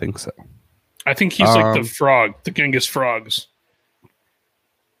don't think so. I think he's like the frog, the Genghis frogs.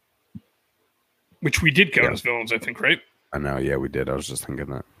 Which we did count as villains, I think, right? I know, yeah, we did. I was just thinking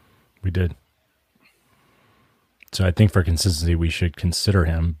that. We did. So I think for consistency, we should consider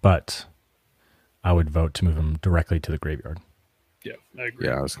him, but I would vote to move him directly to the graveyard. Yeah, I agree.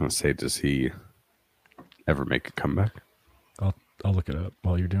 Yeah, I was going to say, does he ever make a comeback? I'll look it up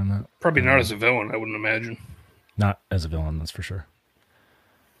while you're doing that. Probably not as a villain, I wouldn't imagine. Not as a villain, that's for sure.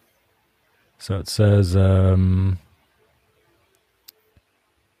 So it says...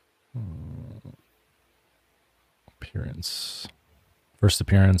 appearance. First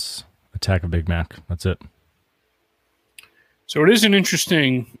appearance, Attack of Big Mac. That's it. So it is an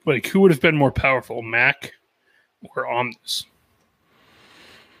interesting, like, who would have been more powerful, MACC or Omnis?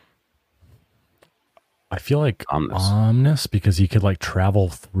 I feel like Omnis because he could like travel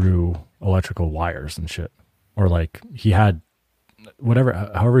through electrical wires and shit. Or like he had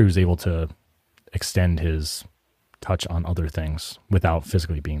however he was able to extend his touch on other things without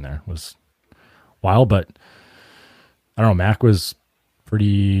physically being there was wild, but I don't know, MACC was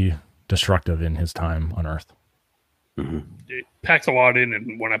pretty destructive in his time on Earth. Mm-hmm. It packed a lot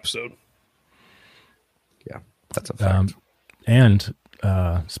in one episode. Yeah, that's a fact. And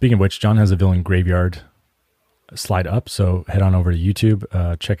speaking of which, John has a villain graveyard slide up. So head on over to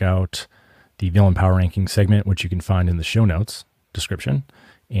YouTube, check out the Villain Power Ranking segment, which you can find in the show notes description,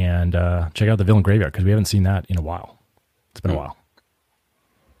 and check out the Villain Graveyard because we haven't seen that in a while. It's been a while.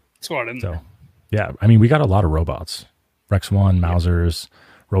 It's a lot in there. So, yeah, I mean, we got a lot of robots. Rex 1, Mausers,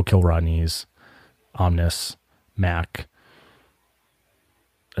 Roadkill Rodneys, Omnis, MACC.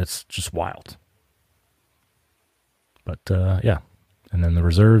 It's just wild. But, yeah. And then the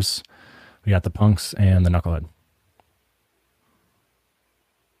reserves, we got the Punks and the Knucklehead.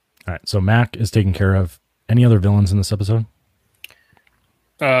 All right, so MACC is taken care of. Any other villains in this episode?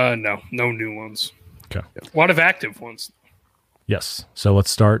 No new ones. Okay. A lot of active ones. Yes. So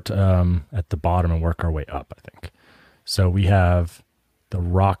let's start at the bottom and work our way up, I think. So we have the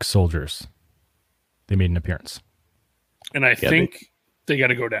Rock Soldiers. They made an appearance. And I think they got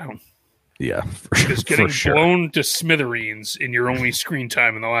to go down. Yeah. Because getting blown to smithereens in your only screen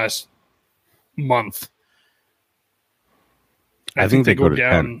time in the last month. I think they go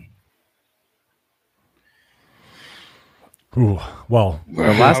down. Ooh, well, the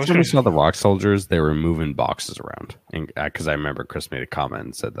last time we saw the Rock Soldiers, they were moving boxes around, because I remember Chris made a comment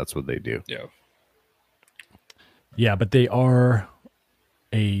and said that's what they do. Yeah, but they are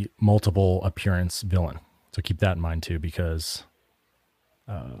a multiple appearance villain, so keep that in mind too, because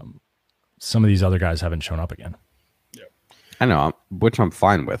some of these other guys haven't shown up again. Yeah, I know, which I'm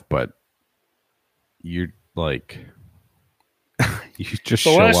fine with, but you're like, you just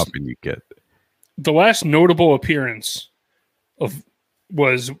show up and you get the last notable appearance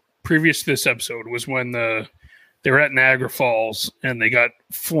was previous to this episode was when they were at Niagara Falls and they got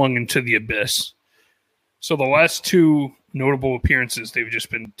flung into the abyss. So the last two notable appearances, they've just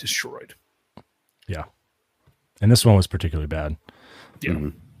been destroyed. Yeah. And this one was particularly bad. Yeah. Mm-hmm.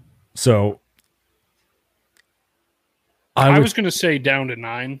 So I was going to say down to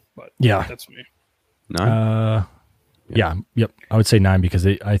 9, but yeah, that's me. 9? Yep. I would say 9 because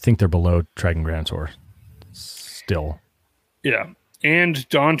I think they're below Dragon Granitor still. Yeah. And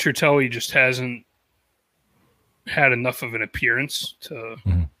Don Chertelli just hasn't had enough of an appearance to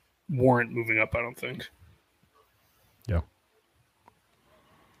warrant moving up, I don't think. Yeah.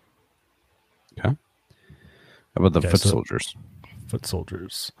 Okay. How about the Foot Soldiers? Foot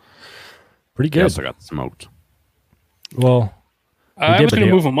Soldiers. Pretty good. They also got smoked. Well, I was going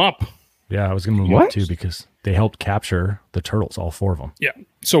to move them up. Yeah, I was going to move them up too because they helped capture the turtles, all 4 of them. Yeah.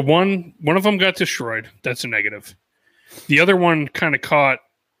 So one of them got destroyed. That's a negative. The other one kind of caught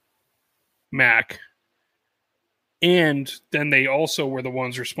MACC. And then they also were the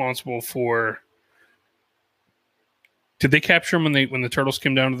ones responsible for... Did they capture them when the turtles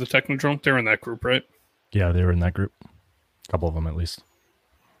came down to the Technodrome? They were in that group, right? Yeah, they were in that group. A couple of them, at least.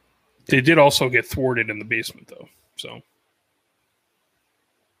 They did also get thwarted in the basement, though. So,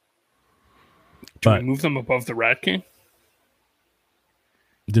 do we move them above the Rat King?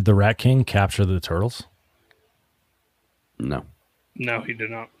 Did the Rat King capture the turtles? No, he did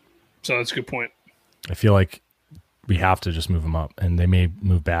not. So that's a good point. I feel like we have to just move them up, and they may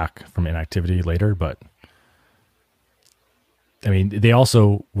move back from inactivity later, but I mean, they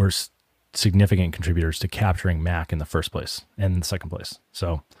also were significant contributors to capturing MACC in the first place and in the second place.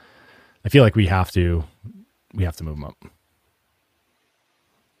 So I feel like we have to move them up.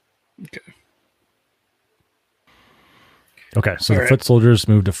 Okay, so the Foot Soldiers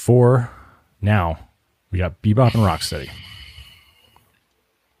moved to 4. Now we got Bebop and Rocksteady.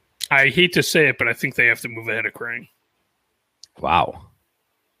 I hate to say it, but I think they have to move ahead of Krang. Wow.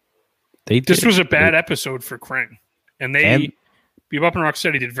 This was a bad episode for Krang. And Bebop and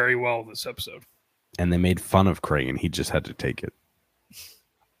Rocksteady did very well this episode. And they made fun of Krang, and he just had to take it.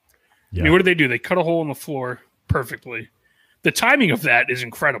 Yeah. I mean, what did they do? They cut a hole in the floor perfectly. The timing of that is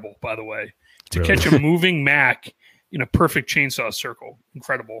incredible, by the way. To catch a moving MACC in a perfect chainsaw circle.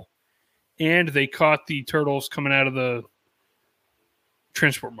 Incredible. And they caught the turtles coming out of the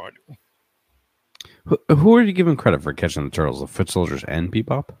transport module. Who are you giving credit for catching the turtles? The Foot Soldiers and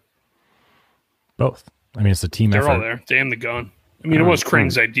Bebop? Both. I mean, it's a team effort. They're all there. They and the gun. I mean, it was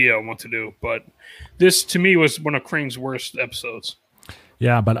Krang's idea on what to do, but this, to me, was one of Krang's worst episodes.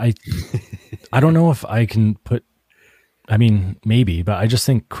 Yeah, but I don't know if I can put... I mean, maybe, but I just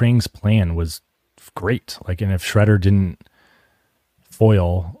think Krang's plan was great. Like, and if Shredder didn't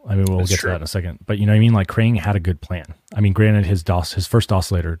foil, I mean, we'll get to that in a second. But you know what I mean? Like, Krang had a good plan. I mean, granted, his first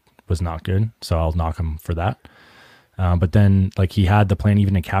oscillator was not good, so I'll knock him for that. But then, like, he had the plan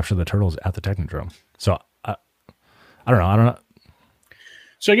even to capture the turtles at the Technodrome. So I don't know.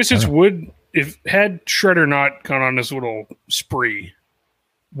 So I guess had Shredder not gone on this little spree,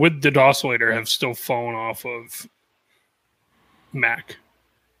 would the oscillator have still fallen off of MACC?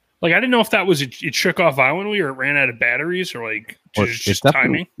 Like, I didn't know if that was it shook off violently or it ran out of batteries or like Well, just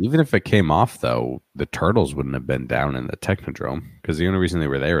timing. Even if it came off, though, the turtles wouldn't have been down in the Technodrome because the only reason they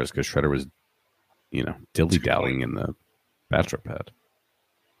were there is because Shredder was, dilly-dallying in the bachelor pad.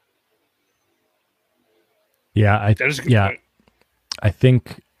 Yeah, That is a good point. I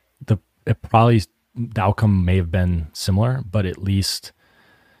think the outcome may have been similar, but at least,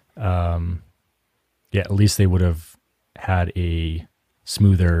 at least they would have had a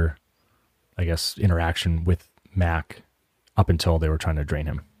smoother, I guess, interaction with Mac up until they were trying to drain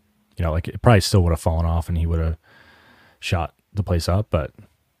him. Like it probably still would have fallen off and he would have shot the place up, but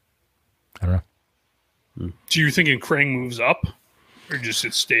I don't know. So you're thinking Krang moves up or just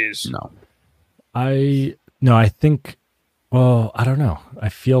it stays? No. I think, well, I don't know. I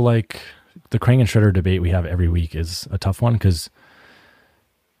feel like the Krang and Shredder debate we have every week is a tough one because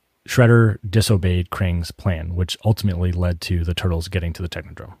Shredder disobeyed Krang's plan, which ultimately led to the turtles getting to the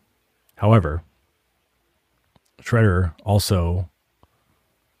Technodrome. However, Shredder also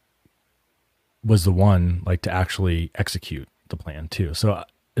was the one to actually execute the plan too. So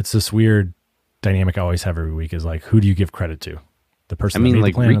it's this weird dynamic I always have every week is who do you give credit to? The person that made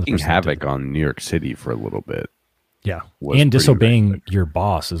the plan or the wreaking person that havoc on New York City for a little bit. Yeah. was And pretty disobeying basic. your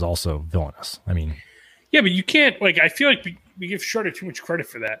boss is also villainous. I mean, Yeah, but you can't, I feel like we give Shredder too much credit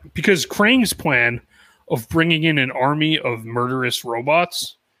for that because Krang's plan of bringing in an army of murderous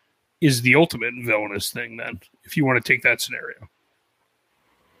robots is the ultimate villainous thing then, if you want to take that scenario.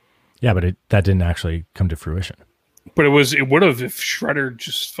 yeah, but that didn't actually come to fruition. But it would have if Shredder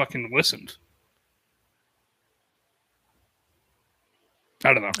just fucking listened.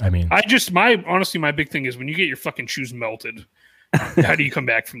 I don't know. I mean, honestly, my big thing is when you get your fucking shoes melted, how do you come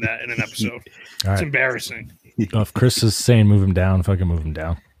back from that in an episode? all It's right. embarrassing. If Chris is saying move him down, fucking move him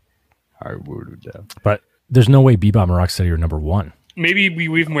down. I would But there's no way Bebop and Rocksteady are number one. Maybe we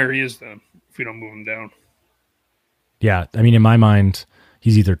leave him where he is then, if we don't move him down. Yeah, I mean, in my mind,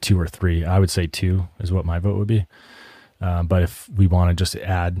 he's either 2 or 3. I would say 2 is what my vote would be. But if we want to just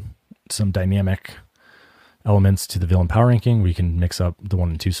add some dynamic elements to the villain power ranking, we can mix up the 1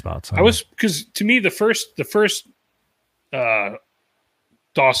 and 2 spots. Because to me, the first Doscillator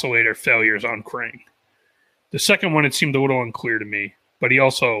failure is on Krang. The second one, it seemed a little unclear to me, but he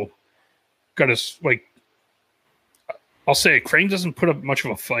also got us, I'll say it, Krang doesn't put up much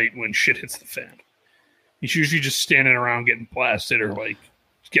of a fight when shit hits the fan. He's usually just standing around getting blasted or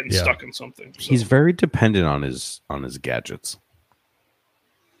getting stuck in something. So. He's very dependent on his gadgets.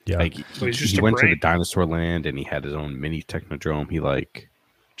 Yeah. So he's just he a went to brain. the dinosaur land and he had his own mini Technodrome. He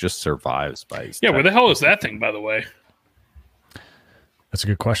just survives by his Yeah, where the hell is that thing, by the way? That's a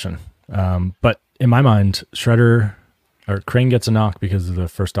good question. But in my mind, Krang gets a knock because of the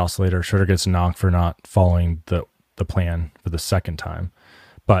first oscillator. Shredder gets a knock for not following the plan for the second time.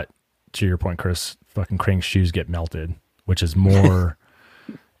 But to your point, Chris, fucking Krang's shoes get melted, which is more,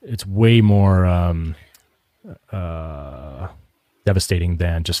 it's way more devastating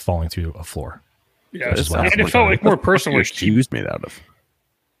than just falling through a floor. Yeah, Which is what and happened. it felt like more personal. Your shoes made out of.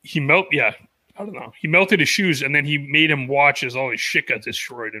 I don't know. He melted his shoes and then he made him watch as all his shit got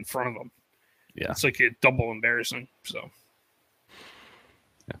destroyed in front of him. Yeah. It's a double embarrassing. So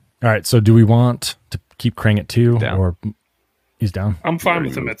All right. So do we want to keep Krang at 2 Down. or he's down? I'm fine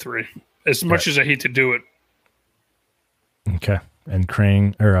with him at 3. As much as I hate to do it. Okay. And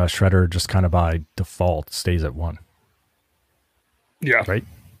Krang or Shredder just kind of by default stays at 1. Yeah. Right?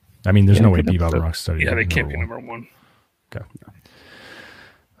 I mean, there's Yeah, no way good Bebop and episode. Rocksteady. Yeah, they can't be number number 1. 1. Okay.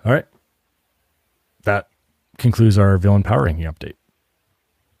 All right. That concludes our villain power ranking update.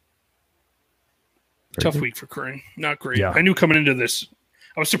 Tough week for Krang. Not great. Yeah. I knew coming into this,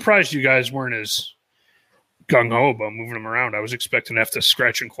 I was surprised you guys weren't as gung-ho about moving him around. I was expecting to have to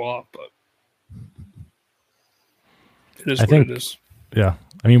scratch and claw, but it is what it is. Yeah.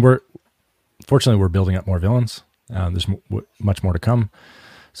 I mean, fortunately we're building up more villains. There's much more to come.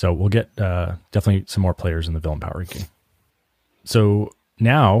 So we'll get definitely some more players in the villain power ranking. So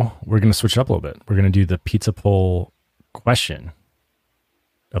now we're going to switch it up a little bit. We're going to do the pizza poll question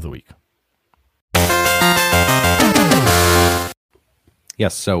of the week.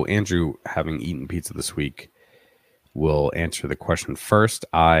 Yes. So Andrew, having eaten pizza this week, will answer the question first.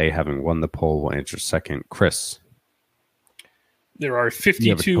 I, having won the poll, will answer second. Chris. There are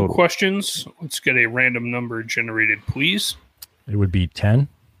 52 questions. Let's get a random number generated, please. It would be 10.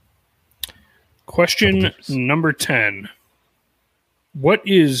 Question number 10. What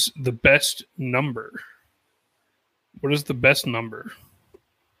is the best number? What is the best number?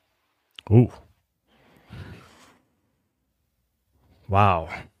 Ooh. Wow.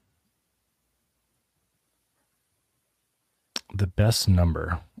 The best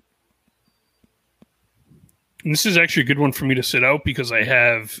number. And this is actually a good one for me to sit out because I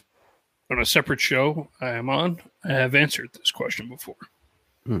have, on a separate show I am on, I have answered this question before.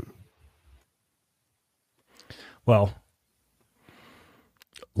 Well,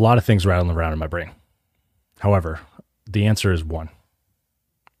 a lot of things rattling around in my brain. However, the answer is 1.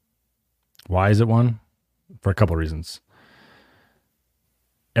 Why is it 1? For a couple of reasons.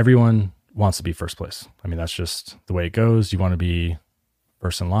 Everyone wants to be first place. I mean, that's just the way it goes. You want to be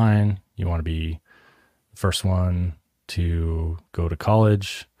first in line. You want to be the first one to go to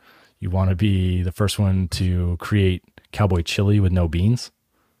college. You want to be the first one to create cowboy chili with no beans.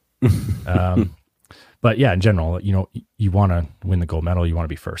 But yeah, in general, you know, you want to win the gold medal. You want to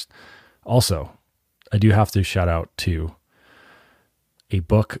be first. Also, I do have to shout out to a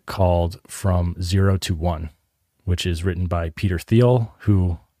book called From Zero to One, which is written by Peter Thiel,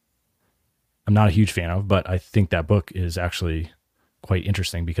 who I'm not a huge fan of, but I think that book is actually quite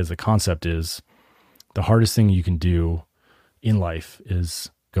interesting because the concept is the hardest thing you can do in life is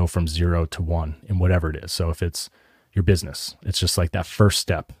go from 0 to 1 in whatever it is. So if it's your business, it's just like that first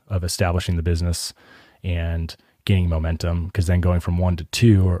step of establishing the business and gaining momentum, because then going from 1 to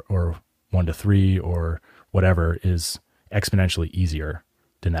 2 or 1 to 3 or whatever is exponentially easier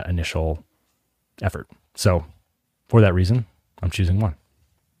than that initial effort. So for that reason, I'm choosing 1.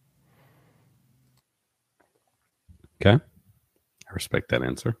 Okay. I respect that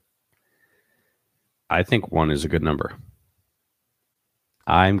answer. I think 1 is a good number.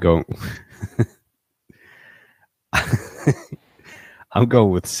 I'm going I'm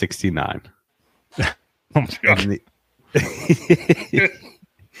going with 69. Oh my God.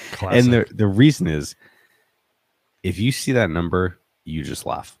 And the reason is, if you see that number, you just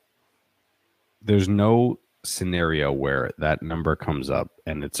laugh. There's no scenario where that number comes up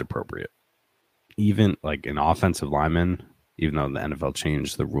and it's appropriate. Even like an offensive lineman, even though the NFL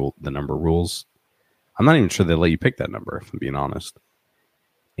changed the number rules, I'm not even sure they let you pick that number, if I'm being honest.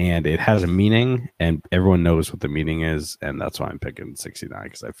 And it has a meaning, and everyone knows what the meaning is, and that's why I'm picking 69,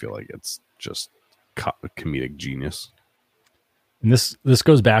 because I feel like it's just comedic genius. And this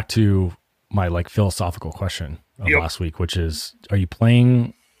goes back to my like philosophical question of last week, which is, are you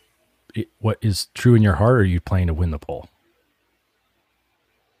playing what is true in your heart, or are you playing to win the poll?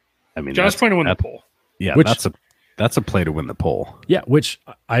 I mean, John's playing to win the poll. Yeah, that's a play to win the poll. Yeah, which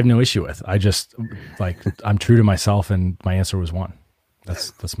I have no issue with. I just like I'm true to myself, and my answer was 1.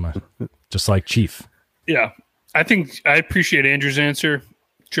 That's my, just like Chief. Yeah, I think I appreciate Andrew's answer.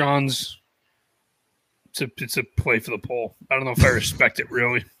 John's, it's a play for the poll. I don't know if I respect it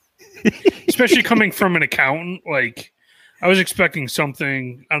really, especially coming from an accountant. Like, I was expecting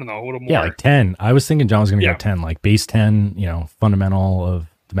something, I don't know, a little more. Yeah, like 10. I was thinking John was going to go 10, like base 10. You know, fundamental of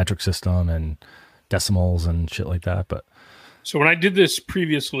the metric system and decimals and shit like that. But so when I did this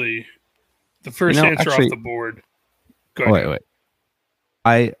previously, the first answer off the board. Go ahead. Wait.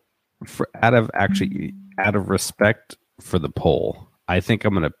 Out of respect for the poll, I think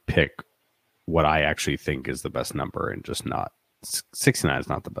I'm going to pick what I actually think is the best number, and just not 69 is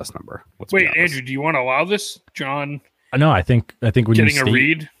not the best number. Wait, Andrew, do you want to allow this, John? No, I think when getting a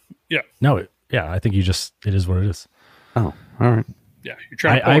read. Yeah. No, yeah, I think it is what it is. Oh, all right. Yeah, you're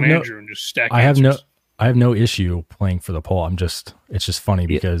trying to pull an Andrew and just stack. I have no issue playing for the poll. It's just funny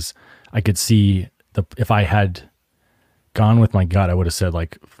because I could see if I had gone with my gut, I would have said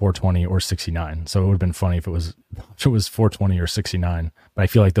like 420 or 69. So it would have been funny if it was 420 or 69. But I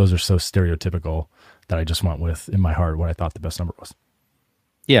feel like those are so stereotypical that I just went with in my heart what I thought the best number was.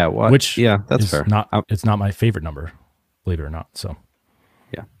 Yeah, that's fair. It's not my favorite number, believe it or not. So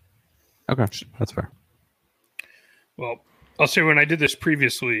yeah, okay, that's fair. Well, I'll say when I did this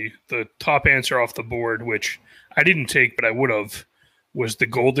previously, the top answer off the board, which I didn't take but I would have, was the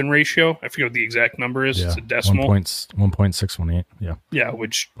golden ratio. I forget what the exact number is. Yeah, it's a decimal. 1.618. Yeah. Yeah,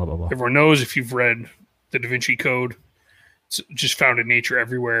 which blah, blah, blah. Everyone knows if you've read the Da Vinci Code. It's just found in nature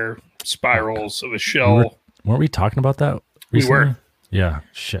everywhere. Spirals of a shell. Weren't we talking about that recently? We were. Yeah,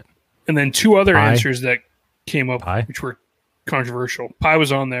 shit. And then 2 other answers that came up, which were controversial. Pi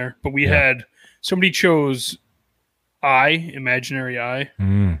was on there, but we had somebody chose imaginary I,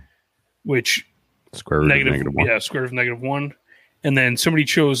 which square root of negative 1. Yeah, square root of -1. And then somebody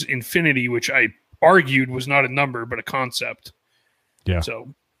chose infinity, which I argued was not a number, but a concept. Yeah.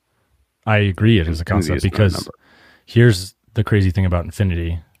 So I agree it is a concept, because here's the crazy thing about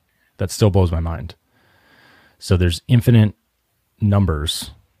infinity that still blows my mind. So there's infinite numbers.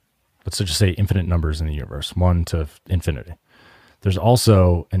 Let's just say infinite numbers in the universe, 1 to infinity. There's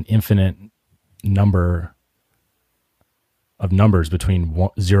also an infinite number of numbers between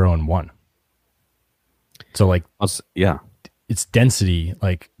 0 and 1. So like, it's density.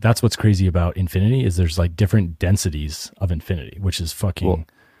 Like that's what's crazy about infinity is there's like different densities of infinity, which is fucking. Well,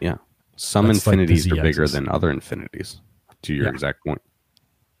 yeah. Some That's like the infinities are bigger z-axis. than other infinities, to your Yeah. exact point.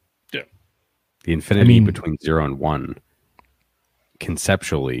 Yeah. The infinity between 0 and 1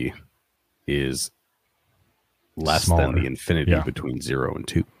 conceptually is less Smaller. than the infinity Yeah. between 0 and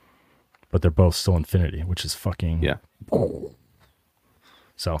 2. But they're both still infinity, which is fucking. Yeah.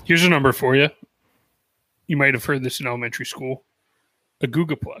 So Here's a number for you. You might have heard this in elementary school. A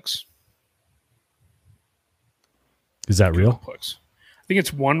googolplex. is that real? Googolplex. I think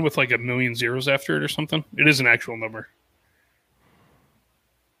it's one with like a million zeros after it or something. It is an actual number.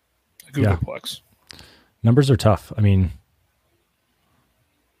 A Yeah. googolplex. Numbers are tough. I mean,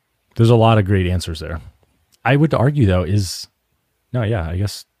 there's a lot of great answers there. I would argue though I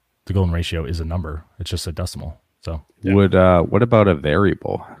guess the golden ratio is a number. It's just a decimal. So Yeah. What about a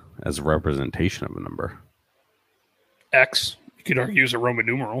variable as a representation of a number? X. You could argue is a Roman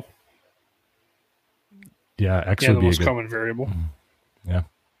numeral. yeah, X Yeah, the would be a most good. common variable. Yeah.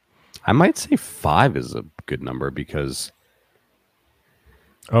 I might say 5 is a good number because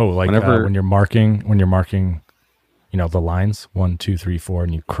Oh, like Whenever- when you're marking, the lines 1, 2, 3, 4,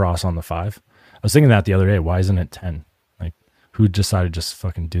 and you cross on the 5. I was thinking that the other day. Why isn't it 10? Like, who decided just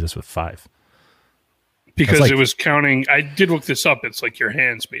fucking do this with 5? Because like- it was counting. I did look this up. It's like your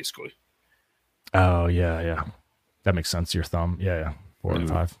hands, basically. Oh yeah, that makes sense. Your thumb, yeah, 4 and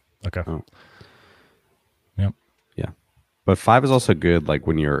 5. Okay. Oh. Yep. Yeah. But 5 is also good like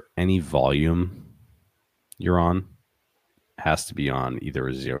when you're any volume you're on has to be on either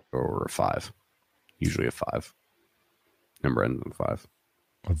a 0 or a 5. Usually a 5. Number ends in 5.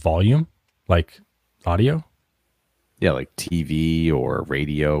 A volume, like audio. Yeah, like TV or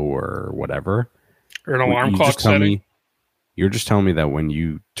radio or whatever. Or an alarm You clock just tell setting. me- you're just telling me that when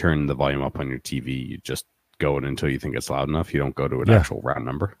you turn the volume up on your TV, you just go it until you think it's loud enough. You don't go to an Yeah. actual round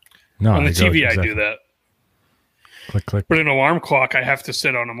number. No, On the I go TV, I exactly- do that. Click, click. But an alarm clock, I have to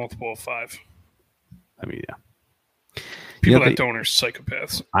set on a multiple of 5. I mean, yeah. People Yeah, that they- don't are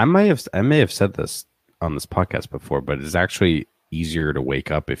psychopaths. I may have said this on this podcast before, but it's actually easier to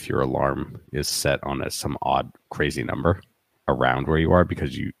wake up if your alarm is set on some odd, crazy number around where you are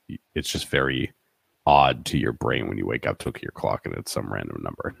because it's just very odd to your brain when you wake up to look at your clock and it's some random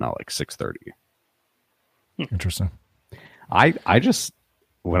number, not like 6:30. Interesting. I just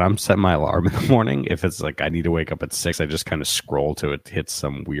when I'm setting my alarm in the morning, if it's like I need to wake up at 6, I just kind of scroll till it hits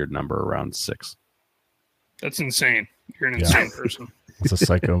some weird number around 6. That's insane. You're an Yeah. insane person. It's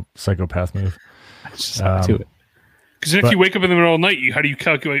a psychopath move. I just have to it. Because if But- you wake up in the middle of the night, how do you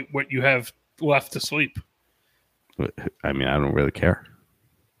calculate what you have left to sleep? I mean, I don't really care.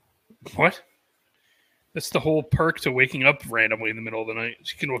 What? That's the whole perk to waking up randomly in the middle of the night.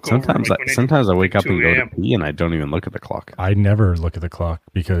 You can look over. Sometimes, like, when it- sometimes I wake up 2 and go to a.m.. pee, and I don't even look at the clock. I never look at the clock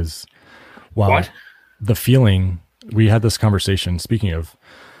because, while What? the feeling we had this conversation. Speaking of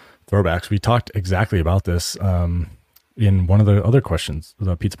throwbacks, we talked exactly about this in one of the other questions,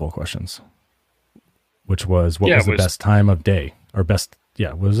 the pizza bowl questions, which was what Yeah, was it the was- best time of day or best? Yeah,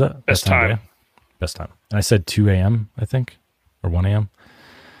 what was that? Best of time. day? Best time. And I said 2 a.m. I think, or 1 a.m.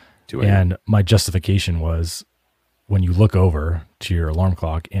 2 a.m. And my justification was when you look over to your alarm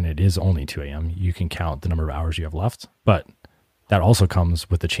clock and it is only 2 a.m., you can count the number of hours you have left. But that also comes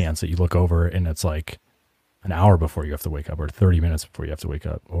with the chance that you look over and it's like an hour before you have to wake up or 30 minutes before you have to wake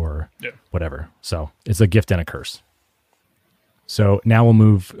up or Yeah. whatever. So it's a gift and a curse. So now we'll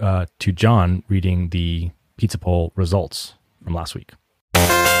move to John reading the pizza poll results from last week.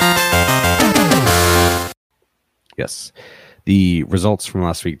 Yes. The results from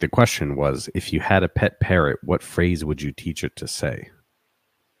last week, the question was, if you had a pet parrot, what phrase would you teach it to say?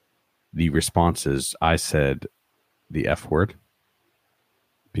 The responses, I said the F word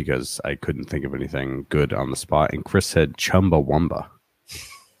because I couldn't think of anything good on the spot. And Chris said Chumbawamba,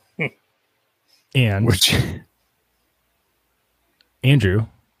 And which Andrew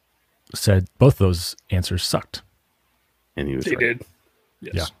said both those answers sucked. and he was They right. did.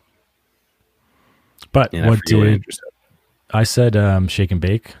 Yes. Yeah. But And I what forget what did Andrew said. I said? Shake and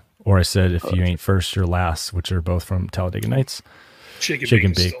bake, or I said if you ain't first, you're last, which are both from Talladega Nights. Shake and Shake bake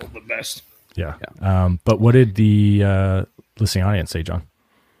and is bake. still the best. Yeah. But what did the listening audience say, John?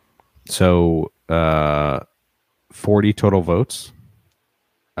 So 40 total votes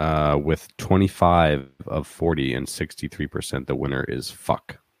with 25 of 40 and 63%. The winner is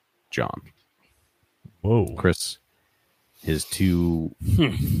fuck John. Whoa. Chris, his 2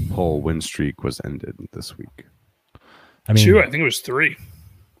 poll win streak was ended this week. I mean, 2, I think it was 3.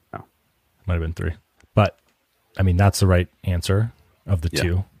 might have been 3. But I mean, that's the right answer of the Yeah.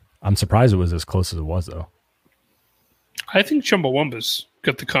 2. I'm surprised it was as close as it was, though. I think Chumbawamba's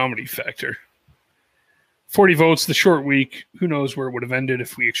got the comedy factor. 40 votes, the short week. Who knows where it would have ended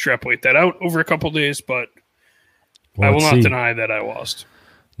if we extrapolate that out over a couple days, but Well, I will let's not see. deny that I lost.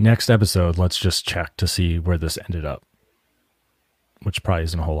 Next episode, let's just check to see where this ended up, which probably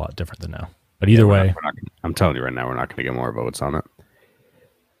isn't a whole lot different than now. But either way, I'm telling you right now, we're not going to get more votes on it.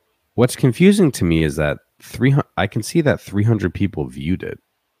 What's confusing to me is that I can see that 300 people viewed it,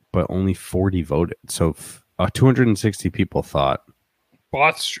 but only 40 voted. So 260 people thought.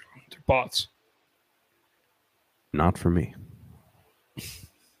 Bots, they're bots. Not for me.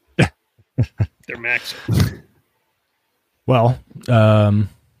 They're maxing. well, all right.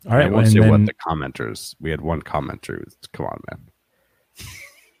 I won't and say then, what the commenters. We had one commenter. Who was, come on, man.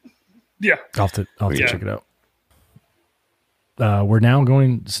 Yeah. I'll have to Yeah. check it out. We're now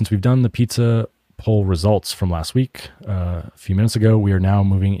going, since we've done the pizza poll results from last week, a few minutes ago, we are now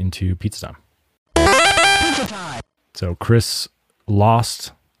moving into pizza time. So Chris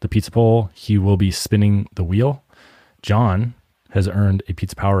lost the pizza poll. He will be spinning the wheel. John has earned a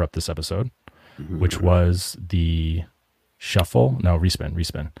pizza power up this episode, which was the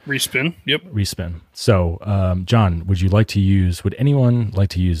respin. Respin. Yep. Respin. So, John, would anyone like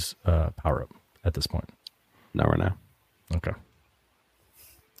to use power up at this point? No, right now. Okay.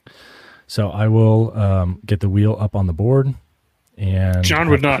 So I will get the wheel up on the board, and John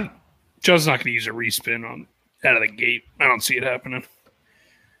would not. John's not going to use a respin out of the gate. I don't see it happening.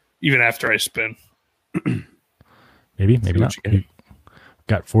 Even after I spin. Maybe what not. you get. We've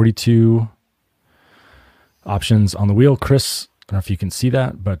got 42 options on the wheel. Chris, I don't know if you can see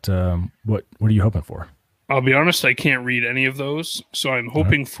that, but what are you hoping for? I'll be honest, I can't read any of those. So I'm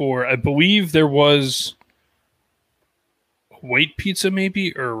hoping for, I believe there was white pizza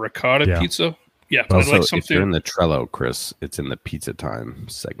maybe, or ricotta pizza. Yeah, but Also, I'd like if you're something. in the Trello, Chris, it's in the pizza time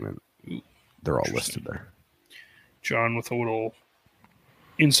segment. They're all listed there. John with a little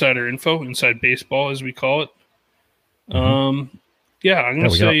insider info, inside baseball as we call it. Yeah, I'm going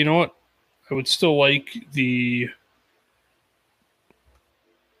to say, you know what? I would still like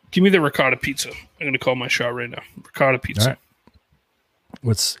give me the ricotta pizza. I'm going to call my shot right now. Ricotta pizza. All right.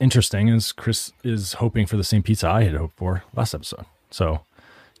 What's interesting is Chris is hoping for the same pizza I had hoped for last episode. So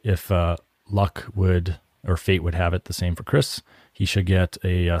if luck would, or fate would have it the same for Chris, he should get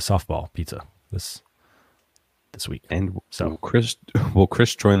a softball pizza this week. And So will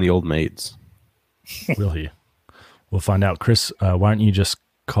Chris join the old maids? will he? We'll find out. Chris, why don't you just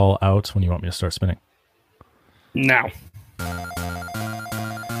call out when you want me to start spinning? Now.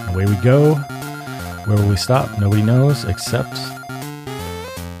 Away we go. Where will we stop? Nobody knows except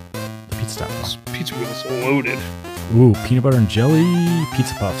the pizza top. This pizza wheel is loaded. Ooh, peanut butter and jelly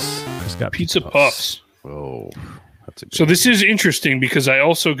pizza puffs. Chris got Pizza puffs. Oh, that's a good So this is interesting because I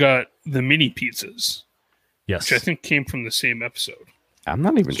also got the mini pizzas, Yes. which I think came from the same episode. I'm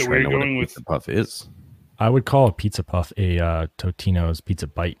not even So sure I we're know what going a with- pizza puff is. I would call a pizza puff a Totino's pizza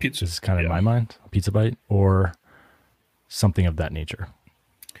bite. Pizza, This is kind of in yeah. my mind, a pizza bite or something of that nature.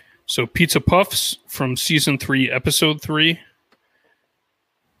 So pizza puffs from season 3, episode 3.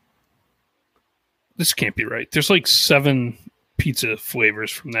 This can't be right. There's like 7 pizza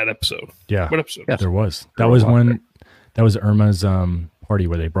flavors from that episode. Yeah. What episode? Yeah. There was. There That were was a lot when that was Irma's party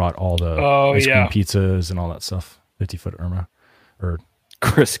where they brought all the ice cream pizzas and all that stuff. 50-foot Irma. Or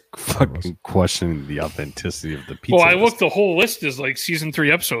Chris fucking questioning the authenticity of the pizza. Well, I list. looked, the whole list is like season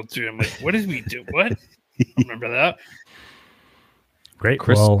 3, episode 3. I'm like, what did we do? What? I don't remember that. great.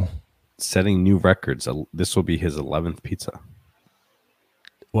 Chris- Well, setting new records. This will be his 11th pizza.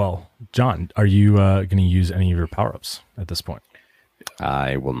 John, are you going to use any of your power-ups at this point?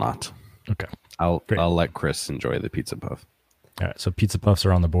 I will not. Okay. I'll Great. let Chris enjoy the pizza puff. All right. So pizza puffs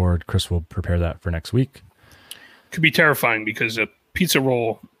are on the board. Chris will prepare that for next week. Could be terrifying because a pizza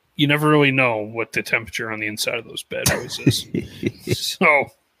roll, you never really know what the temperature on the inside of those bed always is. So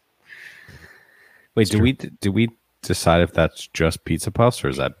Wait, true. do we decide if that's just pizza puffs or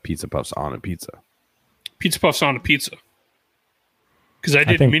is that pizza puffs on a pizza? pizza puffs on a pizza. Because I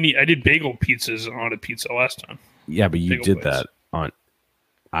did bagel pizzas on a pizza last time. Yeah, but you Bagel did place. that on.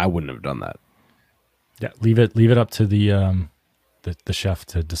 I wouldn't have done that. Yeah. Leave it up to the chef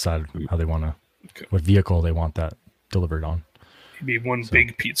to decide how they want to, Okay. what vehicle they want that delivered on. Maybe one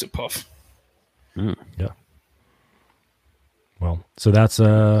big pizza puff. Yeah. Well, so that's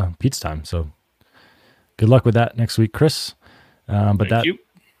pizza time. So good luck with that next week, Chris. But Thank you.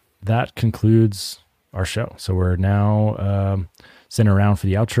 that concludes our show. So we're now sitting around for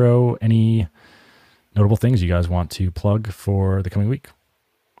the outro. Any notable things you guys want to plug for the coming week?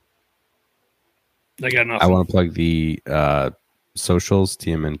 I got I nothing. want to plug the socials,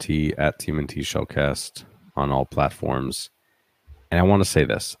 TMNT at TMNT Shellcast on all platforms. And I want to say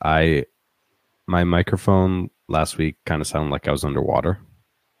this. My microphone last week kind of sounded like I was underwater,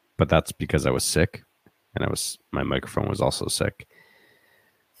 but that's because I was sick, and my microphone was also sick.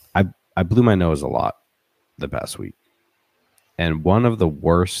 I blew my nose a lot the past week. And one of the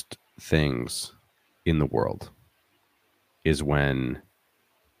worst things in the world is when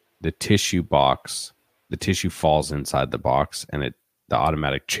the tissue falls inside the box, and the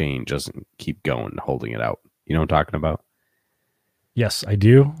automatic chain doesn't keep going, holding it out. You know what I'm talking about? Yes, I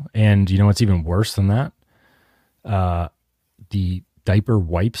do. And you know what's even worse than that? The diaper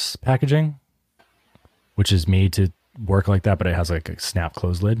wipes packaging, which is made to work like that, but it has like a snap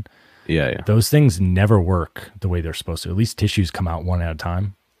close lid. Yeah. Those things never work the way they're supposed to. At least tissues come out one at a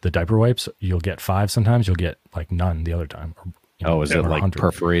time. The diaper wipes, you'll get 5 sometimes. You'll get like none the other time. Or, is it like 100.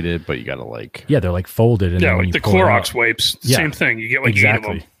 Perforated, but you got to like... Yeah, they're like folded. And like the Clorox wipes. Same thing. You get like 8 of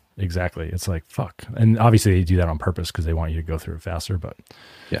them. Exactly. It's like, fuck. And obviously they do that on purpose because they want you to go through it faster, but...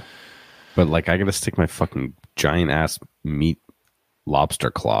 Yeah. But like I got to stick my fucking giant ass meat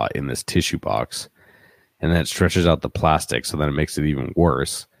lobster claw in this tissue box, and then it stretches out the plastic, so then it makes it even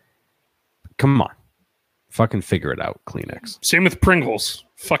worse. Come on. Fucking figure it out, Kleenex. Same with Pringles.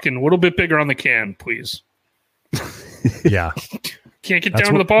 Fucking a little bit bigger on the can, please. Yeah. Can't get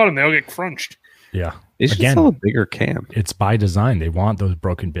down to the bottom. They'll get crunched. Yeah. They should sell a bigger can. It's by design. They want those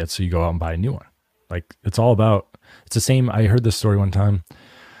broken bits, so you go out and buy a new one. Like, it's the same. I heard this story one time.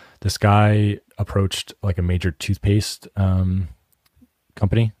 This guy approached like a major toothpaste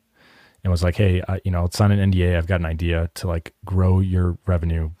company and was like, hey, let's sign an NDA. I've got an idea to like grow your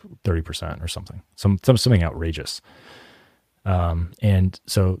revenue 30% or something, something outrageous. And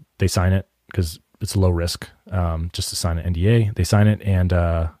so they sign it because it's low risk, just to sign an NDA. They sign it, and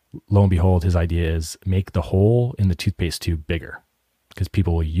lo and behold, his idea is make the hole in the toothpaste tube bigger, because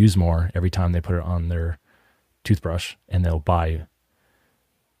people will use more every time they put it on their toothbrush, and they'll buy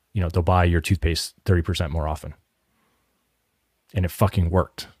your toothpaste 30% more often. And it fucking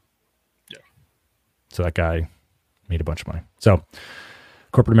worked. Yeah. So that guy made a bunch of money. So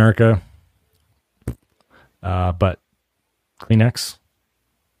corporate America, but Kleenex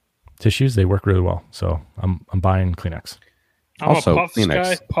tissues, they work really well. So I'm buying Kleenex. I'm also, a Puffs Kleenex.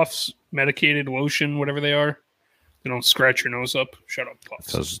 guy. Puffs, medicated lotion, whatever they are. They don't scratch your nose up. Shut up,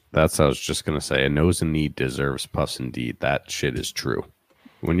 Puffs. That's what I was just going to say. A nose in need deserves Puffs indeed. That shit is true.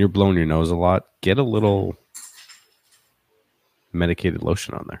 When you're blowing your nose a lot, get a little medicated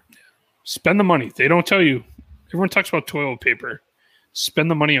lotion on there. Spend the money. They don't tell you. Everyone talks about toilet paper. Spend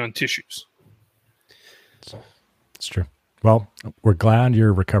the money on tissues. It's true. Well, we're glad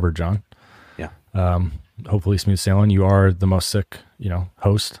you're recovered, John. Yeah. Hopefully smooth sailing. You are the most sick,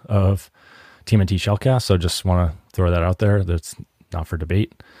 host of TMNT Shellcast. So just want to throw that out there. That's not for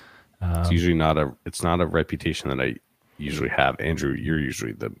debate. It's usually not a reputation that I usually have. Andrew, you're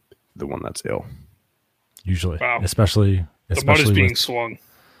usually the one that's ill. Usually. Wow. Especially the mud is being swung.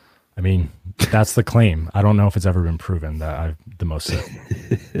 I mean, that's the claim. I don't know if it's ever been proven that I'm the most sick.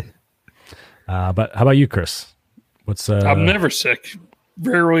 But how about you, Chris? I'm never sick.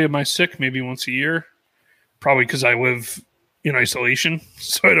 Very rarely am I sick, maybe once a year. Probably because I live in isolation,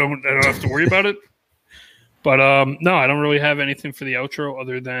 so I don't have to worry about it. But no, I don't really have anything for the outro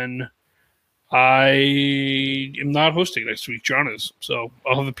other than I am not hosting next week. John is, so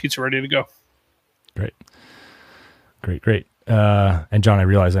I'll have the pizza ready to go. Great. And John, I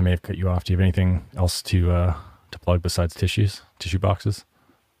realize I may have cut you off. Do you have anything else to plug besides tissue boxes?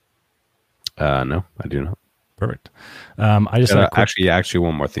 No, I do not. Perfect. I just actually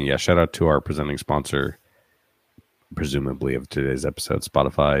one more thing. Yeah, shout out to our presenting sponsor, presumably of today's episode,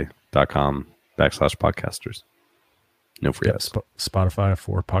 Spotify.com/podcasters. No free ads. Spotify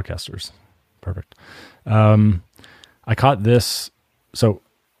for podcasters. Perfect. I caught this. So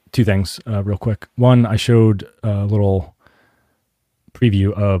 2 things real quick. One, I showed a little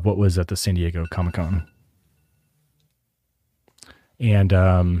preview of what was at the San Diego Comic-Con. And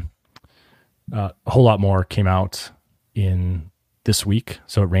a whole lot more came out in this week.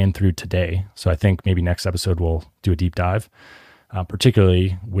 So it ran through today. So I think maybe next episode we'll do a deep dive,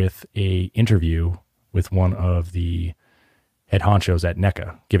 particularly with a interview with one of the head honchos at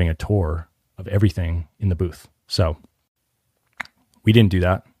NECA, giving a tour of everything in the booth. So we didn't do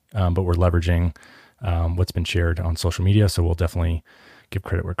that, but we're leveraging what's been shared on social media. So we'll definitely give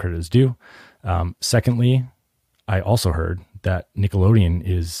credit where credit is due. Secondly, I also heard that Nickelodeon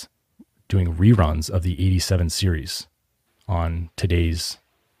is doing reruns of the 87 series on today's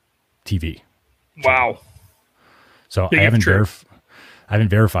TV. Wow. So I haven't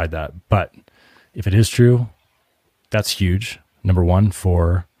verified that, but if it is true, that's huge. Number one,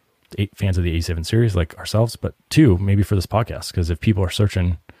 for fans of the 87 series like ourselves, but 2, maybe for this podcast. Because if people are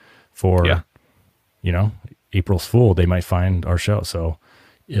searching for, you know, April's Fool, they might find our show. So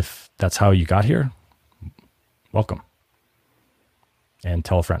if that's how you got here, welcome. And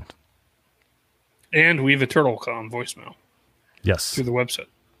tell a friend. And we have a TurtleCom voicemail. Yes. Through the website.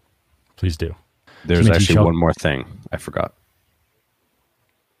 Please do. There's actually one more thing I forgot.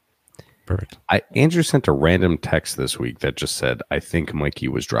 Perfect. Andrew sent a random text this week that just said, I think Mikey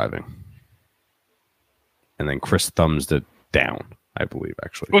was driving. And then Chris thumbs it down, I believe,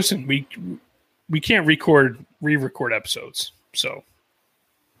 actually. Listen, we can't re-record episodes, so.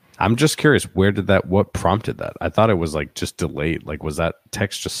 I'm just curious, what prompted that? I thought it was like just delayed. Like, was that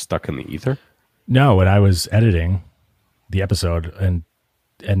text just stuck in the ether? No, when I was editing the episode, and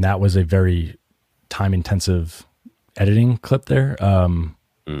that was a very time-intensive editing clip there.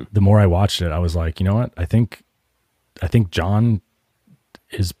 The more I watched it, I was like, you know what? I think John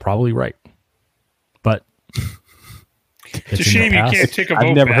is probably right. But it's a shame you can't take a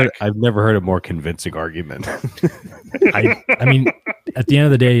vote back. I've never heard a more convincing argument. I mean, at the end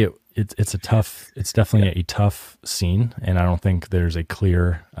of the day, it's definitely a tough scene, and I don't think there's a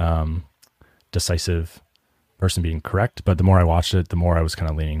clear, decisive person being correct. But the more I watched it, the more I was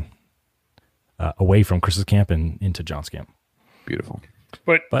kind of leaning away from Chris's camp and into John's camp. Beautiful.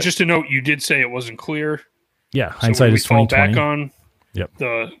 But just to note, you did say it wasn't clear. Yeah, hindsight is 2020. Back on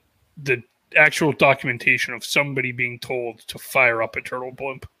the actual documentation of somebody being told to fire up a turtle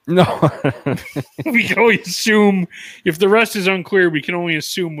blimp. No. We can only assume, if the rest is unclear, we can only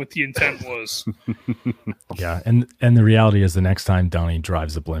assume what the intent was. Yeah, and the reality is the next time Donnie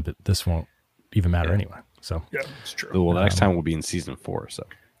drives the blimp, this won't even matter anyway. So yeah, it's true. Well, the next time we'll be in season 4. So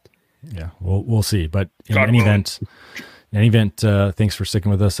yeah, we'll see. But in any event, thanks for sticking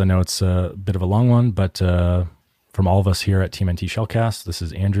with us. I know it's a bit of a long one, but from all of us here at Team NT Shellcast, this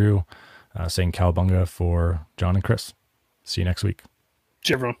is Andrew saying cowabunga for John and Chris. See you next week.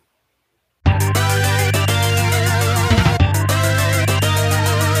 See you, everyone.